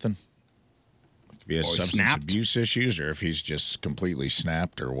on something. If he has Or substance snapped. abuse issues, or if he's just completely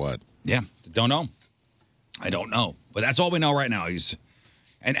snapped, or what. Yeah, don't know. I don't know. But that's all we know right now.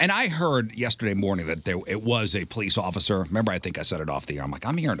 And I heard yesterday morning that it was a police officer. Remember, I think I said it off the air. I'm like,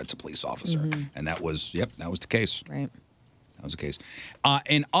 I'm hearing it's a police officer. Mm-hmm. And that was the case. Right. That was the case.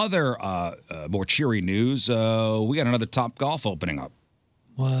 In other more cheery news, we got another Top Golf opening up.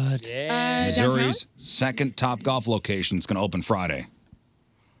 What? Missouri's second Top Golf location is going to open Friday.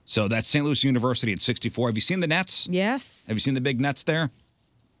 So that's St. Louis University at 64. Have you seen the nets? Yes. Have you seen the big nets there?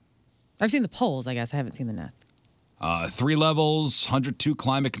 I've seen the poles, I guess. I haven't seen the nets. 3 levels, 102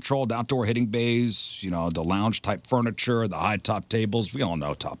 climate-controlled outdoor hitting bays, the lounge-type furniture, the high-top tables. We all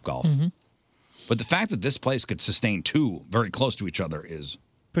know Top Golf. Mm-hmm. But the fact that this place could sustain 2 very close to each other is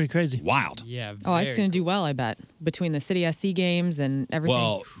pretty crazy. Wild. Yeah. Oh, it's going to do well, I bet, between the City SC games and everything.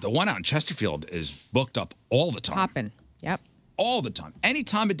 Well, the one out in Chesterfield is booked up all the time. Popping. Yep. All the time. Any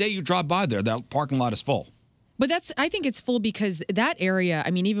time of day you drive by there, that parking lot is full. But I think it's full because that area,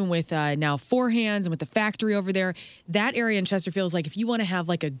 I mean, even with now Four Hands and with the factory over there, that area in Chesterfield is like if you want to have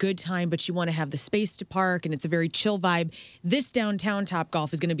like a good time, but you want to have the space to park and it's a very chill vibe, this downtown Top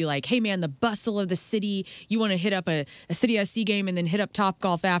Golf is going to be like, hey, man, the bustle of the city. You want to hit up a City SC game and then hit up Top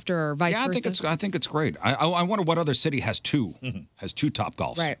Golf after or vice versa? I think it's great. I wonder what other city has 2 Top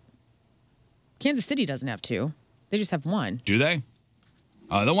Golfs. Right. Kansas City doesn't have 2. They just have 1. Do they?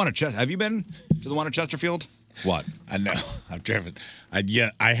 The one at have you been to the one at Chesterfield? What? I know. I've driven.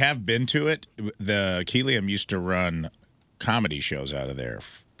 I have been to it. The Helium used to run comedy shows out of there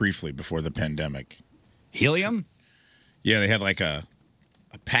briefly before the pandemic. Helium? Yeah, they had like a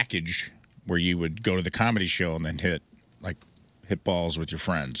package where you would go to the comedy show and then hit balls with your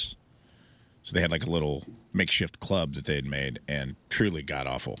friends. So they had like a little makeshift club that they had made, and truly god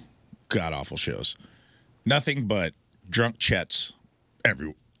awful shows. Nothing but drunk Chets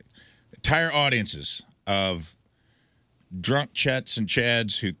entire audiences of drunk Chets and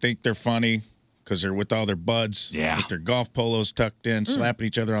Chads who think they're funny because they're with all their buds, with their golf polos tucked in, slapping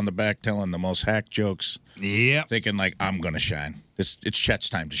each other on the back, telling the most hack jokes. Yep. Thinking like, I'm going to shine. It's Chet's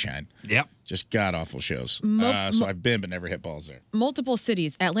time to shine. Yep. Just god-awful shows. So I've been but never hit balls there. Multiple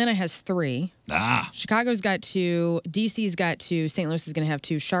cities. Atlanta has 3. Chicago's got 2. DC's got 2. St. Louis is going to have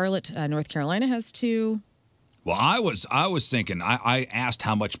 2. Charlotte, North Carolina has 2. Well, I was thinking, I asked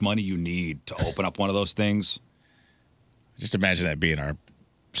how much money you need to open up one of those things. Just imagine that being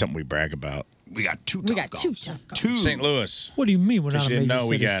something we brag about. We got 2 We got 2 Topgolfs. 2. St. Louis. What do you mean we're not Just a didn't major know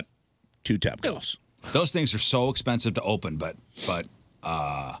we city? got 2 Topgolfs. Those things are so expensive to open, but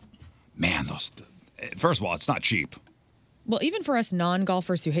man, those. First of all, it's not cheap. Well, even for us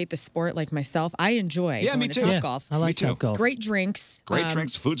non-golfers who hate the sport like myself, I enjoy Yeah, going me to too. Topgolf. I like Topgolf. Great drinks. Great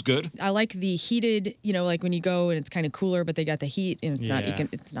drinks. Food's good. I like the heated, like when you go and it's kind of cooler, but they got the heat and it's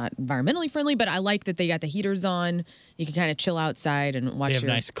it's not environmentally friendly, but I like that they got the heaters on. You can kind of chill outside and watch They have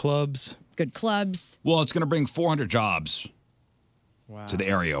nice clubs. Good clubs. Well, it's going to bring 400 jobs to the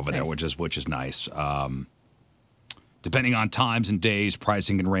area over there, which is nice. Depending on times and days,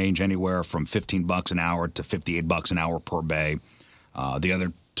 pricing can range anywhere from $15 an hour to $58 an hour per bay. The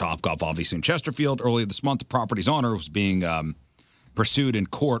other Topgolf, obviously in Chesterfield, earlier this month, the property's owner was being pursued in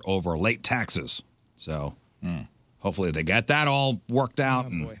court over late taxes. So hopefully they got that all worked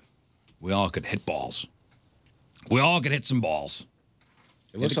out, and we all could hit balls. We all could hit some balls.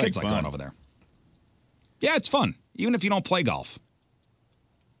 It looks the kids like like fun going over there. Yeah, it's fun. Even if you don't play golf.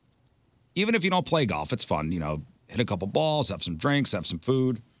 It's fun. Hit a couple balls, have some drinks, have some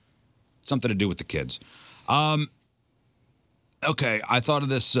food. Something to do with the kids. Okay, I thought of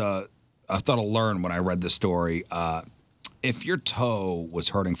this. I thought I'll learn when I read this story. If your toe was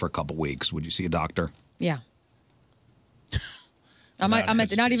hurting for a couple weeks, would you see a doctor? Yeah. I'm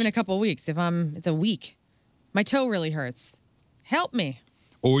at not even a couple of weeks. It's a week. My toe really hurts. Help me.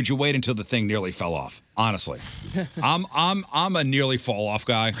 Or would you wait until the thing nearly fell off? Honestly, I'm a nearly fall off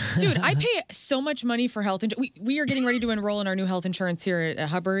guy. Dude, I pay so much money for health insurance. We are getting ready to enroll in our new health insurance here at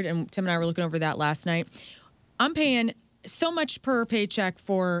Hubbard, and Tim and I were looking over that last night. I'm paying so much per paycheck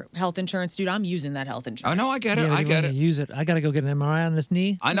for health insurance, dude. I'm using that health insurance. Oh no, I get it. Yeah, I get it. Use it. I got to go get an MRI on this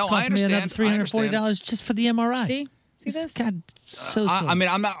knee. I know. It's cost I understand. me another $340 just for the MRI. See this? God, so silly. I mean,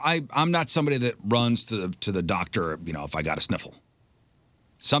 I'm not somebody that runs to the doctor. If I got a sniffle,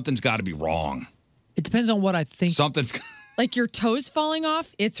 something's got to be wrong. It depends on what I think. Something's. Like your toes falling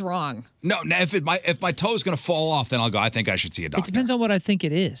off, it's wrong. No, if my toe's gonna fall off, then I'll go. I think I should see a It doctor. depends on what I think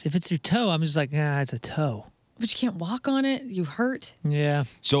it is. If it's your toe, I'm just like, it's a toe. But you can't walk on it. You hurt. Yeah.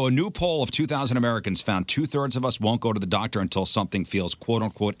 So a new poll of 2,000 Americans found 2/3 of us won't go to the doctor until something feels "quote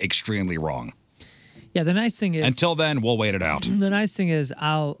unquote" extremely wrong. Yeah. The nice thing is, Until then, we'll wait it out. the nice thing is,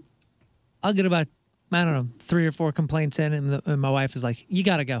 I'll get about 3 or 4 complaints in, and my wife is like, "You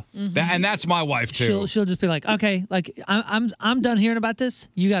got to go." Mm-hmm. And that's my wife too. She'll just be like, "Okay, like I'm done hearing about this.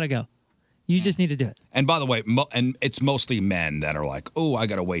 You got to go. You just need to do it." And by the way, and it's mostly men that are like, "Oh, I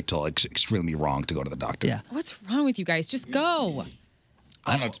got to wait till it's extremely wrong to go to the doctor." Yeah. What's wrong with you guys? Just go.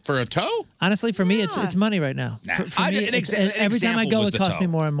 I don't know, for a toe? Honestly, for me, it's money right now. Nah. For me, every time I go, it costs me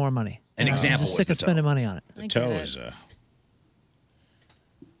more and more money. An example I'm just was sick the of spending money on it. The toe is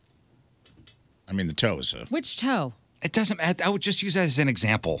the toe is Which toe? It doesn't matter. I would just use that as an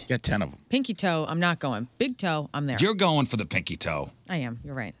example. You got 10 of them. Pinky toe, I'm not going. Big toe, I'm there. You're going for the pinky toe. I am.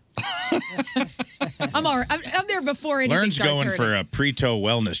 You're right. I'm there before anything Learn's starts going hurting. for a pre-toe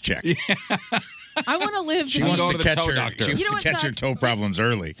wellness check. I want to live. She wants to catch her. She You know wants to what catch her sucks? toe problems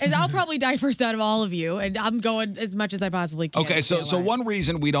early. Is I'll probably die first out of all of you, and I'm going as much as I possibly can. Okay, to stay so alive. one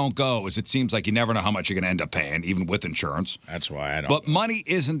reason we don't go is it seems like you never know how much you're going to end up paying, even with insurance. That's why I don't. But money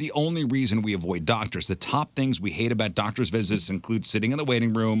isn't the only reason we avoid doctors. The top things we hate about doctor's visits include sitting in the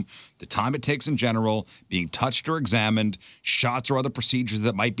waiting room, the time it takes in general, being touched or examined, shots or other procedures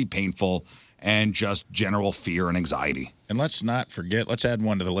that might be painful, and just general fear and anxiety. And let's not forget, let's add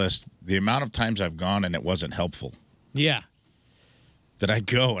one to the list, the amount of times I've gone and it wasn't helpful. Yeah. That I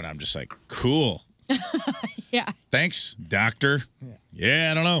go and I'm just like, cool. Yeah. Thanks, doctor. Yeah,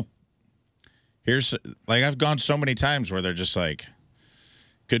 I don't know. Here's, like, I've gone so many times where they're just like,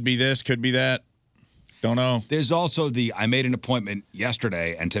 could be this, could be that. Don't know. There's also I made an appointment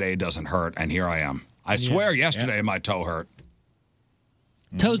yesterday, and today it doesn't hurt, and here I am. I swear yesterday my toe hurt.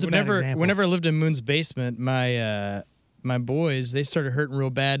 Toes a bad example. Whenever I lived in Moon's basement, my boys, they started hurting real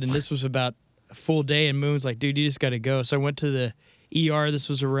bad, and this was about a full day, and Moon's like, dude, you just got to go. So I went to the ER. This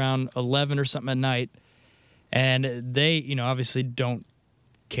was around 11 or something at night, and they, obviously don't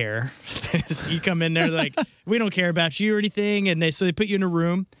care. So you come in there like, we don't care about you or anything, and they put you in a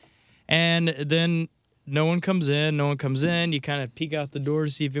room, and then no one comes in. You kind of peek out the door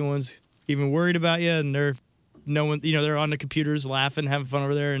to see if anyone's even worried about you, and they're on the computers laughing, having fun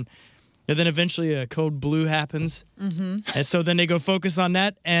over there, and then eventually a code blue happens, and so then they go focus on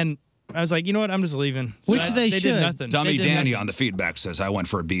that, and I was like, you know what, I'm just leaving. So they did nothing. Dummy They did Danny nothing. on the feedback says I went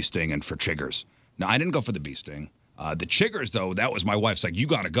for a bee sting and for chiggers. No, I didn't go for the bee sting. The chiggers, though, that was my wife's like, you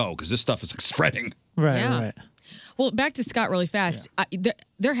got to go because this stuff is like spreading. Right. Well, back to Scott really fast.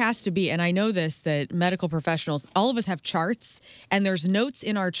 There has to be, and I know this, that medical professionals, all of us have charts, and there's notes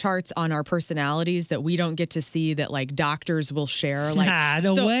in our charts on our personalities that we don't get to see that like doctors will share. Like,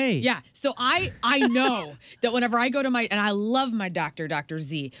 no way. Yeah. So I know that whenever I go to and I love my doctor, Dr.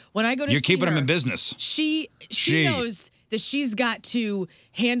 Z, when I go to You're see keeping her, him in business. She knows that she's got to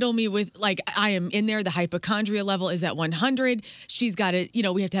handle me with, like, I am in there. The hypochondria level is at 100. She's got to,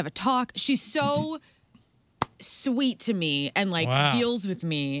 we have to have a talk. She's so sweet to me and deals with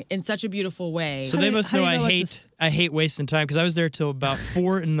me in such a beautiful way. So they must know I hate wasting time because I was there till about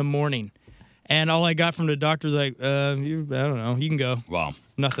 4 a.m. and all I got from the doctor was like, I don't know, you can go. Wow.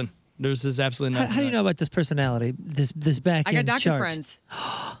 Nothing. There's just absolutely nothing. How do you know about this personality? This back I got end doctor chart? friends.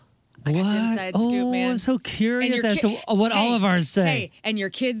 What? Inside scoop, man. I'm so curious And as your to what all of ours say. Hey, and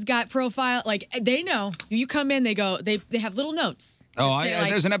your kids got profile. Like, they know. You come in, they go, they have little notes. Oh, Say,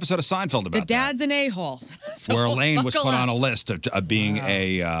 there's an episode of Seinfeld about The dad's an a-hole. So where Elaine was buckle put up. on a list of being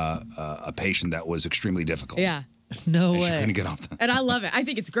a patient that was extremely difficult. Yeah. No And way. she couldn't get off the. And I love it. I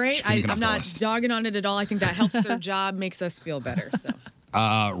think it's great. couldn't get I'm off the not list. dogging on it at all. I think that helps their job, makes us feel better. So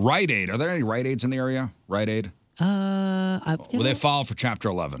Rite Aid. Are there any Rite Aids in the area? Rite Aid? Will they file for Chapter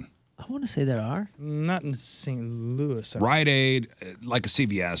 11? I want to say there are. Not in St. Louis. Rite Aid, like a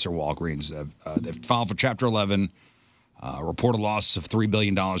CVS or Walgreens, they've filed for Chapter 11. Reported losses of $3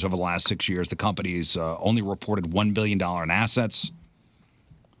 billion over the last 6 years. The company's only reported $1 billion in assets.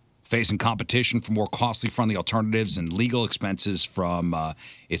 Facing competition for more costly friendly alternatives and legal expenses from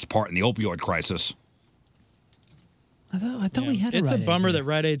its part in the opioid crisis. I thought we had It's a a Rite Aid bummer here. that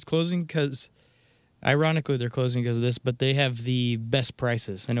Rite Aid's closing because, ironically, they're closing because of this, but they have the best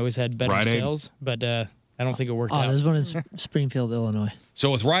prices and always had better Rite Aid? sales, but I don't think it worked Oh, out. there's one in Springfield, Illinois.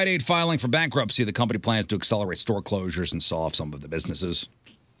 So with Rite Aid filing for bankruptcy, the company plans to accelerate store closures and sell off some of the businesses.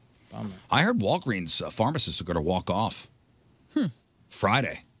 Bummer. I heard Walgreens pharmacists are going to walk off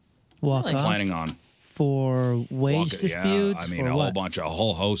Friday. Walk off Planning on for wage disputes. Yeah, I mean, for a what?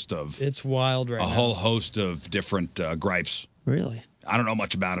 whole host of It's wild right a now. whole host of different gripes. Really? I don't know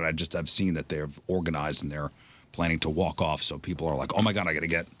much about it. I've seen that they're organized and they're planning to walk off. So people are like, oh my God, I got to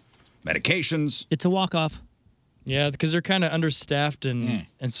get medications. It's a walk off. Yeah, because they're kind of understaffed, and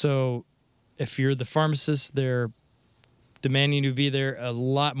so if you're the pharmacist, they're demanding you to be there a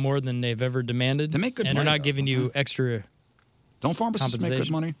lot more than they've ever demanded. They make good and money, they're not though, giving you extra. Don't pharmacists make good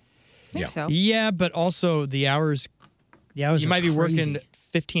compensation. money? Yeah, but also the hours. The hours you are might be crazy. working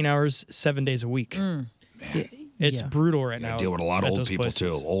 15 hours 7 days a week. It's brutal right now. They deal with a lot of at old those people places.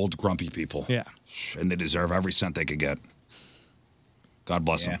 too, old grumpy people. Yeah, and they deserve every cent they could get. God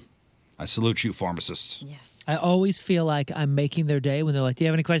bless them. I salute you, pharmacists. Yes. I always feel like I'm making their day when they're like, "Do you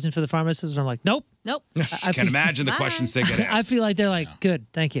have any questions for the pharmacist?" And I'm like, "Nope." Nope. I can imagine the questions they get asked. I feel like they're like, "Good,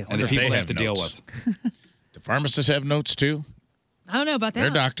 thank you." And the people they have to deal with. Do pharmacists have notes too? I don't know about that. They're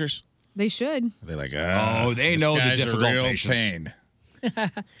doctors. They should. They're like, they this know the guy's difficult a real patients. pain.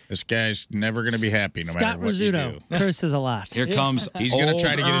 This guy's never going to be happy no Scott matter what you do. Rizzuto curses a lot. Here comes He's going to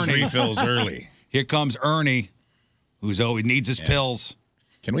try to get his Ernie. refills early. Here comes Ernie, who's always needs his pills.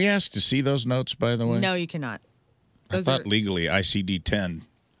 Can we ask to see those notes, by the way? No, you cannot. I Those thought are- legally ICD-10,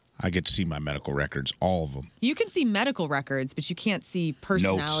 I get to see my medical records, all of them. You can see medical records, but you can't see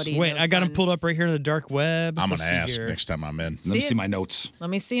personality. Wait, I notes got them on- pulled up right here in the dark web. I'm going Let's to see ask here. next time I'm in. Let me See see it? my notes. Let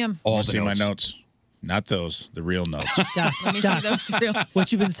me see them. All the see my notes. notes. Not those, the real notes. Doc, Let me Doc, see those real.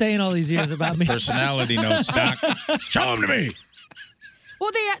 what you've been saying all these years about me. Personality notes, Doc. Show them to me. Well,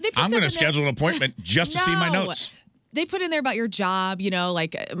 they put I'm going to stuff in there- schedule an appointment just to see my No. notes. They put in there about your job,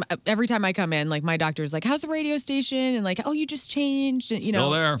 like every time I come in, like my doctor's like, "How's the radio station?" And like, "Oh, you just changed." And, Still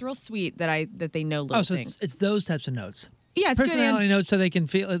there. It's real sweet that they know little Oh, so things. it's those types of notes. Yeah, it's good. personality notes so they can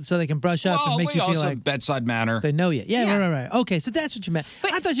feel, so they can brush up and make you feel also like bedside manner. they know you. Yeah, right. Okay, so that's what you meant.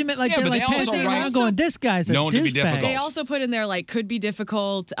 I thought you meant like Yeah, they're but like they also passing write- around going, "This guy's a Known to be douchebag." difficult. They also put in there like could be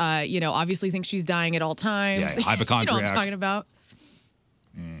difficult. Obviously think she's dying at all times. Yeah, You know what hypochondriac. I'm talking about?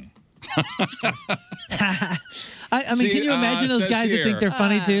 I mean, See, can you imagine those says guys that here- think they're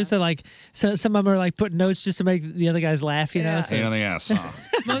funny too? So like, so some of them are like putting notes just to make the other guys laugh. You know, so. Pain in the ass.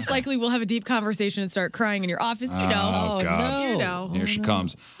 Huh? Most likely we'll have a deep conversation and start crying in your office. You know. Oh, God. You know. Here she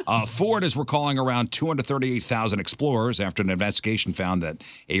comes. Ford is recalling around 238,000 Explorers after an investigation found that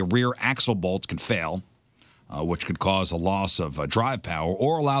a rear axle bolt can fail, which could cause a loss of drive power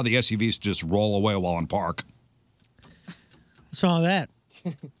or allow the SUVs to just roll away while in park. What's wrong with that?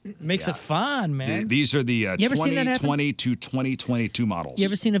 Makes it fun, man. These are the You ever seen that happen? 2020 to 2022 models. You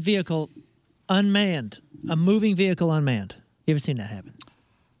ever seen a vehicle unmanned, a moving vehicle unmanned? You ever seen that happen?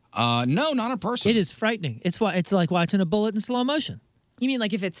 No, not in person. It is frightening. It's like watching a bullet in slow motion. You mean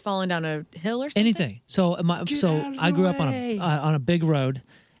like if it's falling down a hill or something? Anything. So I grew up way. on a big road,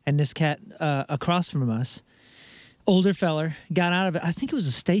 and this cat across from us, older feller, got out of it. I think it was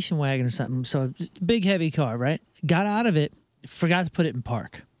a station wagon or something. So big heavy car, right? Got out of it, forgot to put it in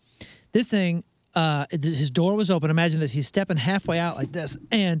park. This thing, his door was open. Imagine this. He's stepping halfway out like this,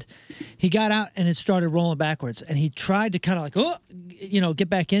 and he got out and it started rolling backwards. And he tried to kind of like, get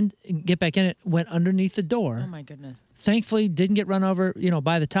back in it. Went underneath the door. Oh my goodness. Thankfully, didn't get run over,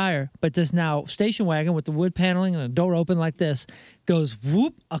 by the tire. But this now station wagon with the wood paneling and a door open like this goes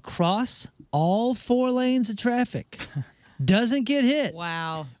whoop across all 4 lanes of traffic. Doesn't get hit.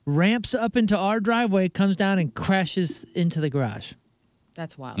 Wow. Ramps up into our driveway, comes down and crashes into the garage.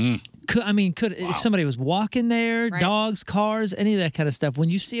 That's wild. If somebody was walking there, Right. dogs, cars, any of that kind of stuff. When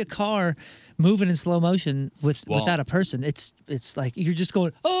you see a car moving in slow motion without a person, it's like you're just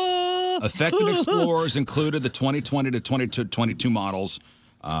going, oh. Affected Explorers included the 2020 to 2022 models.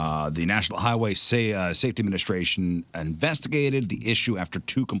 The National Highway Safety Administration investigated the issue after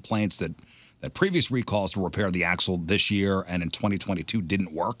 2 complaints that previous recalls to repair the axle this year and in 2022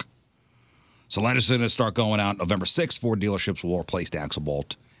 didn't work. So letters are going to start going out November 6th. Ford dealerships will replace the axle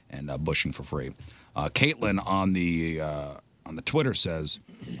bolt and bushing for free. Caitlin on the Twitter says,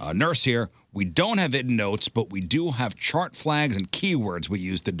 nurse here, we don't have hidden notes, but we do have chart flags and keywords we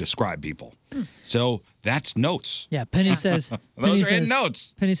use to describe people. So that's notes. Yeah, Penny says. Those are in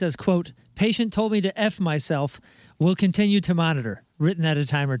notes. Penny says, quote, patient told me to F myself. Will continue to monitor. Written at a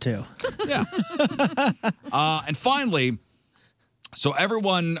time or 2. Yeah. And finally, so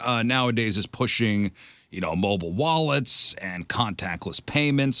everyone nowadays is pushing, mobile wallets and contactless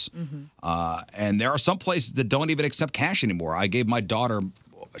payments. And there are some places that don't even accept cash anymore. I gave my daughter,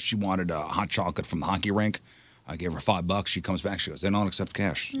 she wanted a hot chocolate from the hockey rink. I gave her $5. She comes back, she goes, they don't accept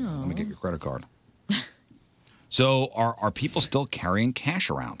cash. Let me get your credit card. So are people still carrying cash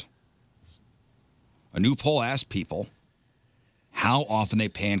around? A new poll asked people how often they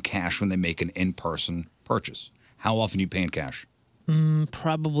pay in cash when they make an in-person purchase. How often you pay in cash?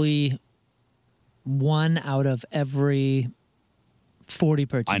 Probably 1 out of every 40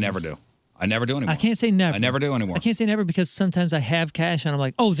 purchases. I never do. I never do anymore. I can't say never. I never do anymore. I can't say never because sometimes I have cash and I'm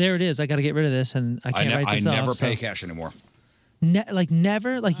like, oh, there it is. I got to get rid of this and I can't write this off. I never pay so. cash anymore.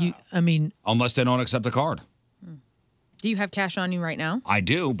 Never? Unless they don't accept a card. Do you have cash on you right now? I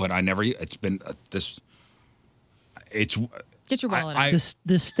do, but I never. It's been this. It's. Get your wallet out.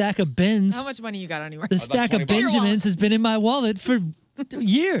 This stack of bins. How much money you got on you right The now? stack of Benjamins has been in my wallet for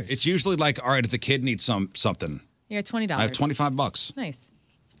years. It's usually like, all right, if the kid needs something, Yeah, $20. I have $25. Nice.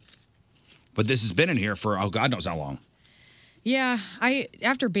 But this has been in here for God knows how long. Yeah,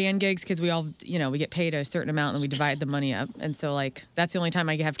 after band gigs, because we all, we get paid a certain amount and we divide the money up. And so, that's the only time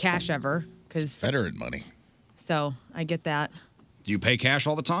I have cash ever. Veteran money. So I get that. Do you pay cash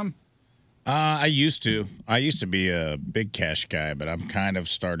all the time? I used to. I used to be a big cash guy, but I'm kind of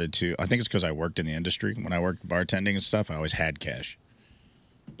started to. I think it's because I worked in the industry. When I worked bartending and stuff, I always had cash.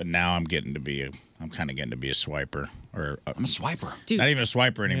 But now I'm kind of getting to be a swiper. I'm a swiper. Dude. Not even a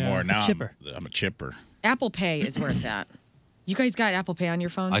swiper anymore. Yeah. Now chipper. I'm a chipper. Apple Pay is where it's at. You guys got Apple Pay on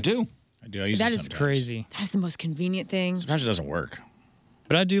your phone? I do. I do. I use That it is sometimes. Crazy. That is the most convenient thing. Sometimes it doesn't work.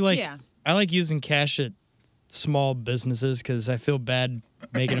 But I do Yeah. I like using cash at small businesses because I feel bad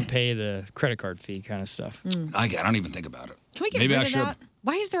making them pay the credit card fee kind of stuff. I don't even think about it. Can we get Maybe rid I of should. that?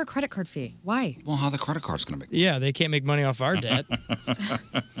 Why is there a credit card fee? Why? Well, how the credit card's going to make? Yeah, they can't make money off our debt.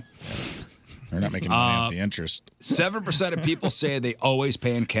 They're not making money off the interest. 7% of people say they always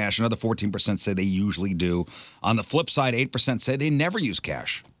pay in cash. Another 14% say they usually do. On the flip side, 8% say they never use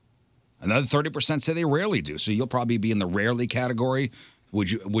cash. Another 30% say they rarely do. So you'll probably be in the rarely category. Would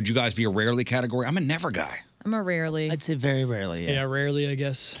you guys be a rarely category? I'm a never guy. I'm a rarely. I'd say very rarely. Yeah, rarely, I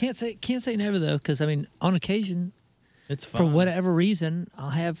guess. Can't say never though, because I mean, on occasion, it's for fun. whatever reason, I'll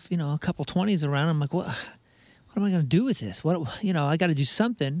have a couple 20s around. I'm like, what am I going to do with this? I got to do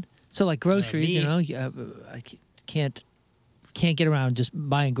something. So like groceries, I can't get around just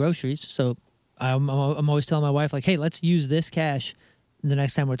buying groceries. So I'm always telling my wife, like, hey, let's use this cash the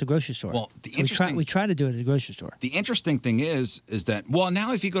next time we're at the grocery store. Well, we try to do it at the grocery store. The interesting thing is that,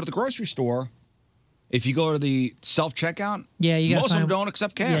 now if you go to the grocery store, if you go to the self-checkout, most of them don't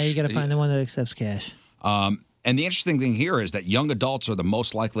accept cash. Yeah, you got to find the one that accepts cash. And the interesting thing here is that young adults are the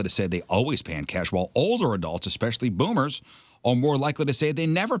most likely to say they always pay in cash, while older adults, especially boomers, are more likely to say they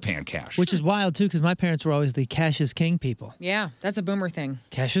never pay in cash. Which is wild, too, because my parents were always the cash is king people. Yeah, that's a boomer thing.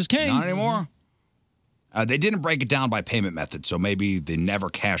 Cash is king. Not anymore. They didn't break it down by payment method, so maybe the never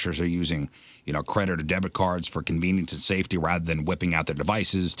cashers are using, credit or debit cards for convenience and safety rather than whipping out their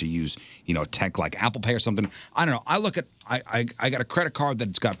devices to use, tech like Apple Pay or something. I don't know. I look at I got a credit card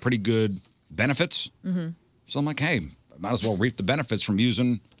that's got pretty good benefits. Mm-hmm. So I'm like, hey, I might as well reap the benefits from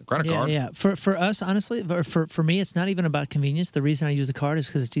using the credit card. Yeah. For us, honestly, for me, it's not even about convenience. The reason I use the card is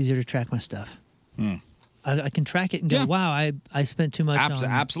because it's easier to track my stuff. I can track it and go, wow, I spent too much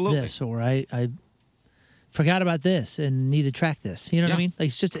on this, or I forgot about this and need to track this. You know what I mean? Like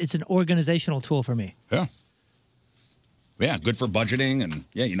it's an organizational tool for me. Yeah. Yeah, good for budgeting, and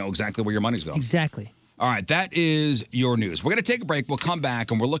you know exactly where your money's going. Exactly. All right, that is your news. We're going to take a break. We'll come back,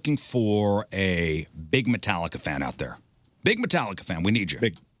 and we're looking for a big Metallica fan out there. Big Metallica fan. We need you.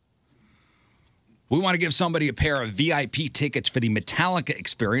 Big. We want to give somebody a pair of VIP tickets for the Metallica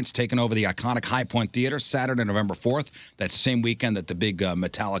experience, taking over the iconic High Point Theater Saturday, November 4th. That's the same weekend that the big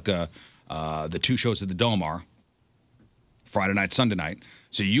Metallica, the two shows at the Dome are, Friday night, Sunday night.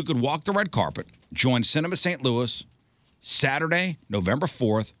 So you could walk the red carpet, join Cinema St. Louis, Saturday, November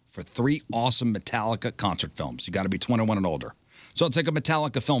 4th, for 3 awesome Metallica concert films. You got to be 21 and older. So it's like a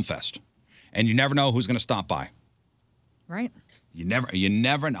Metallica film fest. And you never know who's going to stop by. Right. You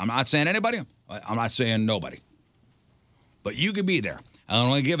never, I'm not saying anybody. I'm not saying nobody. But you could be there. I'm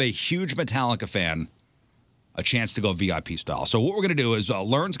going to give a huge Metallica fan a chance to go VIP style. So what we're going to do is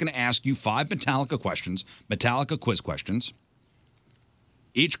Learn's going to ask you 5 Metallica questions, Metallica quiz questions.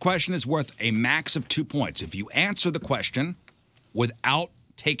 Each question is worth a max of 2 points. If you answer the question without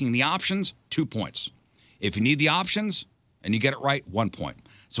taking the options, 2 points. If you need the options and you get it right, 1 point.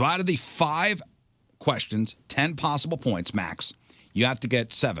 So out of the 5 questions, 10 possible points max, you have to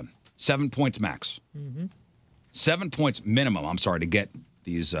get 7. 7 points max. 7 points minimum, to get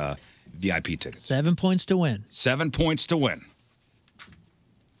these VIP tickets. 7 points to win. 7 points to win.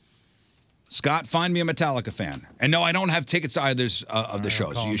 Scott, find me a Metallica fan. And no, I don't have tickets to either of the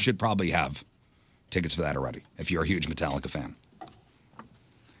shows. So you should probably have tickets for that already if you're a huge Metallica fan.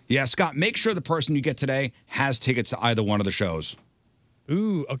 Yeah, Scott, make sure the person you get today has tickets to either one of the shows.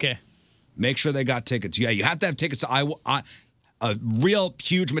 Ooh, okay. Make sure they got tickets. Yeah, you have to have tickets to a real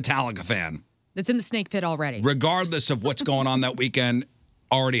huge Metallica fan. That's in the snake pit already. Regardless of what's going on that weekend,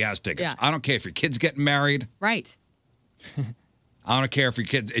 already has tickets. Yeah. I don't care if your kid's getting married. Right. I don't care if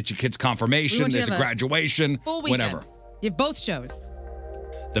it's your kid's confirmation, there's a graduation, full weekend. whatever. You have both shows.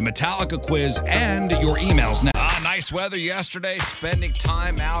 The Metallica quiz and your emails now. Nice weather yesterday, spending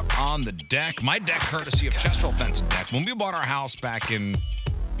time out on the deck. My deck courtesy of Chesterfield Fence and Deck. When we bought our house back in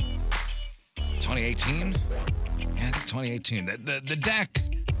 2018, yeah, I think 2018, the deck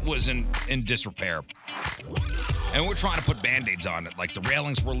was in disrepair. And we're trying to put Band-Aids on it. Like the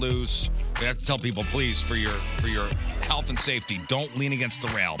railings were loose. We have to tell people, please, for your health and safety, don't lean against the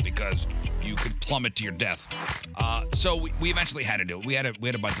rail because you could plummet to your death. So we eventually had to do it. We had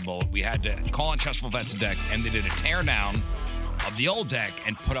to bite the bullet. We had to call on Chesterfield Fence and Deck, and they did a tear down of the old deck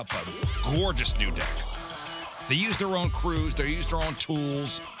and put up a gorgeous new deck. They used their own crews. They used their own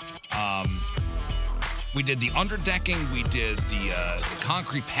tools. We did the underdecking. We did the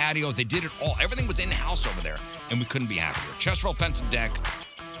concrete patio. They did it all. Everything was in-house over there, and we couldn't be happier. Chesterfield Fence and Deck,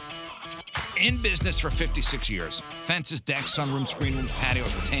 in business for 56 years. Fences, decks, sunrooms, screen rooms,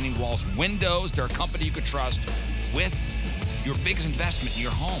 patios, retaining walls, windows. They're a company you could trust with your biggest investment in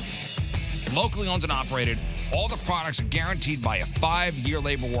your home. Locally owned and operated. All the products are guaranteed by a 5-year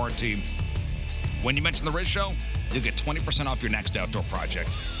labor warranty. When you mention the Riz Show, you'll get 20% off your next outdoor project.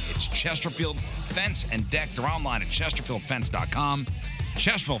 It's Chesterfield Fence and Deck. They're online at chesterfieldfence.com.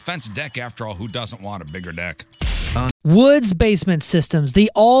 Chesterfield Fence and Deck, after all, who doesn't want a bigger deck? Woods Basement Systems, the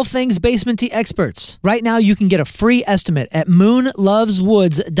all things basementy experts. Right now, you can get a free estimate at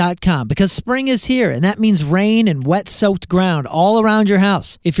moonloveswoods.com because spring is here, and that means rain and wet-soaked ground all around your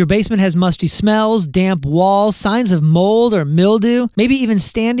house. If your basement has musty smells, damp walls, signs of mold or mildew, maybe even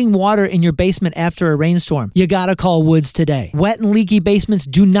standing water in your basement after a rainstorm, you gotta call Woods today. Wet and leaky basements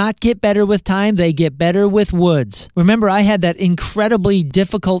do not get better with time, they get better with Woods. Remember, I had that incredibly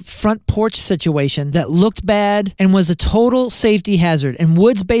difficult front porch situation that looked bad and was a total safety hazard, and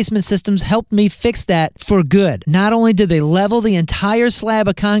Woods Basement Systems helped me fix that for good. Not only did they level the entire slab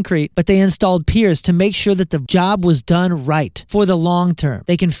of concrete, but they installed piers to make sure that the job was done right for the long term.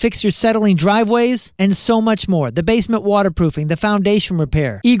 They can fix your settling driveways and so much more. The basement waterproofing, the foundation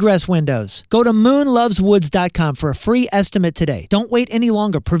repair, egress windows. Go to moonloveswoods.com for a free estimate today. Don't wait any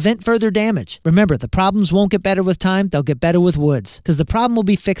longer. Prevent further damage. Remember, the problems won't get better with time. They'll get better with Woods, because the problem will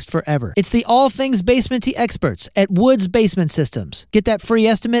be fixed forever. It's the all things basementy experts at Woods Basement Systems. Get that free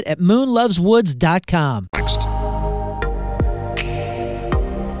estimate at moonloveswoods.com. Next.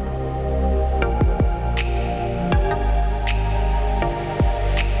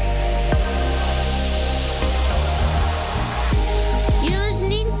 You're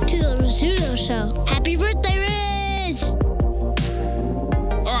listening to the Rizzuto Show. Happy birthday, Riz!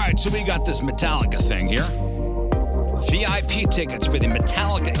 All right, so we got this Metallica thing here. VIP tickets for the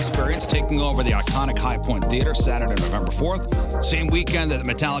Metallica experience taking over the iconic High Point Theater Saturday, November 4th. Same weekend that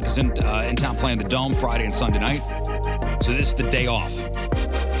Metallica's in town playing the Dome, Friday and Sunday night. So this is the day off.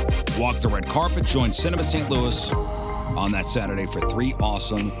 Walk the red carpet, join Cinema St. Louis on that Saturday for 3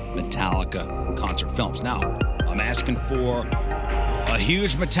 awesome Metallica concert films. Now, I'm asking for a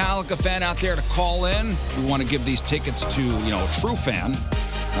huge Metallica fan out there to call in. We want to give these tickets to, a true fan.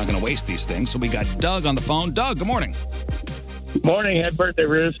 Not going to waste these things. So we got Doug on the phone. Doug, good morning. Morning. Happy birthday,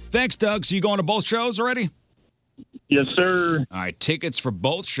 Riz. Thanks, Doug. So you going to both shows already? Yes, sir. All right, tickets for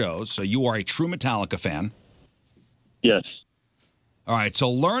both shows. So you are a true Metallica fan. Yes. All right,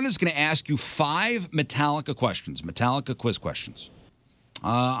 so Learn is going to ask you 5 Metallica questions, Metallica quiz questions.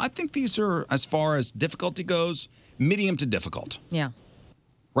 I think these are, as far as difficulty goes, medium to difficult. Yeah.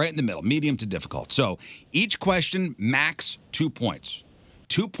 Right in the middle, medium to difficult. So each question, max 2 points.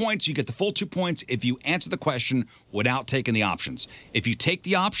 2 points, you get the full 2 points if you answer the question without taking the options. If you take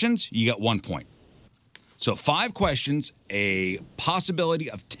the options, you get 1 point. So 5 questions, a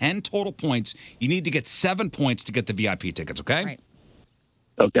possibility of 10 total points. You need to get 7 points to get the VIP tickets, okay? Right.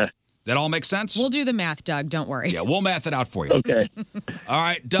 Okay. That all makes sense? We'll do the math, Doug. Don't worry. Yeah, we'll math it out for you. Okay. All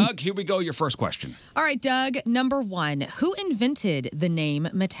right, Doug, here we go. Your first question. All right, Doug. Number 1. Who invented the name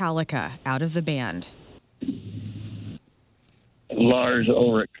Metallica out of the band? Lars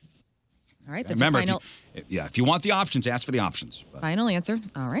Ulrich. All right, that's Remember, your final, if you want the options, ask for the options. But final answer.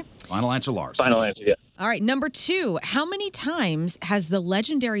 All right. final answer, Lars. Final answer, yeah. All right, number 2. How many times has the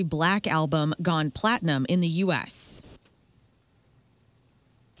legendary Black Album gone platinum in the U.S.?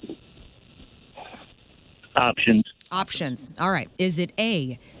 Options. Options. All right. Is it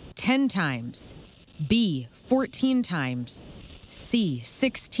A, 10 times, B, 14 times, C,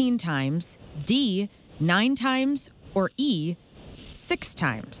 16 times, D, 9 times, or E, 6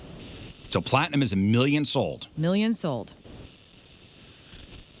 times? So platinum is 1 million sold. Million sold.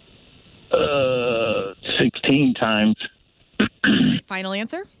 16 times. Final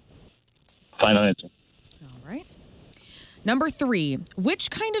answer? Final answer. All right. Number 3. Which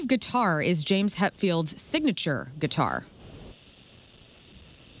kind of guitar is James Hetfield's signature guitar?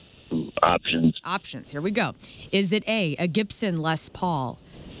 Options. Options. Here we go. Is it A, a Gibson Les Paul,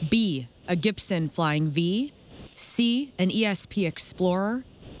 B, a Gibson Flying V, C, an ESP Explorer,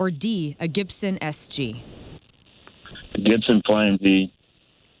 or D, a Gibson SG? Gibson Flying V.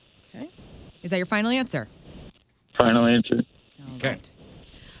 Okay. Is that your final answer? Final answer. Okay.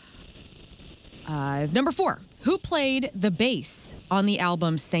 Number 4. Who played the bass on the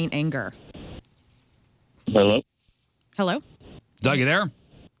album Saint Anger? Hello? Hello? Doug, you there?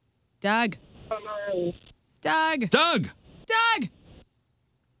 Doug? Doug? Doug! Doug!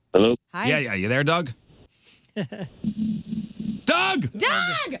 Hello? Hi. Yeah, you there, Doug? Doug!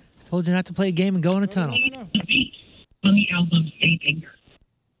 Doug! Told you not to play a game and go in a tunnel. On the album Saint Anger.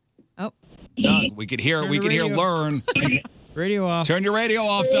 Oh. Doug, we could hear Learn. Radio off. Turn your radio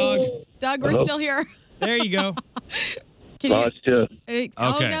off, Doug. Doug, we're Hello? still here. There you go. Can you? Lost you.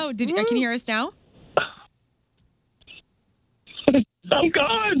 Oh Okay. no! Can you hear us now? I'm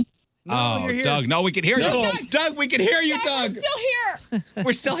gone. Doug, no, we can hear you. No. Doug, we can hear you, Doug. Still here.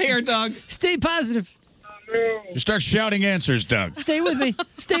 We're still here, Doug. Stay positive. Just start shouting answers, Doug. Stay with me.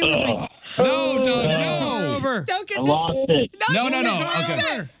 Stay with me. No, Doug, no. Over. Don't get I lost it. No. No.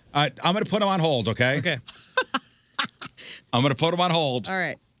 Okay. All right, I'm going to put him on hold, okay? Okay. I'm going to put him on hold. All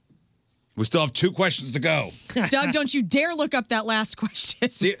right. We still have 2 questions to go. Doug, don't you dare look up that last question.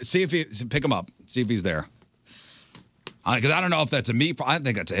 See if he pick him up. See if he's there. Because I don't know if that's a me. I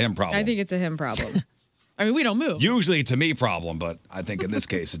think that's a him problem. I think it's a him problem. I mean, we don't move. Usually it's a me problem, but I think in this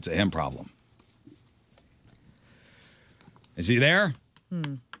case it's a him problem. Is he there?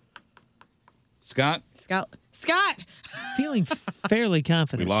 Scott? Scott! Feeling fairly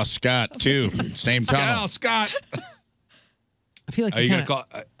confident. We lost Scott, too. Same time. Scott. I feel like Are you going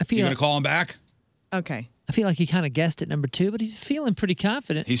to call him back? Okay. I feel like he kind of guessed at number 2, but he's feeling pretty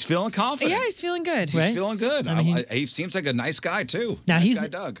confident. He's feeling confident. Yeah, he's feeling good. He's feeling good. I mean, he seems like a nice guy, too. Now nice guy,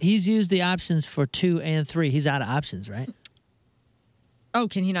 Doug. he's used the options for 2 and 3. He's out of options, right? Oh,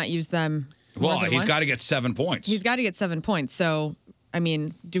 can he not use them? Well, he's got to get 7 points. He's got to get 7 points. So, I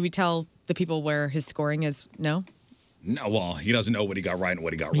mean, do we tell the people where his scoring is? No? No, well, he doesn't know what he got right and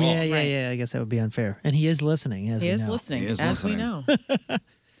what he got wrong. Yeah. I guess that would be unfair. And he is listening, as He we is know. listening, He is as listening. we know.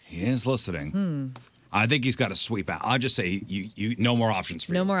 He is listening. I think he's got to sweep out. I'll just say you no more options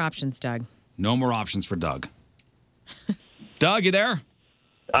for No you. more options, Doug. No more options for Doug. Doug, you there?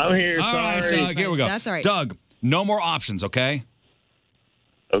 I'm here. All right, sorry. Doug, here we go. That's all right. Doug, no more options, okay?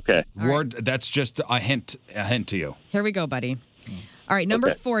 Okay. Word. That's just a hint to you. Here we go, buddy. All right,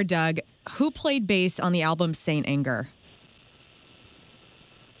 number 4, Doug. Who played bass on the album Saint Anger?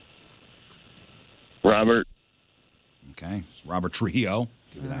 Robert. Okay. It's Robert Trujillo.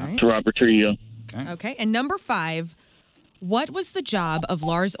 Give you that. Right. Robert Trujillo. Okay. Okay, and number 5. What was the job of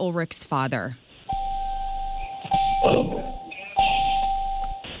Lars Ulrich's father?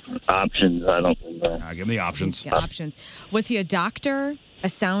 Options. I don't know. Give him the options. Yeah, options. Was he a doctor, a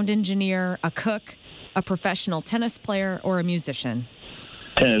sound engineer, a cook, a professional tennis player, or a musician?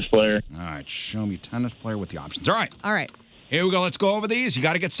 Tennis player. All right. Show me tennis player with the options. All right. All right. Here we go. Let's go over these. You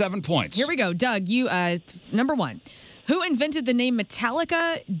got to get 7 points. Here we go. Doug, you, number 1. Who invented the name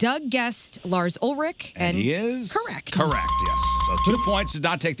Metallica? Doug guessed Lars Ulrich. And he is correct. Correct, yes. So 2 points, did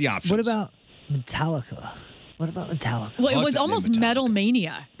not take the options. What about Metallica? Well, it was almost Metal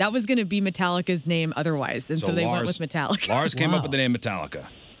Mania. That was going to be Metallica's name otherwise. And so they went with Metallica. Lars came up with the name Metallica.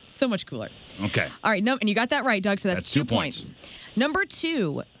 So much cooler. Okay. All right. No, and you got that right, Doug. So that's 2 2 points. Number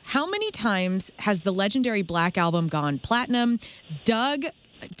 2. How many times has the legendary Black Album gone platinum? Doug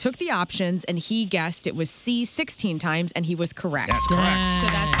took the options and he guessed it was C 16 times, and he was correct. That's correct. So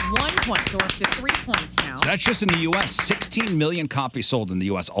that's 1 point. So we're up to 3 points now. So that's just in the U.S. 16 million copies sold in the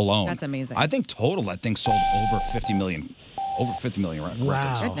U.S. alone. That's amazing. I think total, sold over 50 million. Over 50 million records.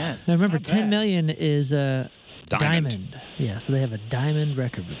 Wow. Goodness. Now remember, 10 million is Diamond. diamond. Yeah, so they have a diamond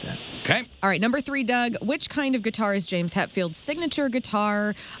record with that. Okay. All right, number 3, Doug. Which kind of guitar is James Hetfield's signature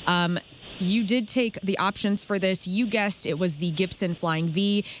guitar? You did take the options for this. You guessed it was the Gibson Flying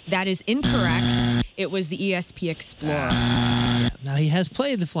V. That is incorrect. It was the ESP Explorer. Now he has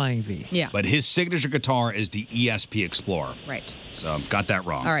played the Flying V. Yeah. But his signature guitar is the ESP Explorer. Right. So got that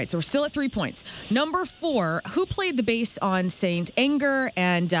wrong. All right, so we're still at 3 points. Number 4, who played the bass on Saint Anger?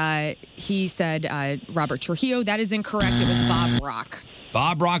 And he said Robert Trujillo. That is incorrect. It was Bob Rock.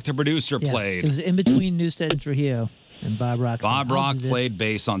 Bob Rock, the producer, Yeah, played. It was in between Newstead and Trujillo. And Bob Rock. Bob Rock played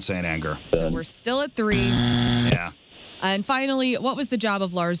bass on Saint Anger. So we're still at 3. Yeah. And finally, what was the job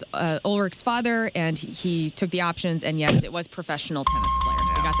of Lars Ulrich's father? And he took the options, and yes, it was professional tennis player.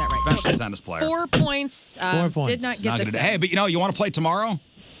 So you got that right. Professional So tennis player. 4 points. 4 points. Did not get this. Hey, but you want to play tomorrow?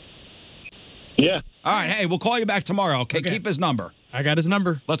 Yeah. All right. Hey, we'll call you back tomorrow. Okay. Keep his number. I got his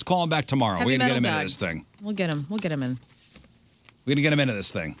number. Let's call him back tomorrow. Heavy We're going to get metal him into Doug. this thing. We'll get him. We'll get him in. We're going to get him into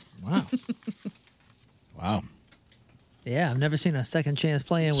this thing. Wow. Wow. Yeah, I've never seen a second chance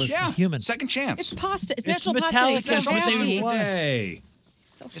playing with a human. Second chance. It's pasta. It's It's National Pasta Day. Metallica. So That's what they happy. want. Day.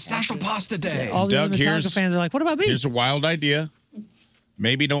 It's National Pasta Day. All the Doug, other Metallica here's- fans are like, what about me? Here's a wild idea.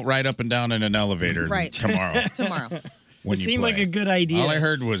 Maybe don't ride up and down in an elevator Right. tomorrow. Tomorrow. when It you seemed play. like a good idea. All I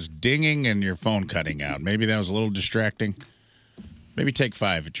heard was dinging and your phone cutting out. Maybe that was a little distracting. Maybe take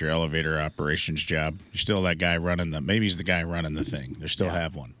 5 at your elevator operations job. You're still that guy running maybe he's the guy running the thing. They still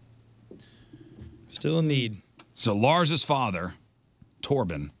have one. Still a need. So Lars's father,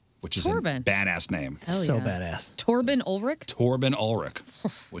 Torben, which is Torben. a badass name. Hell so yeah. badass. Torben Ulrich. Torben Ulrich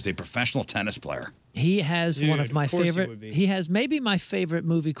was a professional tennis player. He has Dude, one of my of course he favorite. would be. He has maybe my favorite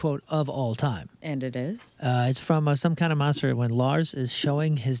movie quote of all time. And it is. It's from Some Kind of Monster when Lars is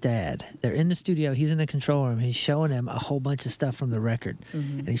showing his dad. They're in the studio. He's in the control room. He's showing him a whole bunch of stuff from the record,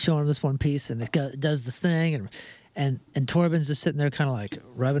 and he's showing him this one piece, and it does this thing, and Torben's just sitting there, kind of like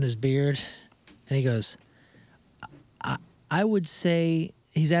rubbing his beard, and he goes, "I would say."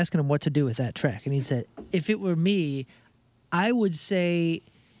 He's asking him what to do with that track, and he said, "If it were me, I would say."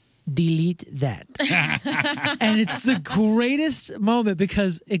 delete that. And it's the greatest moment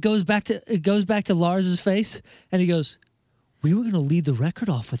because it goes back to Lars's face, and he goes, "We were going to lead the record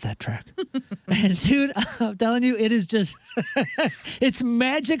off with that track." And dude, I'm telling you, it is just, it's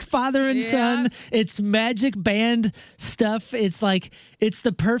magic father and son. It's magic band stuff. It's like, it's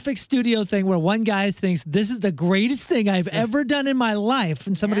the perfect studio thing where one guy thinks, this is the greatest thing I've ever done in my life.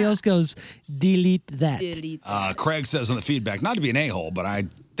 And somebody else goes, delete that. Craig says on the feedback, not to be an a-hole, but I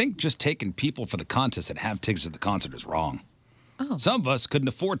think just taking people for the contest that have tickets to the concert is wrong. Some of us couldn't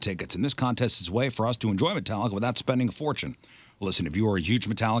afford tickets, and this contest is a way for us to enjoy Metallica without spending a fortune. Listen, if you were a huge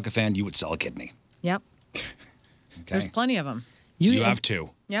Metallica fan, you would sell a kidney. Yep. There's plenty of them. You have two.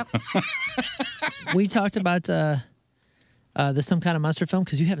 Yep. We talked about the Some Kind of Monster film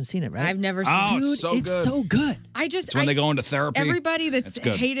because you haven't seen it, right? I've never seen Oh, it. it's so it's good. so good. It's when they go into therapy. Everybody that's It's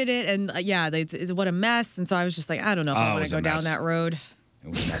good. hated it, and what a mess. And so I was just like, I don't know if I Oh, it want was to go a mess. down that road. It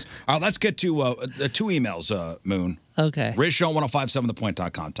was a mess. All right, let's get to two emails, Moon. Okay.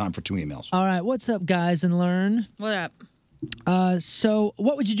 RizShow1057thepoint.com. Time for two emails. All right, what's up, guys, and learn? What up? So,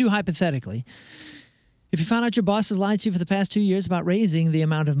 what would you do hypothetically if you found out your boss has lied to you for the past 2 years about raising the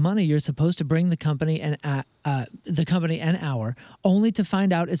amount of money you're supposed to bring the company an hour, only to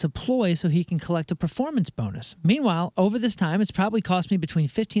find out it's a ploy so he can collect a performance bonus? Meanwhile, over this time, it's probably cost me between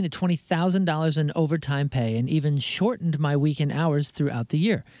 $15,000 to $20,000 in overtime pay, and even shortened my weekend hours throughout the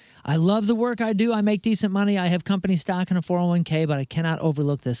year. I love the work I do. I make decent money. I have company stock and a 401k, but I cannot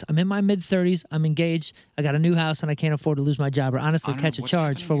overlook this. I'm in my mid-30s. I'm engaged. I got a new house, and I can't afford to lose my job or honestly catch a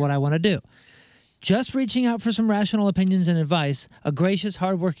charge for what I want to do. Just reaching out for some rational opinions and advice, a gracious,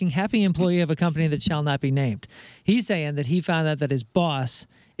 hardworking, happy employee of a company that shall not be named. He's saying that he found out that his boss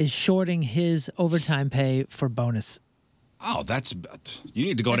is shorting his overtime pay for bonus. Oh, you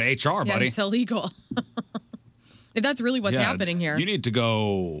need to go to HR, Yeah, buddy. it's illegal. If that's really what's happening here. You need to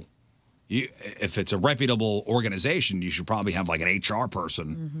go. If it's a reputable organization, you should probably have like an HR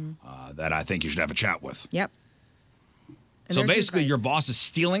person that I think you should have a chat with. Yep. And So there's basically, your advice. boss is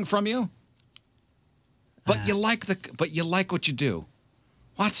stealing from you, but you like what you do.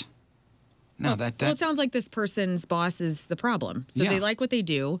 What? No, Well, it sounds like this person's boss is the problem. So they like what they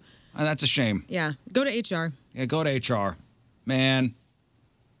do. That's a shame. Yeah. Go to HR. Yeah, go to HR, man.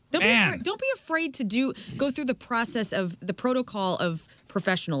 Don't be afraid to go through the process of the protocol of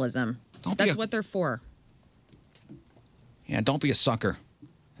professionalism. That's what they're for. Yeah, don't be a sucker.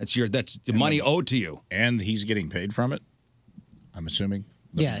 That's the money owed to you, and he's getting paid from it. I'm assuming.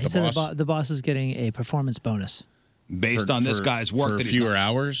 He said the boss is getting a performance bonus. Based on this guy's work for that he's fewer not-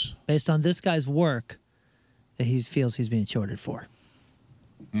 hours. Based on this guy's work that he feels he's being shorted for.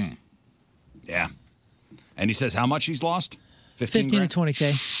 Yeah, and he says how much he's lost? 15 to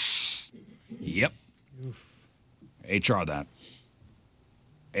 20K. Yep. HR that.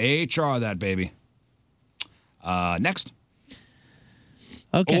 HR that, baby. Next.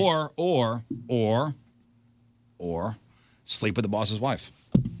 Okay. Or sleep with the boss's wife.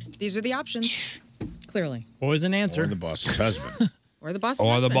 These are the options. Clearly. Always an answer. Or the boss's husband. Or the boss's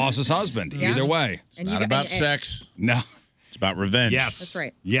Or husband. the boss's husband. Yeah. Either way. It's not about sex. No. It's about revenge. Yes. That's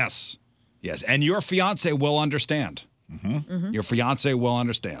right. Yes. Yes. And your fiance will understand. Mhm. Your fiance will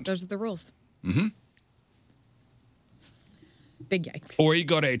understand. Those are the rules. Mm-hmm. Big yikes. Or you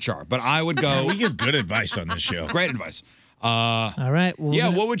go to HR. But I would go. We give good advice on this show. Great advice. All right. Well, yeah,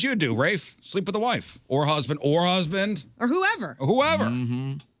 what would you do, Rafe? Sleep with the wife or husband or husband Or whoever. or whoever.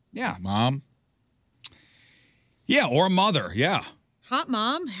 Mm-hmm. Yeah. Mom. Yeah, or mother. Yeah. Hot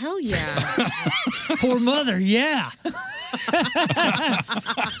mom? Hell yeah. Poor mother. Yeah.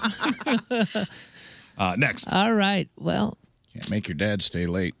 Next. All right. Well, Can't make your dad stay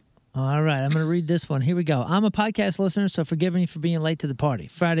late. all right. I'm going to read this one. Here we go. I'm a podcast listener, so forgive me for being late to the party.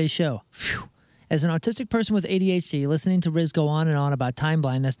 Friday show. Phew. As an autistic person with ADHD, listening to Riz go on and on about time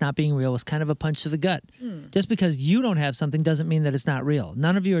blindness not being real was kind of a punch to the gut. Just because you don't have something doesn't mean that it's not real.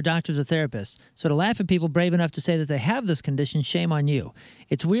 None of you are doctors or therapists. So to laugh at people brave enough to say that they have this condition, shame on you.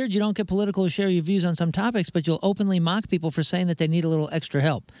 It's weird you don't get political or share your views on some topics, but you'll openly mock people for saying that they need a little extra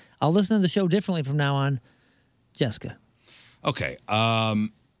help. I'll listen to the show differently from now on. Jessica. Okay.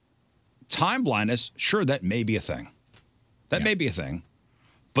 Time blindness, sure, that may be a thing. That may be a thing.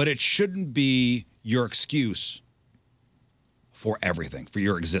 But it shouldn't be your excuse for everything, for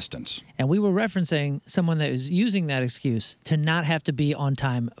your existence. And we were referencing someone that was using that excuse to not have to be on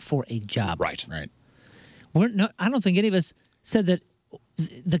time for a job. Right. Right. I don't think any of us said that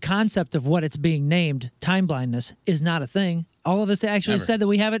the concept of what it's being named, time blindness, is not a thing. All of us actually Never. said that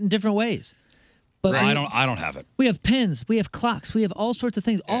we have it in different ways. But I don't have it. We have pins, we have clocks, we have all sorts of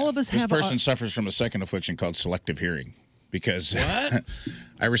things. All of us This have person suffers from a second affliction called selective hearing. because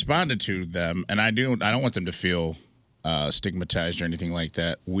I responded to them, and I don't want them to feel stigmatized or anything like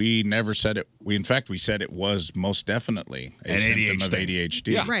that. We never said it. We said it was most definitely a symptom of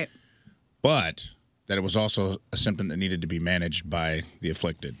ADHD. Yeah. Right. But that it was also a symptom that needed to be managed by the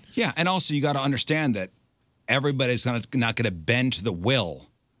afflicted. Yeah, and also you got to understand that everybody's not going to bend to the will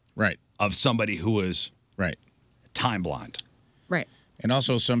of somebody who is time blind. Right. And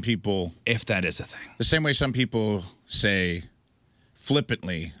also some people... If that is a thing. The same way some people say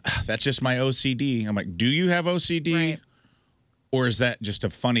flippantly, that's just my OCD. I'm like, do you have OCD? Right. Or is that just a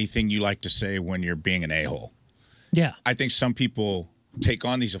funny thing you like to say when you're being an a-hole? Yeah. I think some people take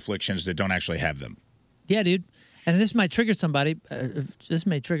on these afflictions that don't actually have them. Yeah, dude. And this might trigger somebody. This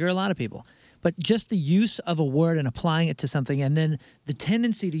may trigger a lot of people. But just the use of a word and applying it to something, and then the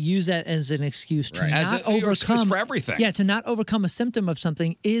tendency to use that as an excuse to not overcome for everything. Yeah, to not overcome a symptom of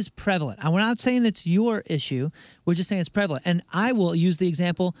something is prevalent. And we're not saying it's your issue. We're just saying it's prevalent. And I will use the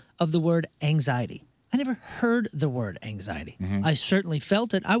example of the word anxiety. I never heard the word anxiety. Mm-hmm. I certainly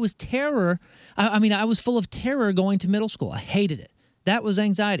felt it. I was terror. I mean, I was full of terror going to middle school. I hated it. That was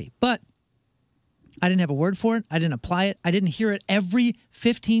anxiety. But I didn't have a word for it. I didn't apply it. I didn't hear it every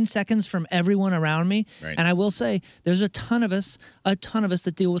 15 seconds from everyone around me. Right. And I will say, there's a ton of us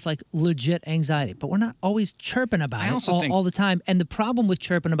that deal with like legit anxiety, but we're not always chirping about it all the time. And the problem with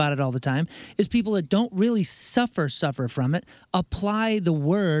chirping about it all the time is people that don't really suffer from it apply the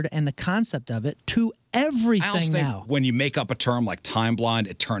word and the concept of it to everything I also think now. when you make up a term like time blind,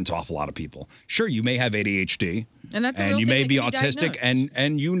 it turns off a lot of people. Sure, you may have ADHD. And that's a real you thing may that be can be autistic diagnosed.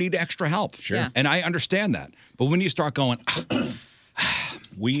 and you need extra help. Sure. Yeah. And I understand that. But when you start going,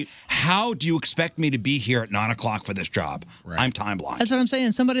 how do you expect me to be here at 9 o'clock for this job? I'm time blind. That's what I'm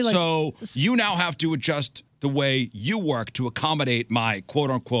saying. Somebody like So you now have to adjust the way you work to accommodate my quote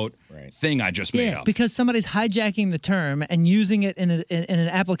unquote thing I just made up. because somebody's hijacking the term and using it in an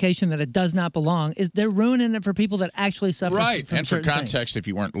application that it does not belong. They're ruining it for people that actually suffer from And for certain context, things. if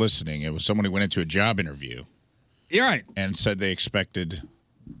you weren't listening, it was someone who went into a job interview. You're right. And said they expected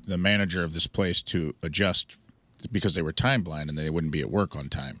the manager of this place to adjust because they were time blind and they wouldn't be at work on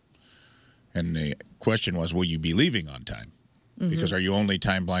time. And the question was, will you be leaving on time? Because are you only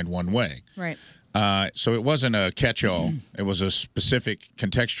time blind one way? Right. So it wasn't a catch-all. It was a specific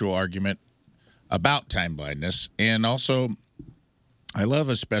contextual argument about time blindness. And also, I love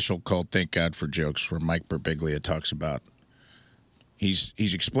a special called Thank God for Jokes where Mike Birbiglia talks about he's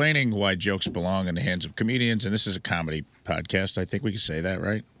explaining why jokes belong in the hands of comedians. And this is a comedy podcast. I think we can say that,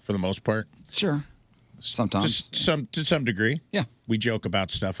 right? For the most part. Sure. Sometimes. To some degree. Yeah. We joke about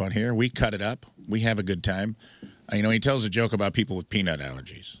stuff on here. We cut it up. We have a good time. He tells a joke about people with peanut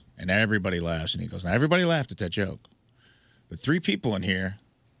allergies. And everybody laughs. And he goes, now everybody laughed at that joke. But 3 people in here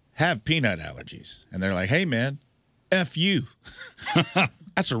have peanut allergies. And they're like, hey, man, F you.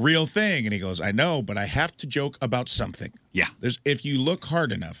 That's a real thing. And he goes, I know, but I have to joke about something. Yeah. If you look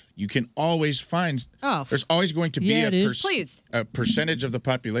hard enough, you can always find. Oh. There's always going to be Please. a percentage of the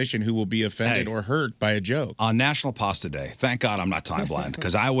population who will be offended or hurt by a joke. On National Pasta Day, thank God I'm not time blind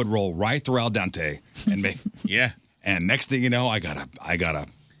because I would roll right through al dente and make. Yeah. And next thing you know, I got a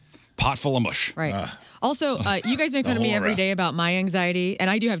pot full of mush. Right. Also, you guys make fun of me every day about my anxiety, and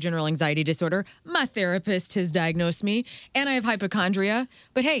I do have general anxiety disorder. My therapist has diagnosed me, and I have hypochondria.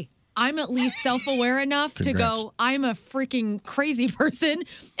 But hey, I'm at least self-aware enough to go, I'm a freaking crazy person,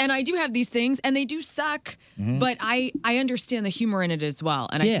 and I do have these things, and they do suck, but I understand the humor in it as well,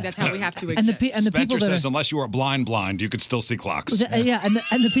 and I think that's how we have to exist. And the people Spencer that says, unless you were blind, you could still see clocks. And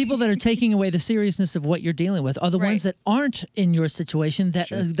the people that are taking away the seriousness of what you're dealing with are the ones that aren't in your situation that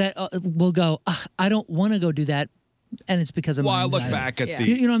will go, I don't want to go do that. And it's because of my I look anxiety. back at the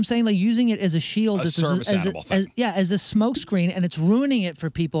you know what I'm saying, like using it as a shield, as animal thing. as a smoke screen, and it's ruining it for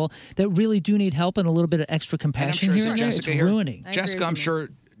people that really do need help and a little bit of extra compassion here and there. It's ruining. Jessica, I'm sure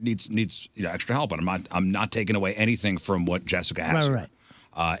needs extra help, and I'm not taking away anything from what Jessica has. Right.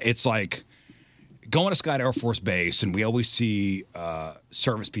 It's like going to Scott Air Force Base, and we always see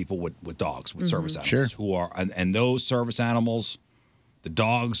service people with dogs, with service animals who are, and those service animals, the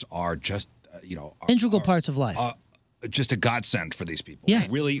dogs are just integral parts of life. Just a godsend for these people. Yeah.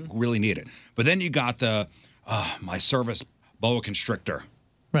 Really, really need it. But then you got the my service boa constrictor.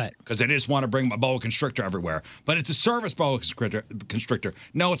 Right. Because I just want to bring my boa constrictor everywhere. But it's a service boa constrictor.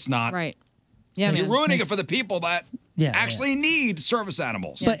 No, it's not. Right. Yeah, You're man. ruining it for the people that actually need service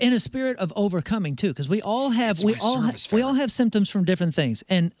animals. But in a spirit of overcoming too, because we all have symptoms from different things,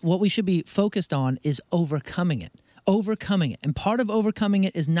 and what we should be focused on is overcoming it. And part of overcoming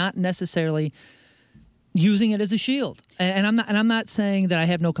it is not necessarily using it as a shield. And I'm not saying that I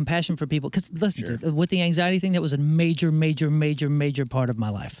have no compassion for people, because listen, dude, with the anxiety thing, that was a major part of my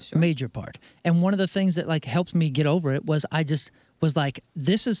life. Major part. And one of the things that like helped me get over it was I just was like,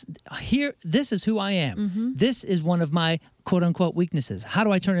 this is who I am. Mm-hmm. This is one of my quote unquote weaknesses. How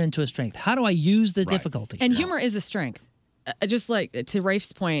do I turn it into a strength? How do I use the difficulty? And humor is a strength. Just like to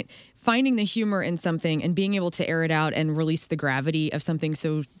Rafe's point, finding the humor in something and being able to air it out and release the gravity of something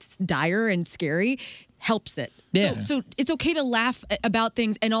so dire and scary helps it. Yeah. So it's okay to laugh about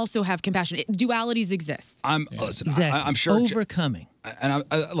things and also have compassion. Dualities exist. Listen, Exactly. I'm sure. Overcoming. And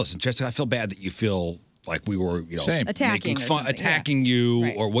listen, Jessica, I feel bad that you feel like we were, Same. Attacking making or fun, something, attacking you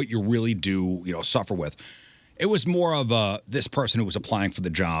Right. or what you really do, suffer with. It was more of this person who was applying for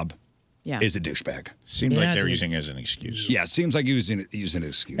the job is a douchebag. Seemed like they were using it as an excuse. Yeah, it seems like using an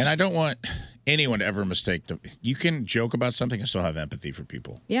excuse. And I don't want anyone to ever mistake you can joke about something and still have empathy for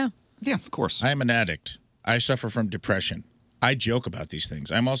people. Yeah. Yeah, of course. I am an addict. I suffer from depression. I joke about these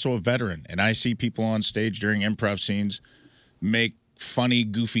things. I'm also a veteran, and I see people on stage during improv scenes make funny,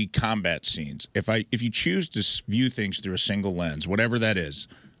 goofy combat scenes. If you choose to view things through a single lens, whatever that is,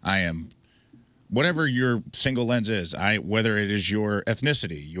 whatever your single lens is, whether it is your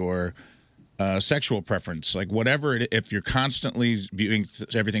ethnicity, your sexual preference, like whatever if you're constantly viewing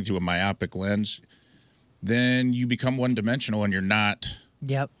everything through a myopic lens, then you become one-dimensional and you're not.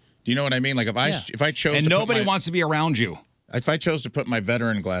 Yep. Do you know what I mean? Like if I chose and to nobody wants to be around you. If I chose to put my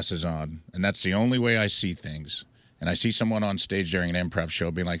veteran glasses on, and that's the only way I see things, and I see someone on stage during an improv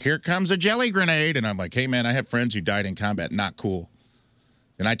show being like, "Here comes a jelly grenade," and I'm like, "Hey man, I have friends who died in combat. Not cool."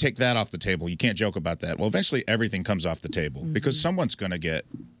 And I take that off the table. You can't joke about that. Well, eventually everything comes off the table because someone's going to get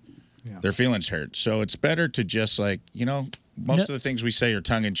their feelings hurt. So it's better to just most of the things we say are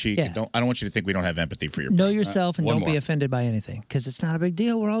tongue in cheek. Yeah. I don't want you to think we don't have empathy for your Know pain. yourself and One don't be more. offended by anything, because it's not a big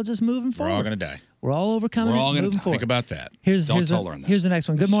deal. We're all just moving We're forward. all going to die. We're all overcoming We're all it, gonna moving die. forward. Think about that. Here's Don't the tolerate that. here's the next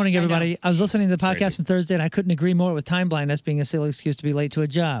one. Good morning, everybody. I was listening to the podcast from Thursday, and I couldn't agree more with time blindness being a silly excuse to be late to a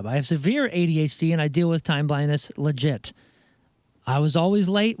job. I have severe ADHD, and I deal with time blindness legit. I was always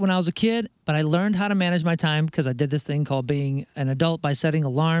late when I was a kid, but I learned how to manage my time because I did this thing called being an adult by setting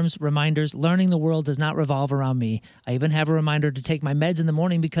alarms, reminders, learning the world does not revolve around me. I even have a reminder to take my meds in the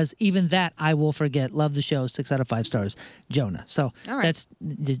morning because even that I will forget. Love the show. 6 out of 5 stars. Jonah. So All right. that's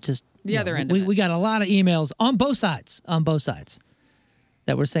just The other end of we got a lot of emails on both sides,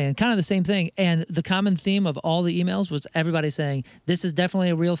 that were saying kind of the same thing. And the common theme of all the emails was everybody saying, this is definitely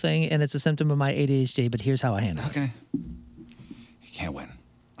a real thing and it's a symptom of my ADHD, but here's how I handle it. Okay. Can't win.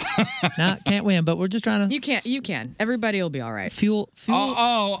 Can't win, but we're just trying to You can. Everybody will be all right. fuel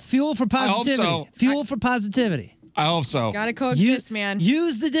for positivity. I hope so. Fuel for positivity. I hope so. Gotta coexist, man.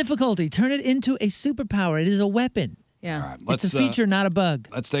 Use the difficulty. Turn it into a superpower. It is a weapon. Yeah. All right, It's a feature, not a bug.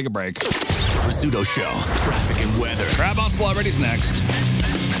 Let's take a break. Rizzuto Show. Traffic and weather. Grab on celebrities next.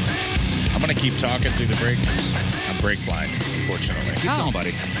 I'm going to keep talking through the break. I'm break blind, unfortunately. Keep going,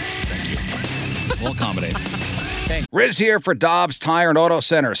 buddy. Thank you. We'll accommodate. Riz here for Dobbs Tire and Auto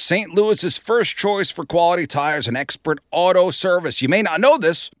Center, St. Louis's first choice for quality tires and expert auto service. You may not know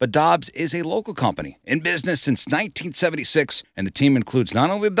this, but Dobbs is a local company in business since 1976, and the team includes not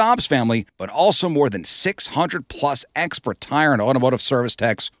only the Dobbs family, but also more than 600 plus expert tire and automotive service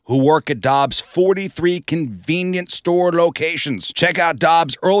techs who work at Dobbs' 43 convenient store locations. Check out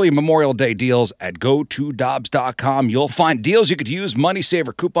Dobbs' early Memorial Day deals at GoToDobbs.com. You'll find deals you could use, money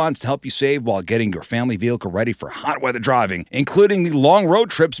saver coupons to help you save while getting your family vehicle ready for hot weather driving, including the long road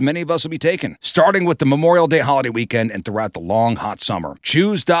trips many of us will be taking, starting with the Memorial Day holiday weekend and throughout the long, hot summer.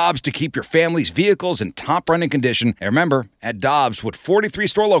 Choose Dobbs to keep your family's vehicles in top running condition. And remember, at Dobbs, with 43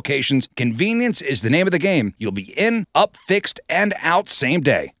 store locations, convenience is the name of the game. You'll be in, up, fixed, and out same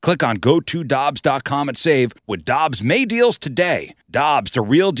day. Click on GoToDobbs.com and save with Dobbs May deals today. Dobbs, the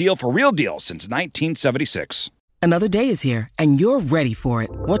real deal for real deals since 1976. Another day is here, and you're ready for it.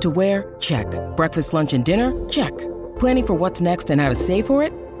 What to wear? Check. Breakfast, lunch, and dinner? Check. Planning for what's next and how to save for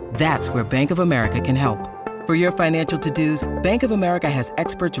it? That's where Bank of America can help. For your financial to-dos, Bank of America has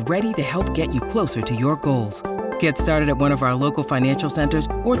experts ready to help get you closer to your goals. Get started at one of our local financial centers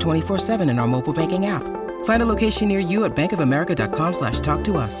or 24/7 in our mobile banking app. Find a location near you at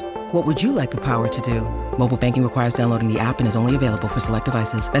bankofamerica.com/talktous. What would you like the power to do? Mobile banking requires downloading the app and is only available for select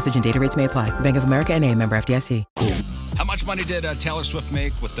devices. Message and data rates may apply. Bank of America NA, member FDIC. How much money did Taylor Swift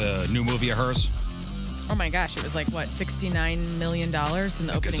make with the new movie of hers? Oh my gosh, it was like what, $69 million in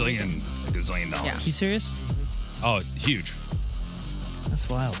the opening. A gazillion dollars. Yeah. You serious? Oh, huge. That's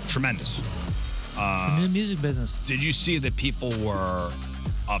wild. Tremendous. It's a new music business. Did you see that people were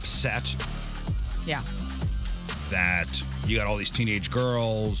upset Yeah. that you got all these teenage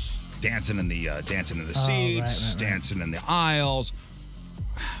girls dancing in the Oh, seats, right. dancing in the aisles.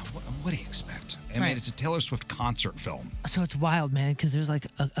 What do you expect? I mean, Right. it's a Taylor Swift concert film. So it's wild, man, because there's like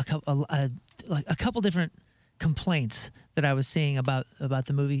a couple different complaints that I was seeing about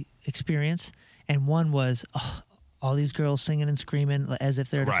the movie experience, and one was all these girls singing and screaming as if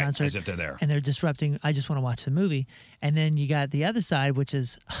they're at a Right, concert, as if they're there. and they're disrupting. I just want to watch the movie, and then you got the other side, which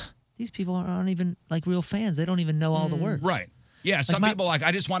is these people aren't even like real fans. They don't even know all the words. Right. Yeah, some people are like,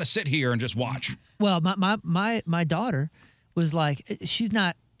 I just want to sit here and just watch. Well, my daughter was like, she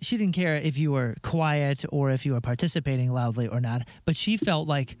didn't care if you were quiet or if you were participating loudly or not, but she felt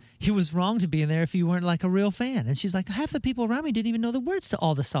like it was wrong to be in there if you weren't like a real fan. And she's like, half the people around me didn't even know the words to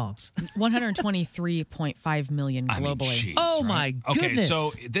all the songs. 123.5 million globally. Oh my goodness. Okay, so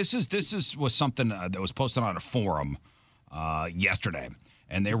this was something that was posted on a forum yesterday.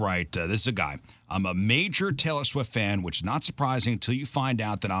 And they write, this is a guy, I'm a major Taylor Swift fan, which is not surprising until you find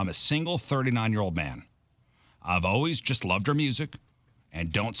out that I'm a single 39-year-old man. I've always just loved her music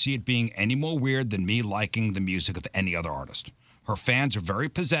and don't see it being any more weird than me liking the music of any other artist. Her fans are very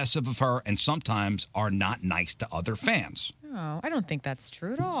possessive of her and sometimes are not nice to other fans. Oh, I don't think that's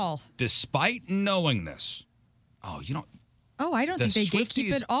true at all. Despite knowing this, I don't The think they gatekeep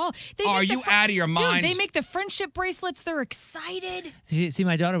Swifties- it all. They Are make the you out of your mind? Dude, they make the friendship bracelets. They're excited. See,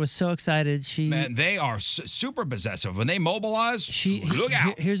 my daughter was so excited. Man, they are super possessive. When they mobilize, look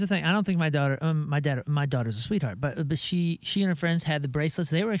out. Here's the thing. I don't think my daughter's a sweetheart, but she and her friends had the bracelets.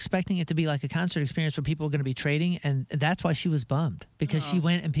 They were expecting it to be like a concert experience where people were going to be trading, and that's why she was bummed because she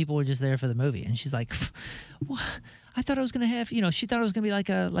went and people were just there for the movie, and she's like, "What? I thought I was going to have, she thought it was going to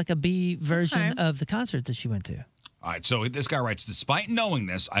be like a B version of the concert that she went to." All right, so this guy writes, despite knowing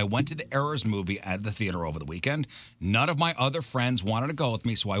this, I went to the Errors movie at the theater over the weekend. None of my other friends wanted to go with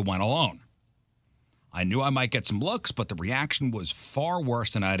me, so I went alone. I knew I might get some looks, but the reaction was far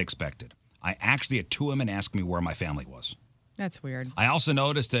worse than I had expected. I actually had two women ask me where my family was. That's weird. I also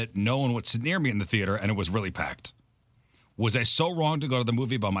noticed that no one would sit near me in the theater, and it was really packed. Was I so wrong to go to the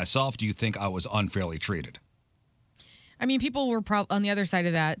movie by myself? Do you think I was unfairly treated? I mean, people were on the other side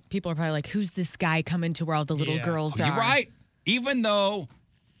of that. People are probably like, "Who's this guy coming to where all the little girls are?" You're right. Even though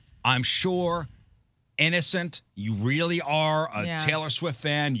I'm sure innocent, you really are a Taylor Swift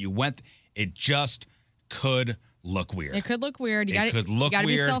fan. You went. It just could look weird. It could look weird. You It could look gotta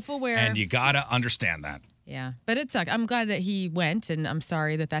weird, be self-aware, and you gotta understand that. Yeah, but it sucked. I'm glad that he went, and I'm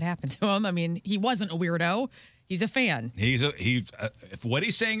sorry that happened to him. I mean, he wasn't a weirdo. He's a fan. If what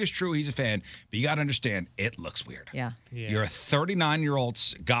he's saying is true, he's a fan. But you got to understand, it looks weird. Yeah. You're a 39-year-old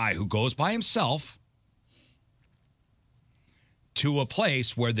guy who goes by himself to a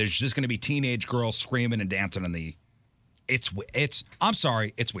place where there's just going to be teenage girls screaming and dancing in the. It's. I'm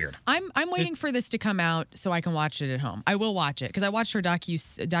sorry, it's weird. I'm waiting for this to come out so I can watch it at home. I will watch it because I watched her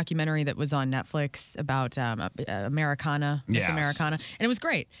documentary that was on Netflix about Americana, Miss Yes. Americana, and it was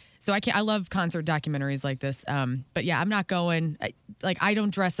great. So I love concert documentaries like this. But yeah, I'm not going. I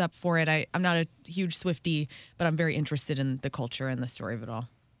don't dress up for it. I'm not a huge Swiftie, but I'm very interested in the culture and the story of it all.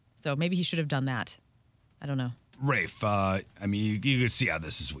 So maybe he should have done that. I don't know. Rafe, I mean, you can see how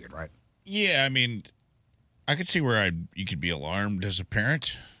this is weird, right? Yeah, I mean, I could see where you could be alarmed as a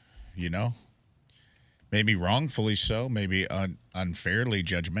parent, Maybe wrongfully so, maybe unfairly,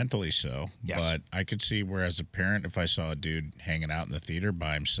 judgmentally so. Yes. But I could see where, as a parent, if I saw a dude hanging out in the theater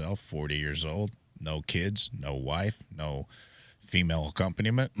by himself, 40 years old, no kids, no wife, no female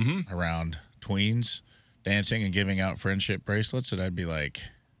accompaniment, around tweens, dancing and giving out friendship bracelets, that I'd be like,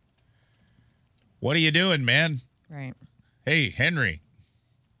 what are you doing, man? Right. Hey, Henry,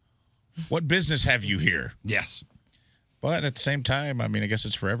 what business have you here? Yes. But at the same time, I mean, I guess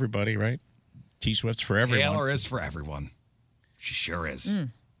it's for everybody, right? T-Swift's for everyone. Taylor is for everyone. She sure is.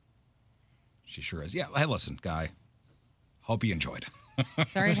 She sure is. Yeah. Hey, listen, guy. Hope you enjoyed.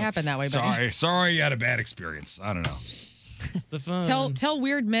 Sorry it happened that way, but Sorry you had a bad experience. I don't know. The fun. Tell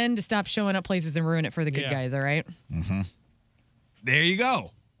weird men to stop showing up places and ruin it for the good guys. All right. Mm-hmm. There you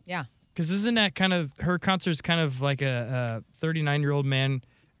go. Yeah. Because isn't that kind of her concert's kind of like a 39-year-old man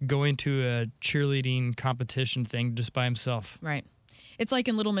going to a cheerleading competition thing just by himself? Right. It's like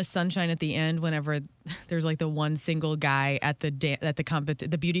in Little Miss Sunshine at the end, whenever there's like the one single guy at the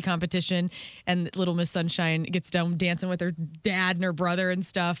beauty competition, and Little Miss Sunshine gets done dancing with her dad and her brother and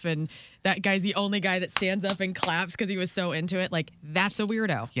stuff, and that guy's the only guy that stands up and claps because he was so into it. Like, that's a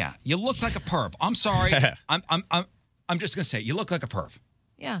weirdo. Yeah, you look like a perv. I'm sorry. I'm just gonna say you look like a perv.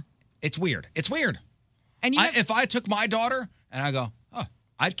 Yeah. It's weird. It's weird. And if I took my daughter and I go,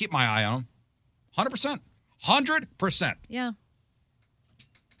 I'd keep my eye on him, 100%, 100%. Yeah.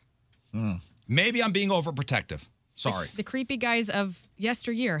 Maybe I'm being overprotective. Sorry. The creepy guys of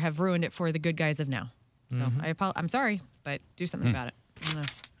yesteryear have ruined it for the good guys of now. So I'm sorry, but do something about it. I don't know.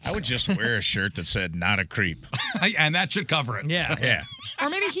 I would just wear a shirt that said "not a creep," and that should cover it. Yeah. Yeah. Or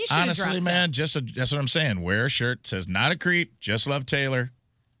maybe he should address Honestly, it. man, that's what I'm saying. Wear a shirt that says "not a creep." Just love Taylor.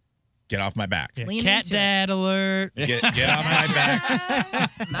 Get off my back. Yeah. Lean Cat into dad alert. Get off my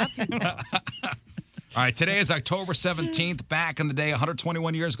back. All right, today is October 17th. Back in the day,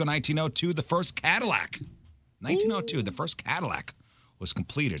 121 years ago, 1902, the first Cadillac. 1902, the first Cadillac was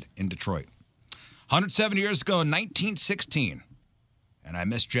completed in Detroit. 107 years ago, 1916. And I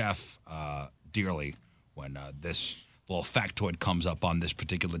miss Jeff dearly when this little factoid comes up on this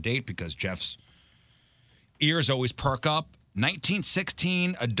particular date because Jeff's ears always perk up.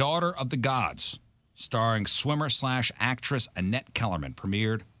 1916, A Daughter of the Gods, starring swimmer/actress Annette Kellerman,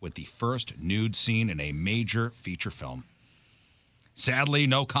 premiered with the first nude scene in a major feature film. Sadly,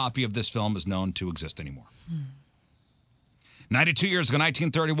 no copy of this film is known to exist anymore. 92 years ago,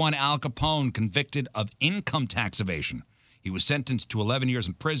 1931, Al Capone convicted of income tax evasion. He was sentenced to 11 years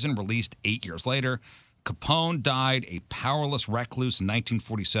in prison, released 8 years later. Capone died a powerless recluse in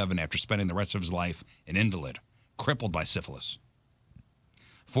 1947 after spending the rest of his life an invalid, crippled by syphilis.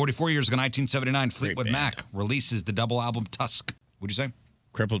 44 years ago, 1979, Fleetwood Mac releases the double album Tusk. What'd you say?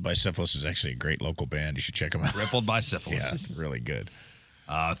 Crippled by Syphilis is actually a great local band. You should check them out. Crippled by Syphilis. Yeah, really good.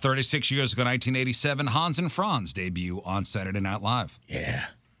 36 years ago, 1987, Hans and Franz debut on Saturday Night Live. Yeah.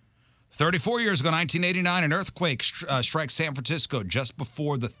 34 years ago, 1989, an earthquake strikes San Francisco just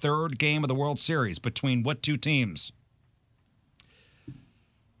before the third game of the World Series. Between what two teams?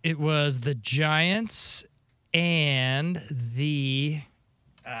 It was the Giants and the...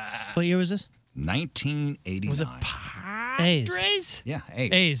 what year was this? 1989. Was it Padres? Yeah,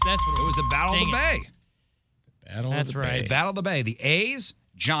 A's. A's, that's what it was. The Battle of the Bay. That's right. Battle of the Bay. The A's,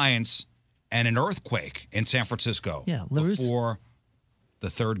 Giants, and an earthquake in San Francisco. Yeah, La Russa. Before the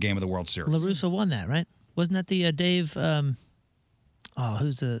third game of the World Series. La Russa won that, right? Wasn't that the Dave?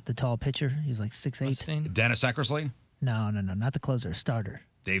 Who's the tall pitcher? He's like 6'8". Dennis Eckersley? No, not the closer, starter.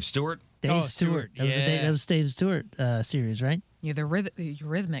 Dave Stewart? Dave Stewart. That was Dave Stewart series, right? Yeah, the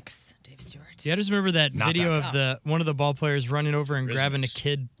Eurythmics, Dave Stewart. Yeah, I just remember that Not video that. of the one of the ball players running over and grabbing a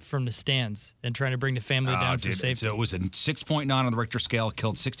kid from the stands and trying to bring the family down for safety. So it was a 6.9 on the Richter scale,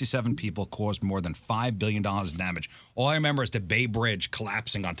 killed 67 people, caused more than $5 billion in damage. All I remember is the Bay Bridge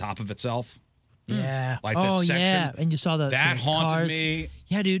collapsing on top of itself. Yeah. Like that section. Yeah. And you saw the haunted cars. me.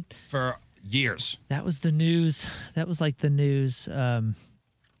 Yeah, dude. For years. That was the news. That was like the news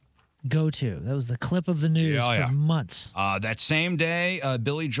go-to. That was the clip of the news for months. That same day,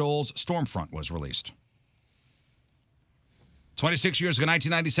 Billy Joel's Stormfront was released. 26 years ago,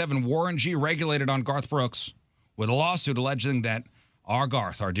 1997, Warren G regulated on Garth Brooks with a lawsuit alleging that our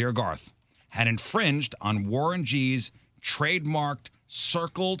dear Garth, had infringed on Warren G's trademarked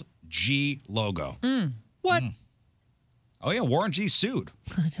circled G logo. What? Oh, yeah, Warren G sued.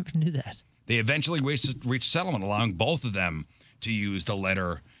 I never knew that. They eventually reached settlement, allowing both of them to use the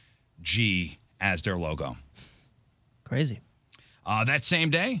letter G as their logo. Crazy. That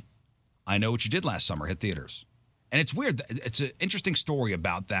same day, I Know What You Did Last Summer hit theaters. And it's weird. It's an interesting story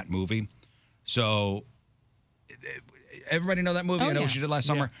about that movie. So, everybody know that movie? I Know What You Did Last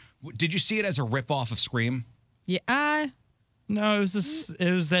Summer. Did you see it as a ripoff of Scream? Yeah. No, it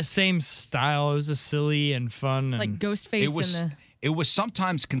was that same style. It was just silly and fun. And Like Ghostface It was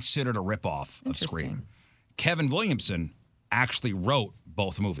sometimes considered a ripoff of Scream. Kevin Williamson actually wrote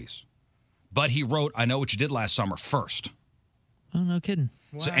both movies. But he wrote I Know What You Did Last Summer first. Oh, no kidding.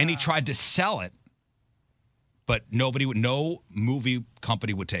 So, and he tried to sell it, but no movie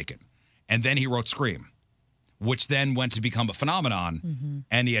company would take it. And then he wrote Scream, which then went to become a phenomenon,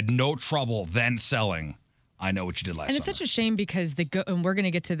 and he had no trouble then selling I Know What You Did Last Summer. And it's such a shame because and we're going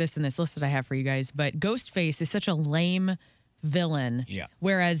to get to this in this list that I have for you guys, but Ghostface is such a lame villain. Yeah.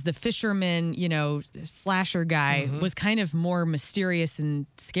 Whereas the fisherman, slasher guy was kind of more mysterious and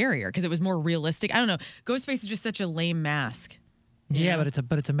scarier because it was more realistic. I don't know. Ghostface is just such a lame mask. Yeah, but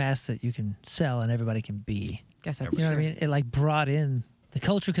it's a mask that you can sell and everybody can be. Guess that's you know what I mean? It like brought in the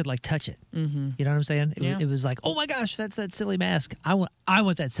culture could like touch it. Mm-hmm. You know what I'm saying? Yeah. It was like, oh my gosh, that's that silly mask. I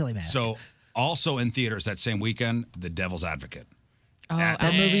want that silly mask. So, also in theaters that same weekend, The Devil's Advocate. Oh, that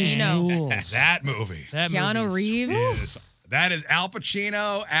movie rules. That movie. Keanu Reeves. That is Al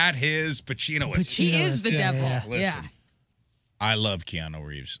Pacino at his Pacinoist. He is the devil. Listen, I love Keanu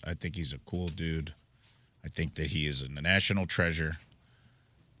Reeves. I think he's a cool dude. I think that he is a national treasure.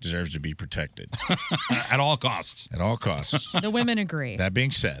 Deserves to be protected. At all costs. At all costs. The women agree. That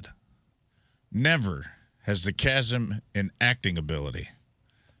being said, never has the chasm in acting ability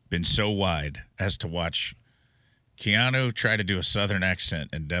been so wide as to watch Keanu tried to do a Southern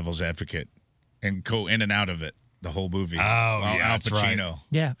accent in Devil's Advocate and go in and out of it the whole movie. Oh, while yeah, Al that's Pacino. right.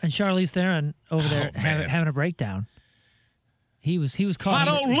 Yeah, and Charlize Theron over there having a breakdown. He was calling. I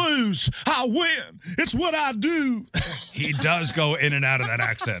don't lose. I win. It's what I do. He does go in and out of that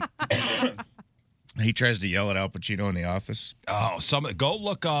accent. He tries to yell at Al Pacino in the office. Oh, go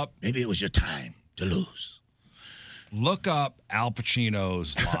look up. Maybe it was your time to lose. Look up Al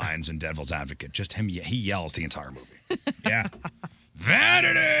Pacino's lines in Devil's Advocate. Just him. He yells the entire movie. Yeah.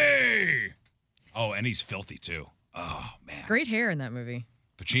 Vanity. Oh, and he's filthy too. Oh man. Great hair in that movie.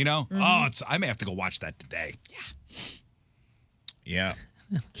 Pacino. Mhm. Oh, I may have to go watch that today. Yeah.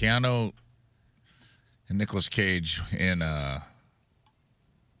 Keanu and Nicolas Cage in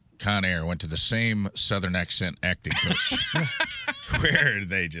Con Air went to the same Southern accent acting coach where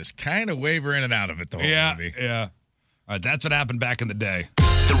they just kind of waver in and out of it the whole movie. Yeah. All right, that's what happened back in the day.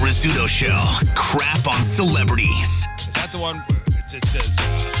 The Rizzuto Show. Crap on celebrities. Is that the one? It says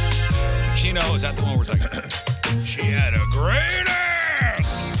Pacino. Is that the one where it's like she had a great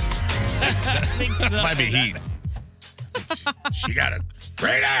ass? I think so. Might be Heat. She got a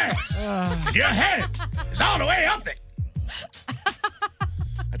great ass. Your head is all the way up it.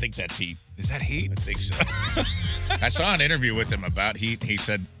 I think that's Heat. Is that Heat? I think so. I saw an interview with him about Heat. He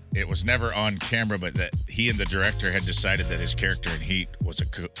said it was never on camera, but that he and the director had decided that his character in Heat was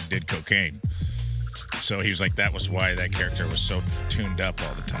did cocaine. So he was like, that was why that character was so tuned up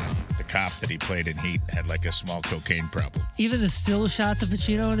all the time. The cop that he played in Heat had like a small cocaine problem. Even the still shots of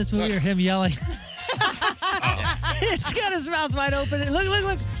Pacino in this movie are him yelling. It's got his mouth wide open.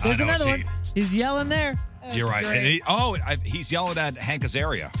 Look. There's another one. He's yelling there. You're right. And he's yelling at Hank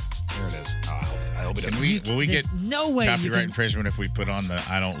Azaria. There it is. I hope it doesn't. Will we get no way copyright infringement if we put on the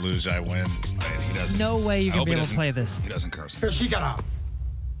I don't lose, I win? He doesn't. No way you're I going hope to be he able to doesn't- play this. He doesn't curse. She got a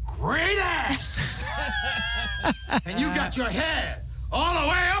great ass. And you got your head all the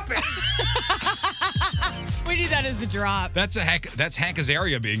way up it. We need that as the drop. That's Hank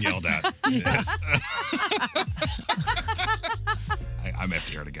Azaria being yelled at. Yes. I may have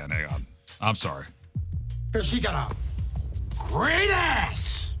to hear it again. Hang on. I'm sorry. She got a great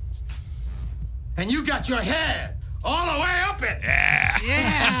ass. And you got your head all the way up it. Yeah.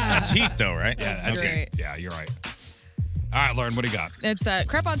 That's Heat, though, right? Yeah, that's Great. good. Yeah, you're right. All right, Lauren, what do you got? It's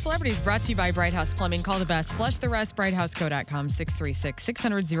Crap on Celebrities brought to you by Bright House Plumbing. Call the best. Flush the rest. BrightHouseCo.com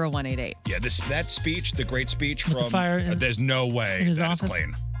 636-600-0188. Yeah, that speech, the great speech With from the fire in- there's no way in his that is office?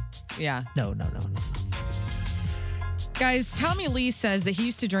 clean. Yeah. No. Guys, Tommy Lee says that he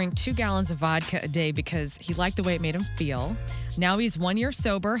used to drink 2 gallons of vodka a day because he liked the way it made him feel. Now he's 1 year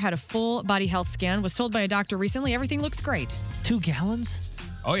sober, had a full body health scan, was told by a doctor recently everything looks great. 2 gallons?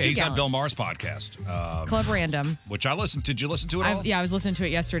 Oh, yeah, 2 he's on gallons. Bill Maher's podcast. Club Random. Which I listened to. Did you listen to it all? Yeah, I was listening to it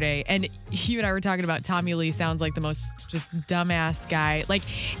yesterday, and you and I were talking about Tommy Lee sounds like the most just dumbass guy. Like,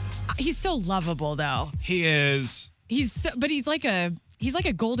 he's so lovable, though. He is. But he's like a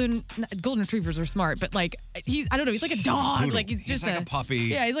golden retrievers are smart, but like I don't know, he's like a dog. Poodle. Like he's just like a puppy.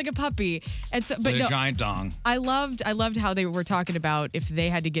 Yeah, he's like a puppy. And so, but With no, a giant dong. I loved how they were talking about if they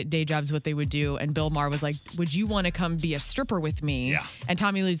had to get day jobs, what they would do. And Bill Maher was like, "Would you want to come be a stripper with me?" Yeah. And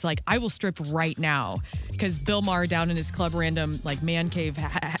Tommy Lee's like, "I will strip right now," because Bill Maher down in his Club Random like man cave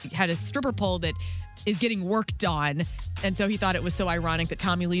had a stripper pole that is getting worked on, and so he thought it was so ironic that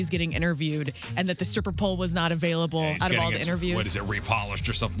Tommy Lee's getting interviewed and that the stripper pole was not available He's out of getting all the it, interviews. What is it, repolished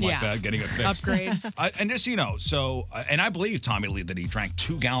or something like Yeah. that? Getting it fixed. Upgrade. And just, you know, and I believe Tommy Lee that he drank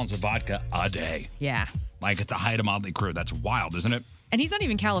 2 gallons of vodka a day. Yeah. Like at the height of Motley Crue. That's wild, isn't it? And he's not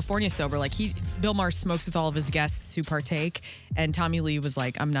even California sober. Like Bill Maher smokes with all of his guests who partake, and Tommy Lee was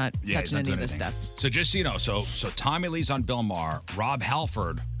like, "I'm not Yeah, he's touching not any doing of this anything. stuff." So just so you know, so Tommy Lee's on Bill Maher. Rob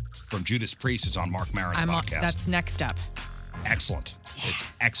Halford from Judas Priest is on Mark Maron's podcast. That's next up. Excellent. It's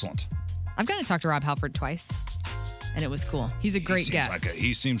excellent. I've gotten to talk to Rob Halford twice, and it was cool. He's a great guest.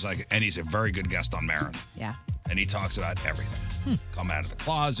 He seems like, and he's a very good guest on Maron. Yeah. And he talks about everything. Coming out of the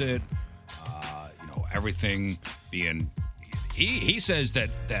closet, everything being. He says that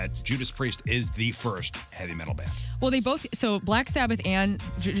Judas Priest is the first heavy metal band. Well, so Black Sabbath and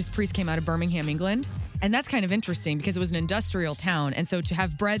Judas Priest came out of Birmingham, England. And that's kind of interesting because it was an industrial town. And so to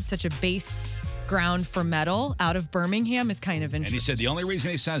have bred such a base ground for metal out of Birmingham is kind of And interesting. he said the only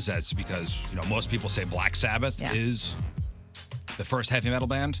reason he says that is because, most people say Black Sabbath is the first heavy metal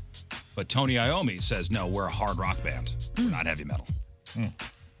band. But Tony Iommi says, no, we're a hard rock band. We're not heavy metal.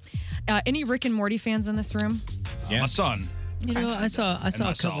 Any Rick and Morty fans in this room? My son. You know, I saw a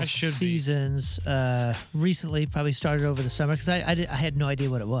couple seasons recently, probably started over the summer because I had no idea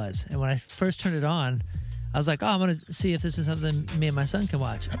what it was. And when I first turned it on, I was like, oh, I'm going to see if this is something me and my son can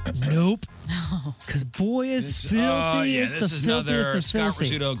watch. Nope. Because boy, is filthy. Yeah, It's this the is filthiest another of Scott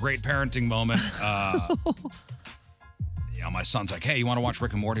filthy. Rizzuto great parenting moment. My son's like, hey, you want to watch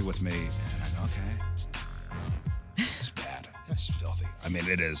Rick and Morty with me? And I go, okay. It's bad. It's filthy. I mean,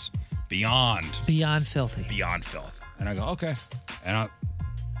 it is beyond filthy. Beyond filth. And I go, okay. And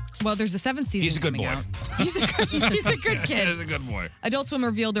Well, there's a 7th season. he's a good coming boy. out. He's a good kid. He's a good boy. Adult Swim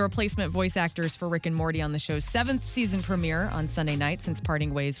revealed the replacement voice actors for Rick and Morty on the show's 7th season premiere on Sunday night since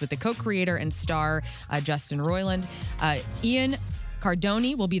parting ways with the co-creator and star Justin Roiland. Ian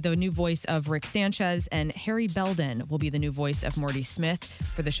Cardoni will be the new voice of Rick Sanchez, and Harry Belden will be the new voice of Morty Smith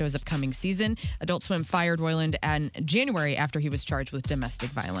for the show's upcoming season. Adult Swim fired Roiland in January after he was charged with domestic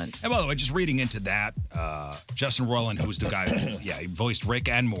violence. And by the way, just reading into that, Justin Roiland, who's the guy, he voiced Rick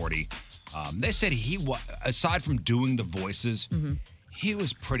and Morty. They said aside from doing the voices, he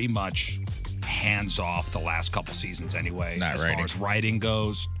was pretty much hands off the last couple seasons anyway. Not as writing. far as writing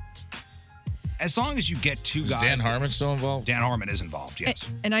goes. As long as you get two guys. Dan Harmon still involved? Dan Harmon is involved, yes.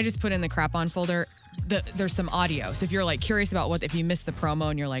 And I just put in the crap on folder. There's some audio. So if you're like curious about if you missed the promo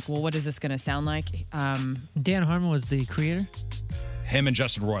and you're like, well, what is this going to sound like? Dan Harmon was the creator? Him and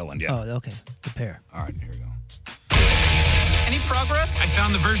Justin Roiland, yeah. Oh, okay. The pair. All right, here we go. Any progress? I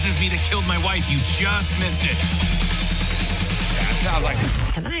found the version of me that killed my wife. You just missed it. Yeah, it sounds like.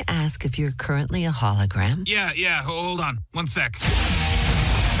 Can I ask if you're currently a hologram? Yeah. Hold on. 1 sec.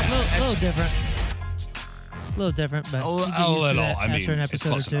 A little different. A little different, but A you get little. used to that I mean, after an it's episode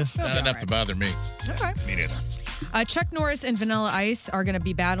or close two. enough. Not enough to bother me. Okay. Me neither. Chuck Norris and Vanilla Ice are going to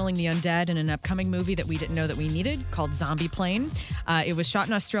be battling the undead in an upcoming movie that we didn't know that we needed called Zombie Plane. It was shot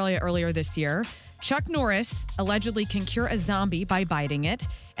in Australia earlier this year. Chuck Norris allegedly can cure a zombie by biting it,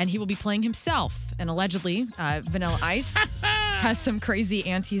 and he will be playing himself. And allegedly, Vanilla Ice has some crazy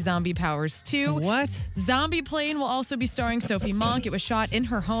anti-zombie powers too. What? Zombie Plane will also be starring Sophie Monk. It was shot in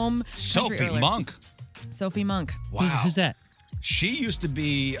her home. Sophie Monk. Sophie Monk. Wow. Who's that? She used to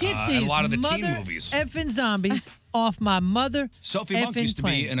be Get in a these lot of the teen mother movies. effing zombies off my mother. Sophie Monk effing used to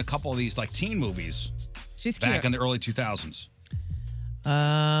plane. be in a couple of these like teen movies. She's back cute. in the early 2000s.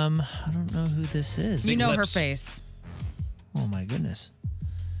 I don't know who this is. You know her face. Oh my goodness.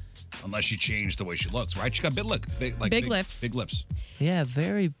 Unless she changed the way she looks, right? She got big lips. Big lips. Yeah,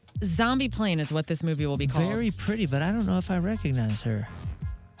 very, Zombie Plane is what this movie will be called. very pretty, but I don't know if I recognize her.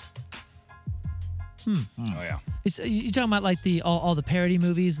 Oh yeah. You talking about like all the parody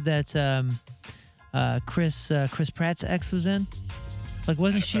movies that Chris Pratt's ex was in? Like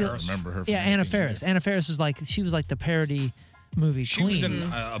wasn't she? Faris. Remember her from Yeah, Anna 19 years. Faris. Anna Faris was like the parody movie She queen. was in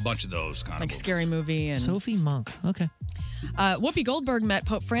a bunch of those kind of Like movies. Scary Movie and Sophie Monk. Okay. Whoopi Goldberg met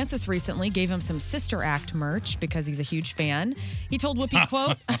Pope Francis recently, gave him some Sister Act merch because he's a huge fan. He told Whoopi,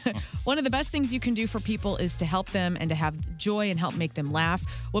 quote, one of the best things you can do for people is to help them and to have joy and help make them laugh.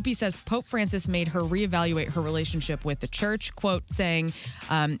 Whoopi says Pope Francis made her reevaluate her relationship with the church, quote, saying,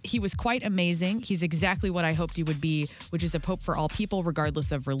 he was quite amazing. He's exactly what I hoped he would be, which is a pope for all people,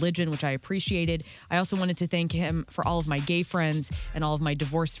 regardless of religion, which I appreciated. I also wanted to thank him for all of my gay friends and all of my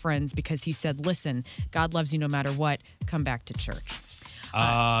divorced friends because he said, listen, God loves you no matter what. Come back to church.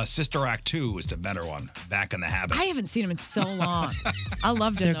 Sister Act 2 is the better one. Back in the Habit. I haven't seen them in so long. I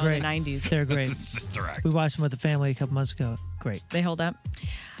loved them They're though in great. the 90s. They're great. Sister Act. We watched them with the family a couple months ago. Great. They hold up.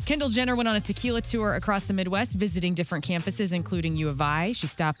 Kendall Jenner went on a tequila tour across the Midwest, visiting different campuses, including U of I. She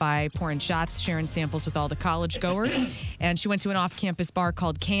stopped by pouring shots, sharing samples with all the college goers. And she went to an off-campus bar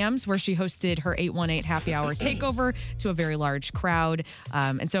called Cam's, where she hosted her 818 happy hour takeover to a very large crowd.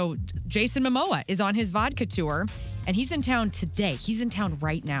 And so Jason Momoa is on his vodka tour, and he's in town today. He's in town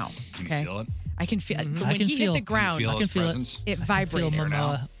right now. Can Okay. you feel it? I can feel Mm-hmm. when he hit the ground. Feel I can his feel presence? It I feel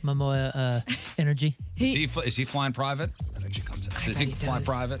vibrated. Momoa energy. Is he flying private? And then she comes in. Does he bet he fly does.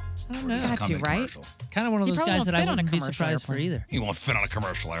 private? I don't Or know. does he Got come to, in right? commercial? Kind of one of He those probably guys won't that I fit on a wouldn't be commercial surprised for airplane. either. He won't fit on a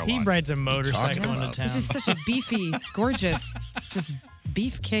commercial airline. He rides a motorcycle into about? town. He's just such a beefy, gorgeous, just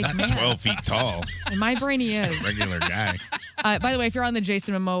beefcake Not man. 12 feet tall. In my brain, he is. Regular guy. By the way, if you're on the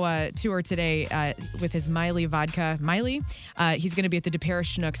Jason Momoa tour today with his Miley vodka, he's going to be at the DePera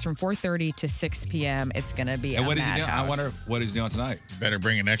Chinooks from 4:30 to 6 p.m. It's going to be And a what is he doing? I madhouse. wonder what he's doing tonight. Better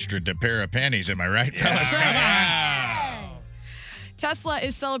bring an extra pair of panties, am I right, fellas? Tesla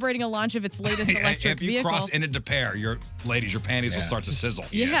is celebrating a launch of its latest electric if you vehicle. cross into the pair, your panties will start to sizzle.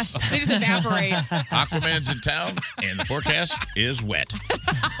 Yes, they just evaporate. Aquaman's in town, and the forecast is wet.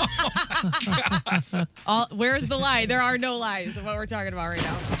 Where's the lie? There are no lies of what we're talking about right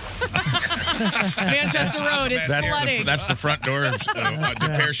now. Manchester Road, it's flooding. That's the front door of the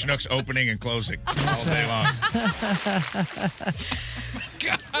pair Schnucks opening and closing all day long.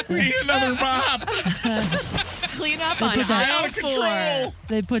 God. We need another mop. Clean up They on put that- aisle Out of control.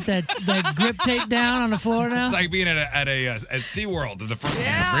 They put that grip tape down on the floor now. It's like being at SeaWorld in the first Bring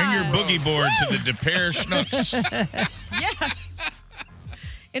your boogie board to the DePere Schnooks. Yes.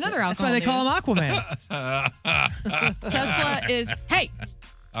 In other alcohol That's why they call him Aquaman. Tesla is, hey,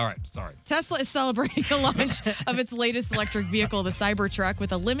 All right, sorry. Tesla is celebrating the launch of its latest electric vehicle, the Cybertruck,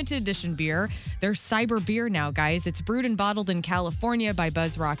 with a limited edition beer. There's Cyber Beer now, guys. It's brewed and bottled in California by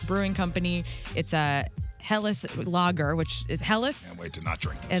Buzz Rock Brewing Company. It's a Helles lager, which is Helles. Can't wait to not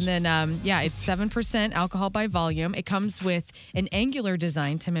drink this. And then, it's 7% alcohol by volume. It comes with an angular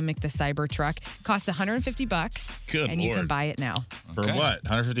design to mimic the Cybertruck. Costs $150. Good and you can Lord. buy it now. For what?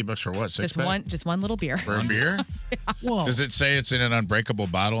 $150 for what? Six pack? Just one little beer. For a beer? Whoa. Does it say it's in an unbreakable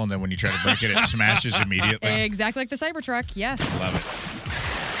bottle, and then when you try to break it, it smashes immediately? Exactly like the Cybertruck. Yes. Love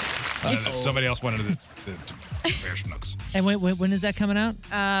it. Somebody else wanted the Bear Schnooks. And when is that coming out?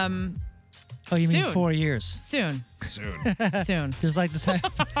 Oh, you mean Soon. 4 years? Soon. Soon. Just like the same.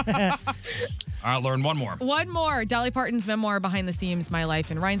 I'll learn one more. One more. Dolly Parton's memoir, Behind the Seams, My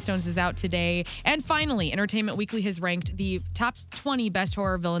Life in Rhinestones, is out today. And finally, Entertainment Weekly has ranked the top 20 best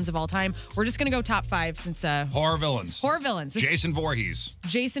horror villains of all time. We're just going to go top 5 since... Horror villains. Horror villains. Jason Voorhees.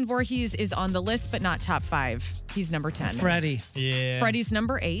 Jason Voorhees is on the list, but not top 5. He's number 10. Freddy. Yeah. Freddy's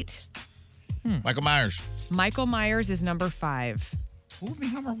number 8. Michael Myers. Michael Myers is number 5. Who would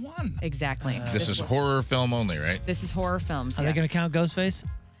be number 1? Exactly. This is horror film only, right? This is horror films. Are they going to count Ghostface?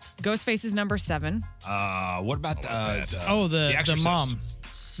 Ghostface is number 7. What about the Exorcist? mom.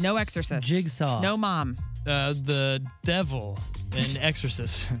 No Exorcist. Jigsaw. No mom. The devil in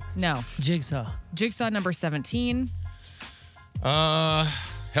Exorcist. No. Jigsaw. Jigsaw number 17.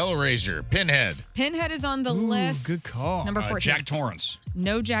 Hellraiser. Pinhead. Pinhead is on the list. Good call. Number 14. Jack Torrance.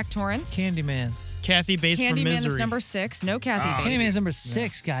 No Jack Torrance. Candyman. Kathy Bates from Candyman Misery. is number 6. No Kathy Bates. Candyman's number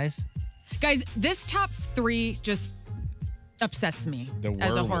 6, guys. Guys, this top 3 just upsets me The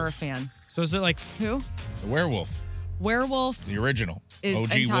as a werewolf. horror fan. So is it like Who? The werewolf. Werewolf The original. is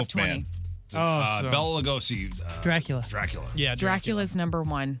OG in top Wolfman. 20. Bela Lugosi. Dracula. Dracula. Yeah, Dracula's number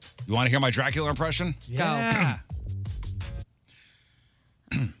 1. You want to hear my Dracula impression? Go.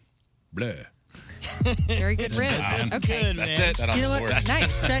 Bleh. Very good Riz. man. Okay. That's it. You know what?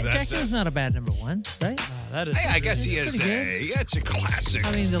 Nice. Dracula's not a bad number 1, right? That is. Hey, I guess he It's is pretty good. it's a classic.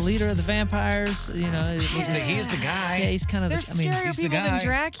 I mean, the leader of the vampires, He's the guy. Yeah, he's kind of There's the, I mean, scarier he's the people than guy.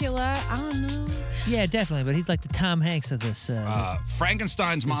 Dracula. I don't know. yeah, definitely, but he's like the Tom Hanks of this.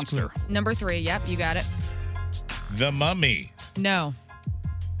 Frankenstein's monster. Number 3. Yep, you got it. The Mummy. No.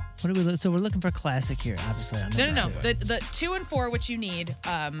 What do we? So we're looking for a classic here, obviously. on No. number two. The 2 and 4, which you need,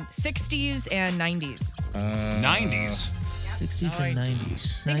 60s and 90s. 90s. 60s and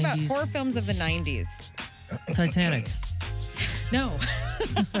 90s. Think about 90s. horror films of the 90s. Titanic. No.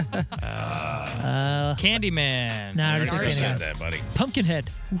 Candyman. No, I already already said said that, buddy. Pumpkinhead.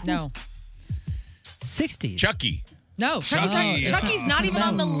 No. 60s. Chucky. No. Chucky. Chucky's not even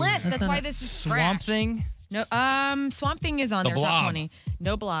on the list. That's not why a- this is Swamp trash. Thing. No. Swamp Thing is on The there. Top Blob. 20.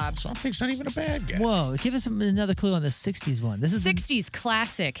 No Blob. Swamp Thing's not even a bad guy. Whoa, give us another clue on the 60s one. This is 60s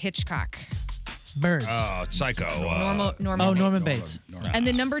classic Hitchcock. Birds. Psycho. Norman Bates. And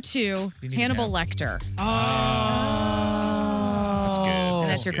then number 2, Hannibal Lecter. That's good. And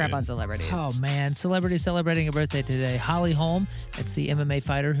that's your good. crap on celebrities. Oh, man. Celebrity celebrating a birthday today. Holly Holm. That's the MMA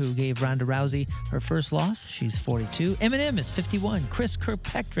fighter who gave Ronda Rousey her first loss. She's 42. Eminem is 51. Chris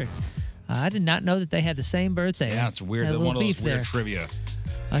Kirkpatrick. I did not know that they had the same birthday. Yeah, it's weird. Had a One little of beef those weird there. trivia.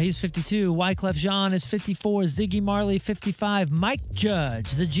 He's 52. Wyclef Jean is 54. Ziggy Marley, 55. Mike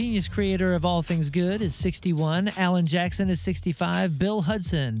Judge, the genius creator of All Things Good, is 61. Alan Jackson is 65. Bill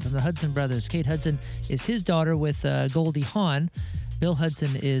Hudson from the Hudson brothers. Kate Hudson is his daughter with Goldie Hawn. Bill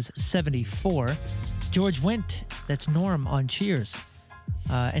Hudson is 74. George Wendt, that's Norm on Cheers.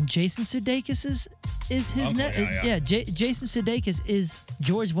 And Jason Sudeikis is his nephew. Jason Sudeikis is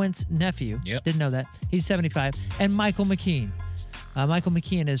George Wendt's nephew. Yep. Didn't know that. He's 75. And Michael McKean. Michael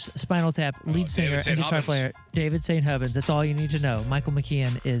McKean is Spinal Tap lead singer David St. and guitar Hubbins. player. David St. Hubbins. That's all you need to know. Michael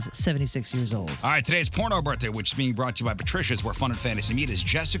McKean is 76 years old. All right, today's porno birthday, which is being brought to you by Patricia's, where fun and fantasy meet, is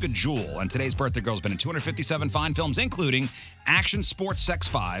Jessica Jewell. And today's birthday girl has been in 257 fine films, including Action Sports Sex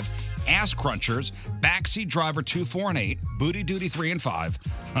 5, Ass Crunchers, Backseat Driver 2, 4, and 8, Booty Duty 3 and 5,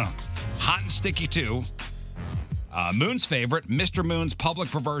 Hot and Sticky 2, Moon's Favorite, Mr. Moon's Public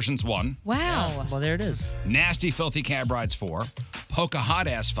Perversions 1. Wow. Well, there it is. Nasty Filthy Cab Rides 4, Poke a Hot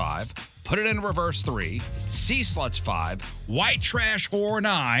Ass 5, Put It in Reverse 3, Sea Sluts 5, White Trash Whore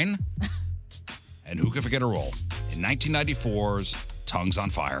 9, and who could forget a role in 1994's Tongues on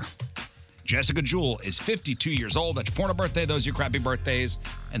Fire? Jessica Jewell is 52 years old. That's your porno birthday. Those are your crappy birthdays.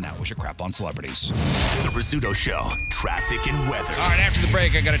 And that was your crap on celebrities. The Rizzuto Show. Traffic and weather. All right, after the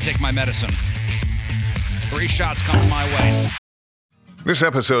break, I got to take my medicine. 3 shots coming my way. This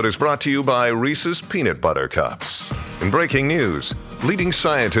episode is brought to you by Reese's Peanut Butter Cups. In breaking news, leading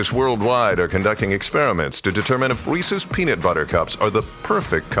scientists worldwide are conducting experiments to determine if Reese's Peanut Butter Cups are the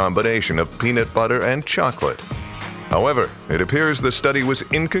perfect combination of peanut butter and chocolate. However, it appears the study was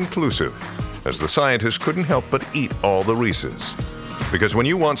inconclusive, as the scientists couldn't help but eat all the Reese's. Because when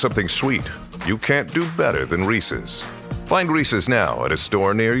you want something sweet, you can't do better than Reese's. Find Reese's now at a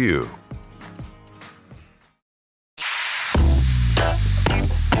store near you.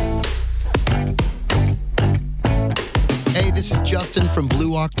 Hey, this is Justin from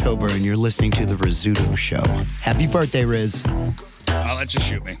Blue October, and you're listening to The Rizzuto Show. Happy birthday, Riz. I'll let you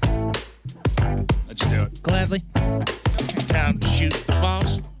shoot me. Let you do it. Gladly. Time to shoot the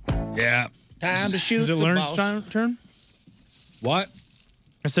boss. Yeah. Time to shoot Is it the Learn's boss. turn? What?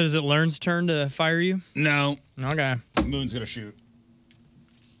 I said, is it Learn's turn to fire you? No. Okay. Moon's going to shoot.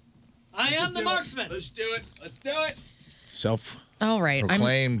 I am the marksman. Let's do it. Let's do it. All right.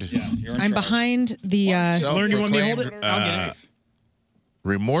 Proclaimed. I'm behind the. Learn, you want me to hold it? I'll get it.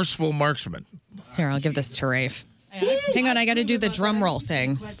 Remorseful marksman. Here, I'll give this to Rafe. Hang on, I got to do the drum roll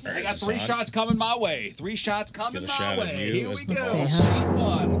thing. I got 3 shots coming my way. 3 shots coming my way. Here we go. Shot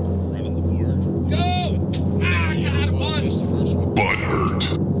 1. Running the board. Go! I got it. 1. Butt hurt.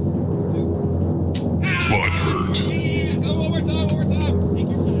 Butt hurt. Go one more time.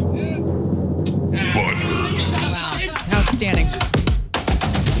 Butt hurt. Wow. Outstanding.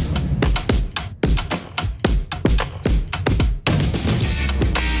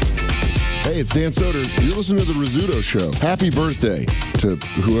 Hey, it's Dan Soder. You're listening to The Rizzuto Show. Happy birthday to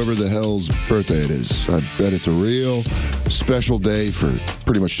whoever the hell's birthday it is. I bet it's a real special day for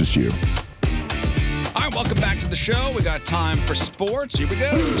pretty much just you. All right, welcome back to the show. We got time for sports. Here we go.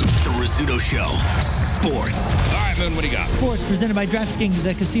 The Rizzuto Show. Sports. All right, Moon, what do you got? Sports presented by DraftKings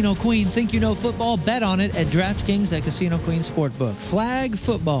at Casino Queen. Think you know football? Bet on it at DraftKings at Casino Queen Sportbook. Flag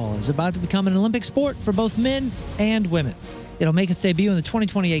football is about to become an Olympic sport for both men and women. It'll make its debut in the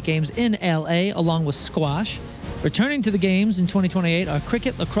 2028 games in LA, along with squash. Returning to the games in 2028 are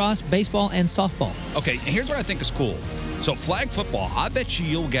cricket, lacrosse, baseball, and softball. Okay, here's what I think is cool. So flag football, I bet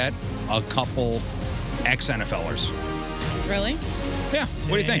you'll get a couple ex-NFLers. Really? Yeah,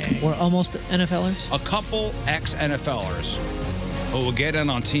 what do you think? Or almost NFLers? A couple ex-NFLers who will get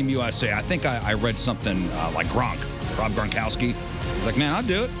in on Team USA. I think I read something like Gronk, Rob Gronkowski. He's like, man, I'll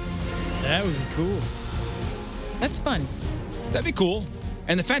do it. That would be cool. That's fun. That'd be cool.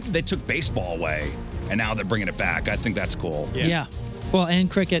 And the fact that they took baseball away and now they're bringing it back, I think that's cool. Yeah. Well,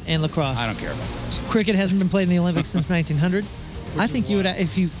 and cricket and lacrosse. I don't care about this. Cricket hasn't been played in the Olympics since 1900. I think you would,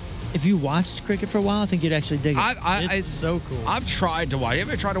 if you watched cricket for a while, I think you'd actually dig it. It's so cool. I've tried to watch. You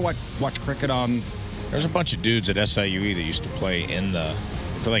ever tried to watch cricket on? There's a bunch of dudes at SIUE that used to play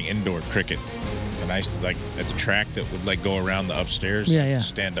indoor cricket. And I used to, like, at the track that would, like, go around the upstairs. Yeah, yeah.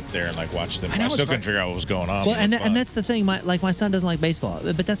 Stand up there and, like, watch them. I I, know, it's still couldn't fun. figure out what was going on. Well, and that's the thing. My son doesn't like baseball,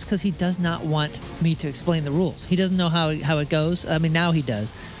 but that's because he does not want me to explain the rules. He doesn't know how it goes. I mean, now he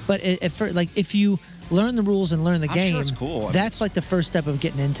does. But if you learn the rules and learn the I'm game, sure it's cool. I mean, that's like the first step of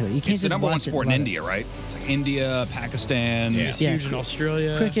getting into it. You can't It's the just number one watch it sport and in love it. India, right? It's like India, Pakistan. It's huge in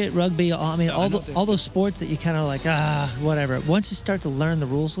Australia. Cricket, rugby, all those sports that you kind of like, whatever. Once you start to learn the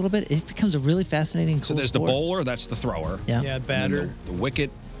rules a little bit, it becomes a really fascinating, cool So there's sport. the bowler, that's the thrower. Yeah. Yeah, And batter. then the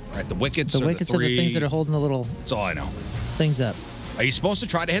wicket, right? The wickets. The are wickets the are the three. things that are holding the little That's all I know. things up. Are you supposed to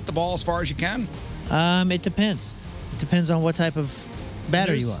try to hit the ball as far as you can? It depends. It depends on what type of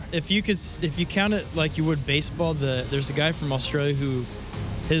batter you are. If you count it like you would baseball, there's a guy from Australia who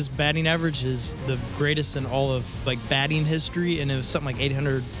his batting average is the greatest in all of like batting history, and it was something like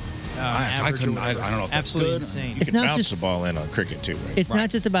 800 average. I don't know if that's absolutely good. insane. You It's can not bounce just- the ball in on cricket, too, right? It's not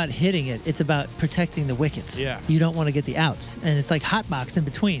just about hitting it. It's about protecting the wickets. Yeah. You don't want to get the outs. And it's like hot box in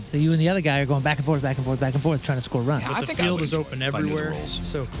between. So you and the other guy are going back and forth, back and forth, back and forth, trying to score runs. But the field is open everywhere. It's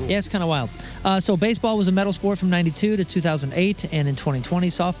so cool. Yeah, it's kind of wild. So baseball was a medal sport from 92 to 2008, and in 2020,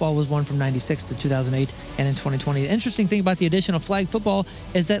 softball was one from 96 to 2008, and in 2020. The interesting thing about the addition of flag football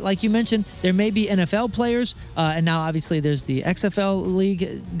is that, like you mentioned, there may be NFL players, and now obviously there's the XFL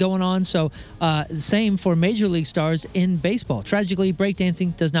league going on. So same for major league stars in baseball. Tragically,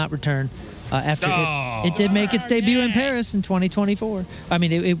 breakdancing does not return after it did make its debut in Paris in 2024. I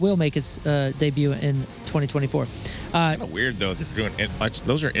mean, it will make its debut in 2024. Kind of weird though. They're doing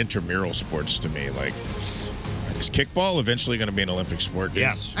those are intramural sports to me. Like, is kickball eventually going to be an Olympic sport? Dude?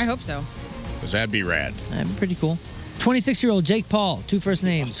 Yes, I hope so. Because that'd be rad. That'd be pretty cool. 26-year-old Jake Paul, 2 first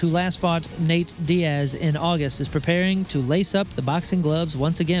names, who last fought Nate Diaz in August, is preparing to lace up the boxing gloves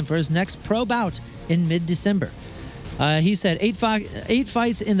once again for his next pro bout in mid-December. He said, 8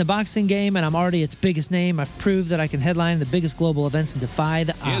 fights in the boxing game, and I'm already its biggest name. I've proved that I can headline the biggest global events and defy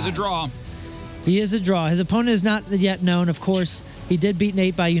the odds. He is a draw. He is a draw. His opponent is not yet known, of course. He did beat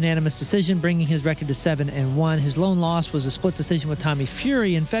Nate by unanimous decision, bringing his record to 7-1. His lone loss was a split decision with Tommy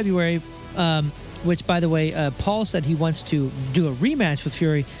Fury in February, which, by the way, Paul said he wants to do a rematch with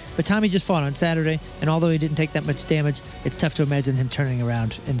Fury, but Tommy just fought on Saturday, and although he didn't take that much damage, it's tough to imagine him turning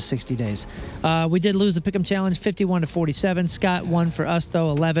around in 60 days. We did lose the Pick'em Challenge 51-47. Scott won for us, though,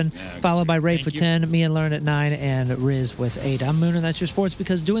 11, followed by Ray for 10, me and Learn at 9, and Riz with 8. I'm Moon, and that's your sports,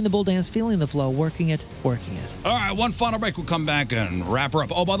 because doing the bull dance, feeling the flow, working it. All right, one final break. We'll come back and wrap her up.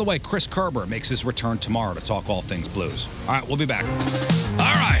 Oh, by the way, Chris Kerber makes his return tomorrow to talk all things blues. All right, we'll be back.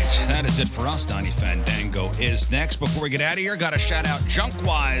 All right, that is it for us. Donnie Fandango is next. Before we get out of here, got to shout out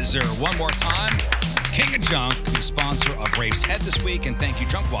Junkwiser one more time. King of Junk, the sponsor of Rafe's Head this week, and thank you,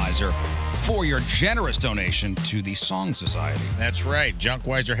 Junkwiser, for your generous donation to the Song Society. That's right.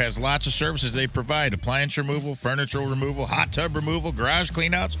 Junkwiser has lots of services they provide: appliance removal, furniture removal, hot tub removal, garage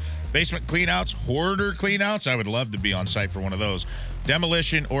cleanouts, basement cleanouts, hoarder cleanouts. I would love to be on site for one of those.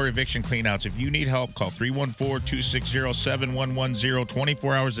 Demolition or eviction cleanouts. If you need help, call 314-260-7110,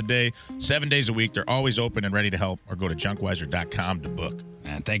 24 hours a day, 7 days a week. They're always open and ready to help, or go to junkwiser.com to book.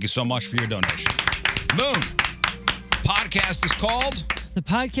 And thank you so much for your donation. Moon, podcast is called? The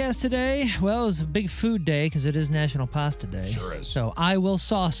podcast today, well, it was a big food day because it is National Pasta Day. Sure is. So I Will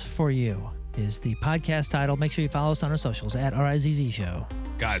Sauce For You is the podcast title. Make sure you follow us on our socials at RIZZ Show.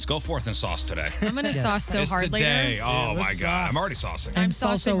 Guys, go forth and sauce today. I'm going to sauce so it's hard the later. day. Oh, my God. I'm already saucing. I'm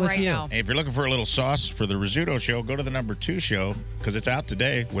saucing right now. Hey, if you're looking for a little sauce for the Rizzuto Show, go to the number 2 show, because it's out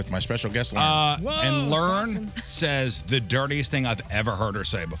today with my special guest, Learn. And Learn says the dirtiest thing I've ever heard her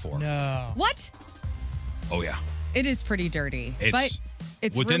say before. No. What? Oh, yeah. It is pretty dirty. It's but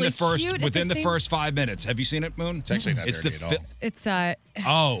it's within really the first cute within the same- first 5 minutes. Have you seen it, Moon? It's actually not dirty at all. It's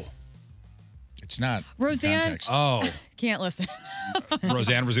Oh. It's not. Roseanne. Oh. Can't listen.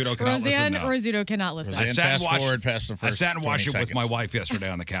 Roseanne Rizzuto cannot Roseanne listen. No. Rizzuto cannot listen. Roseanne, fast forward past the I first sat and watched it 20 with my seconds. wife yesterday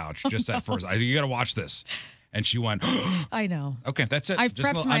on the couch. Just that first. You got to watch this. And she went, I know. okay, that's it. I've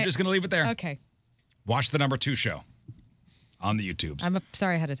prepped my- I'm just going to leave it there. Okay. Watch the number 2 show on the YouTubes. I'm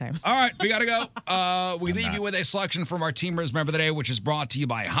sorry ahead of time. All right, we got to go. We leave you with a selection from our Team Riz Member of the Day, which is brought to you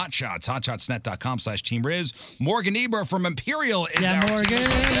by Hot Shots, hotshotsnet.com/Team Riz. Morgan Eber from Imperial is our Morgan.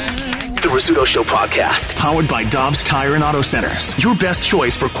 The Rizzuto Show podcast, powered by Dobbs Tire and Auto Centers. Your best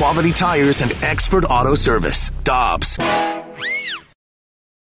choice for quality tires and expert auto service. Dobbs.